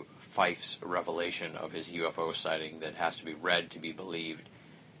response to Fife's revelation of his UFO sighting that has to be read to be believed,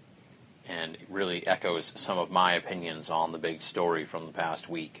 and it really echoes some of my opinions on the big story from the past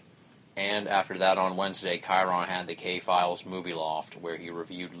week. And after that, on Wednesday, Chiron had the K-Files Movie Loft, where he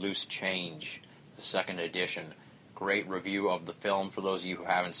reviewed Loose Change, the 2nd edition. Great review of the film. For those of you who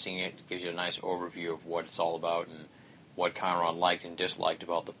haven't seen it, it gives you a nice overview of what it's all about and what Chiron liked and disliked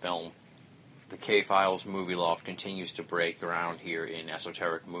about the film. The K-Files Movie Loft continues to break around here in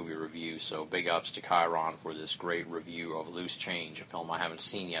esoteric movie reviews, so big ups to Chiron for this great review of Loose Change, a film I haven't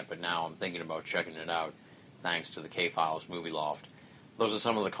seen yet, but now I'm thinking about checking it out, thanks to the K-Files Movie Loft. Those are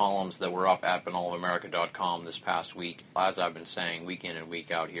some of the columns that were up at binnallofamerica.com this past week. As I've been saying week in and week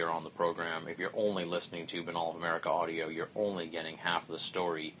out here on the program, if you're only listening to Binnall of America audio, you're only getting half the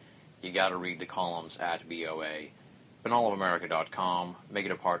story. You got to read the columns at BoA. binnallofamerica.com. Make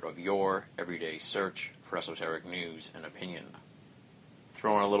it a part of your everyday search for esoteric news and opinion.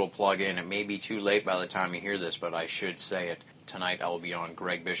 Throwing a little plug in, it may be too late by the time you hear this, but I should say it. Tonight I will be on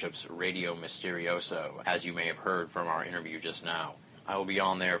Greg Bishop's Radio Mysterioso, as you may have heard from our interview just now. I will be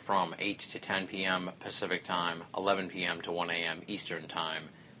on there from 8 to 10 p.m. Pacific Time, 11 p.m. to 1 a.m. Eastern Time.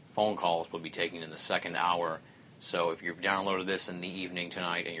 Phone calls will be taken in the second hour, So if you've downloaded this in the evening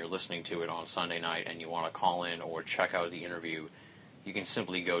tonight and you're listening to it on Sunday night and you want to call in or check out the interview, you can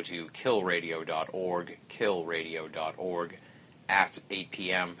simply go to killradio.org at 8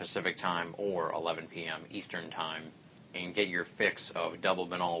 p.m. Pacific Time or 11 p.m. Eastern Time, and get your fix of Double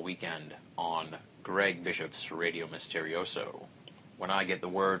Binnall Weekend on Greg Bishop's Radio Mysterioso. When I get the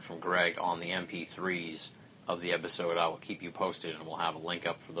word from Greg on the MP3s of the episode, I will keep you posted, and we'll have a link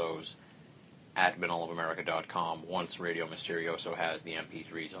up for those at binnallofamerica.com once Radio Mysterioso has the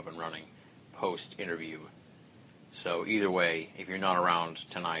MP3s up and running post-interview. So either way, if you're not around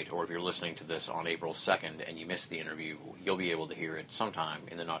tonight, or if you're listening to this on April 2nd and you missed the interview, you'll be able to hear it sometime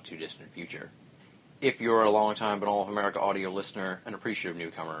in the not-too-distant future. If you're a long-time Binnall of America audio listener, an appreciative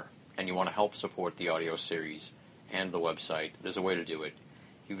newcomer, and you want to help support the audio series and the website, there's a way to do it.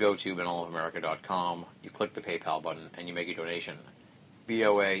 You go to binnallofamerica.com, you click the PayPal button, and you make a donation.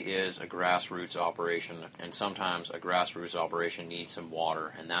 BoA is a grassroots operation, and sometimes a grassroots operation needs some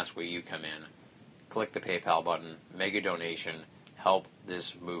water, and that's where you come in. Click the PayPal button, make a donation, help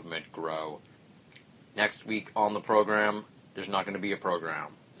this movement grow. Next week on the program, there's not going to be a program.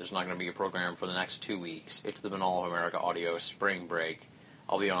 There's not going to be a program for the next 2 weeks. It's the Binnall of America audio spring break.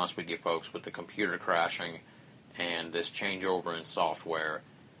 I'll be honest with you folks, with the computer crashing and this changeover in software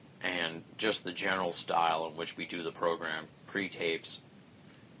and just the general style in which we do the program, pre-tapes,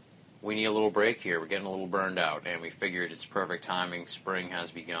 we need a little break here. We're getting a little burned out, and we figured it's perfect timing. Spring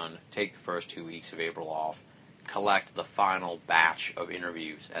has begun. Take the first 2 weeks of April off. Collect the final batch of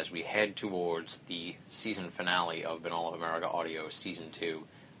interviews as we head towards the season finale of Binnall of America Audio Season 2.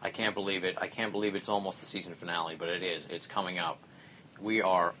 I can't believe it. I can't believe it's almost the season finale, but it is. It's coming up. We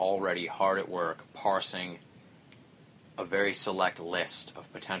are already hard at work parsing a very select list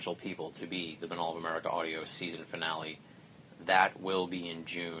of potential people to be the Binnall of America Audio Season finale. That will be in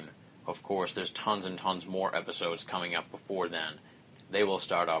June. Of course, there's tons and tons more episodes coming up before then. They will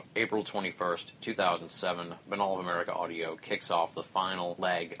start up April 21st, 2007. Binnall of America Audio kicks off the final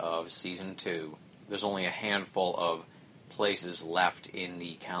leg of Season 2. There's only a handful of places left in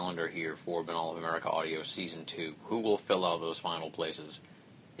the calendar here for Binnall of America Audio Season 2. Who will fill out those final places?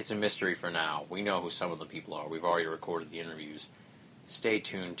 It's a mystery for now. We know who some of the people are. We've already recorded the interviews. Stay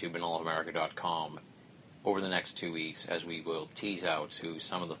tuned to binnallofamerica.com over the next 2 weeks as we will tease out who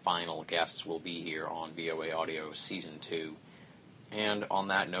some of the final guests will be here on BoA Audio Season 2. And on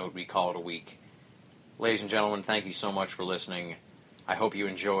that note, we call it a week. Ladies and gentlemen, thank you so much for listening. I hope you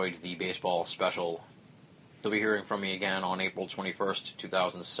enjoyed the baseball special. You'll be hearing from me again on April 21st,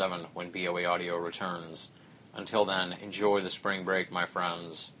 2007, when BoA Audio returns. Until then, enjoy the spring break, my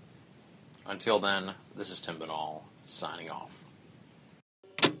friends. Until then, this is Tim Binnall, signing off.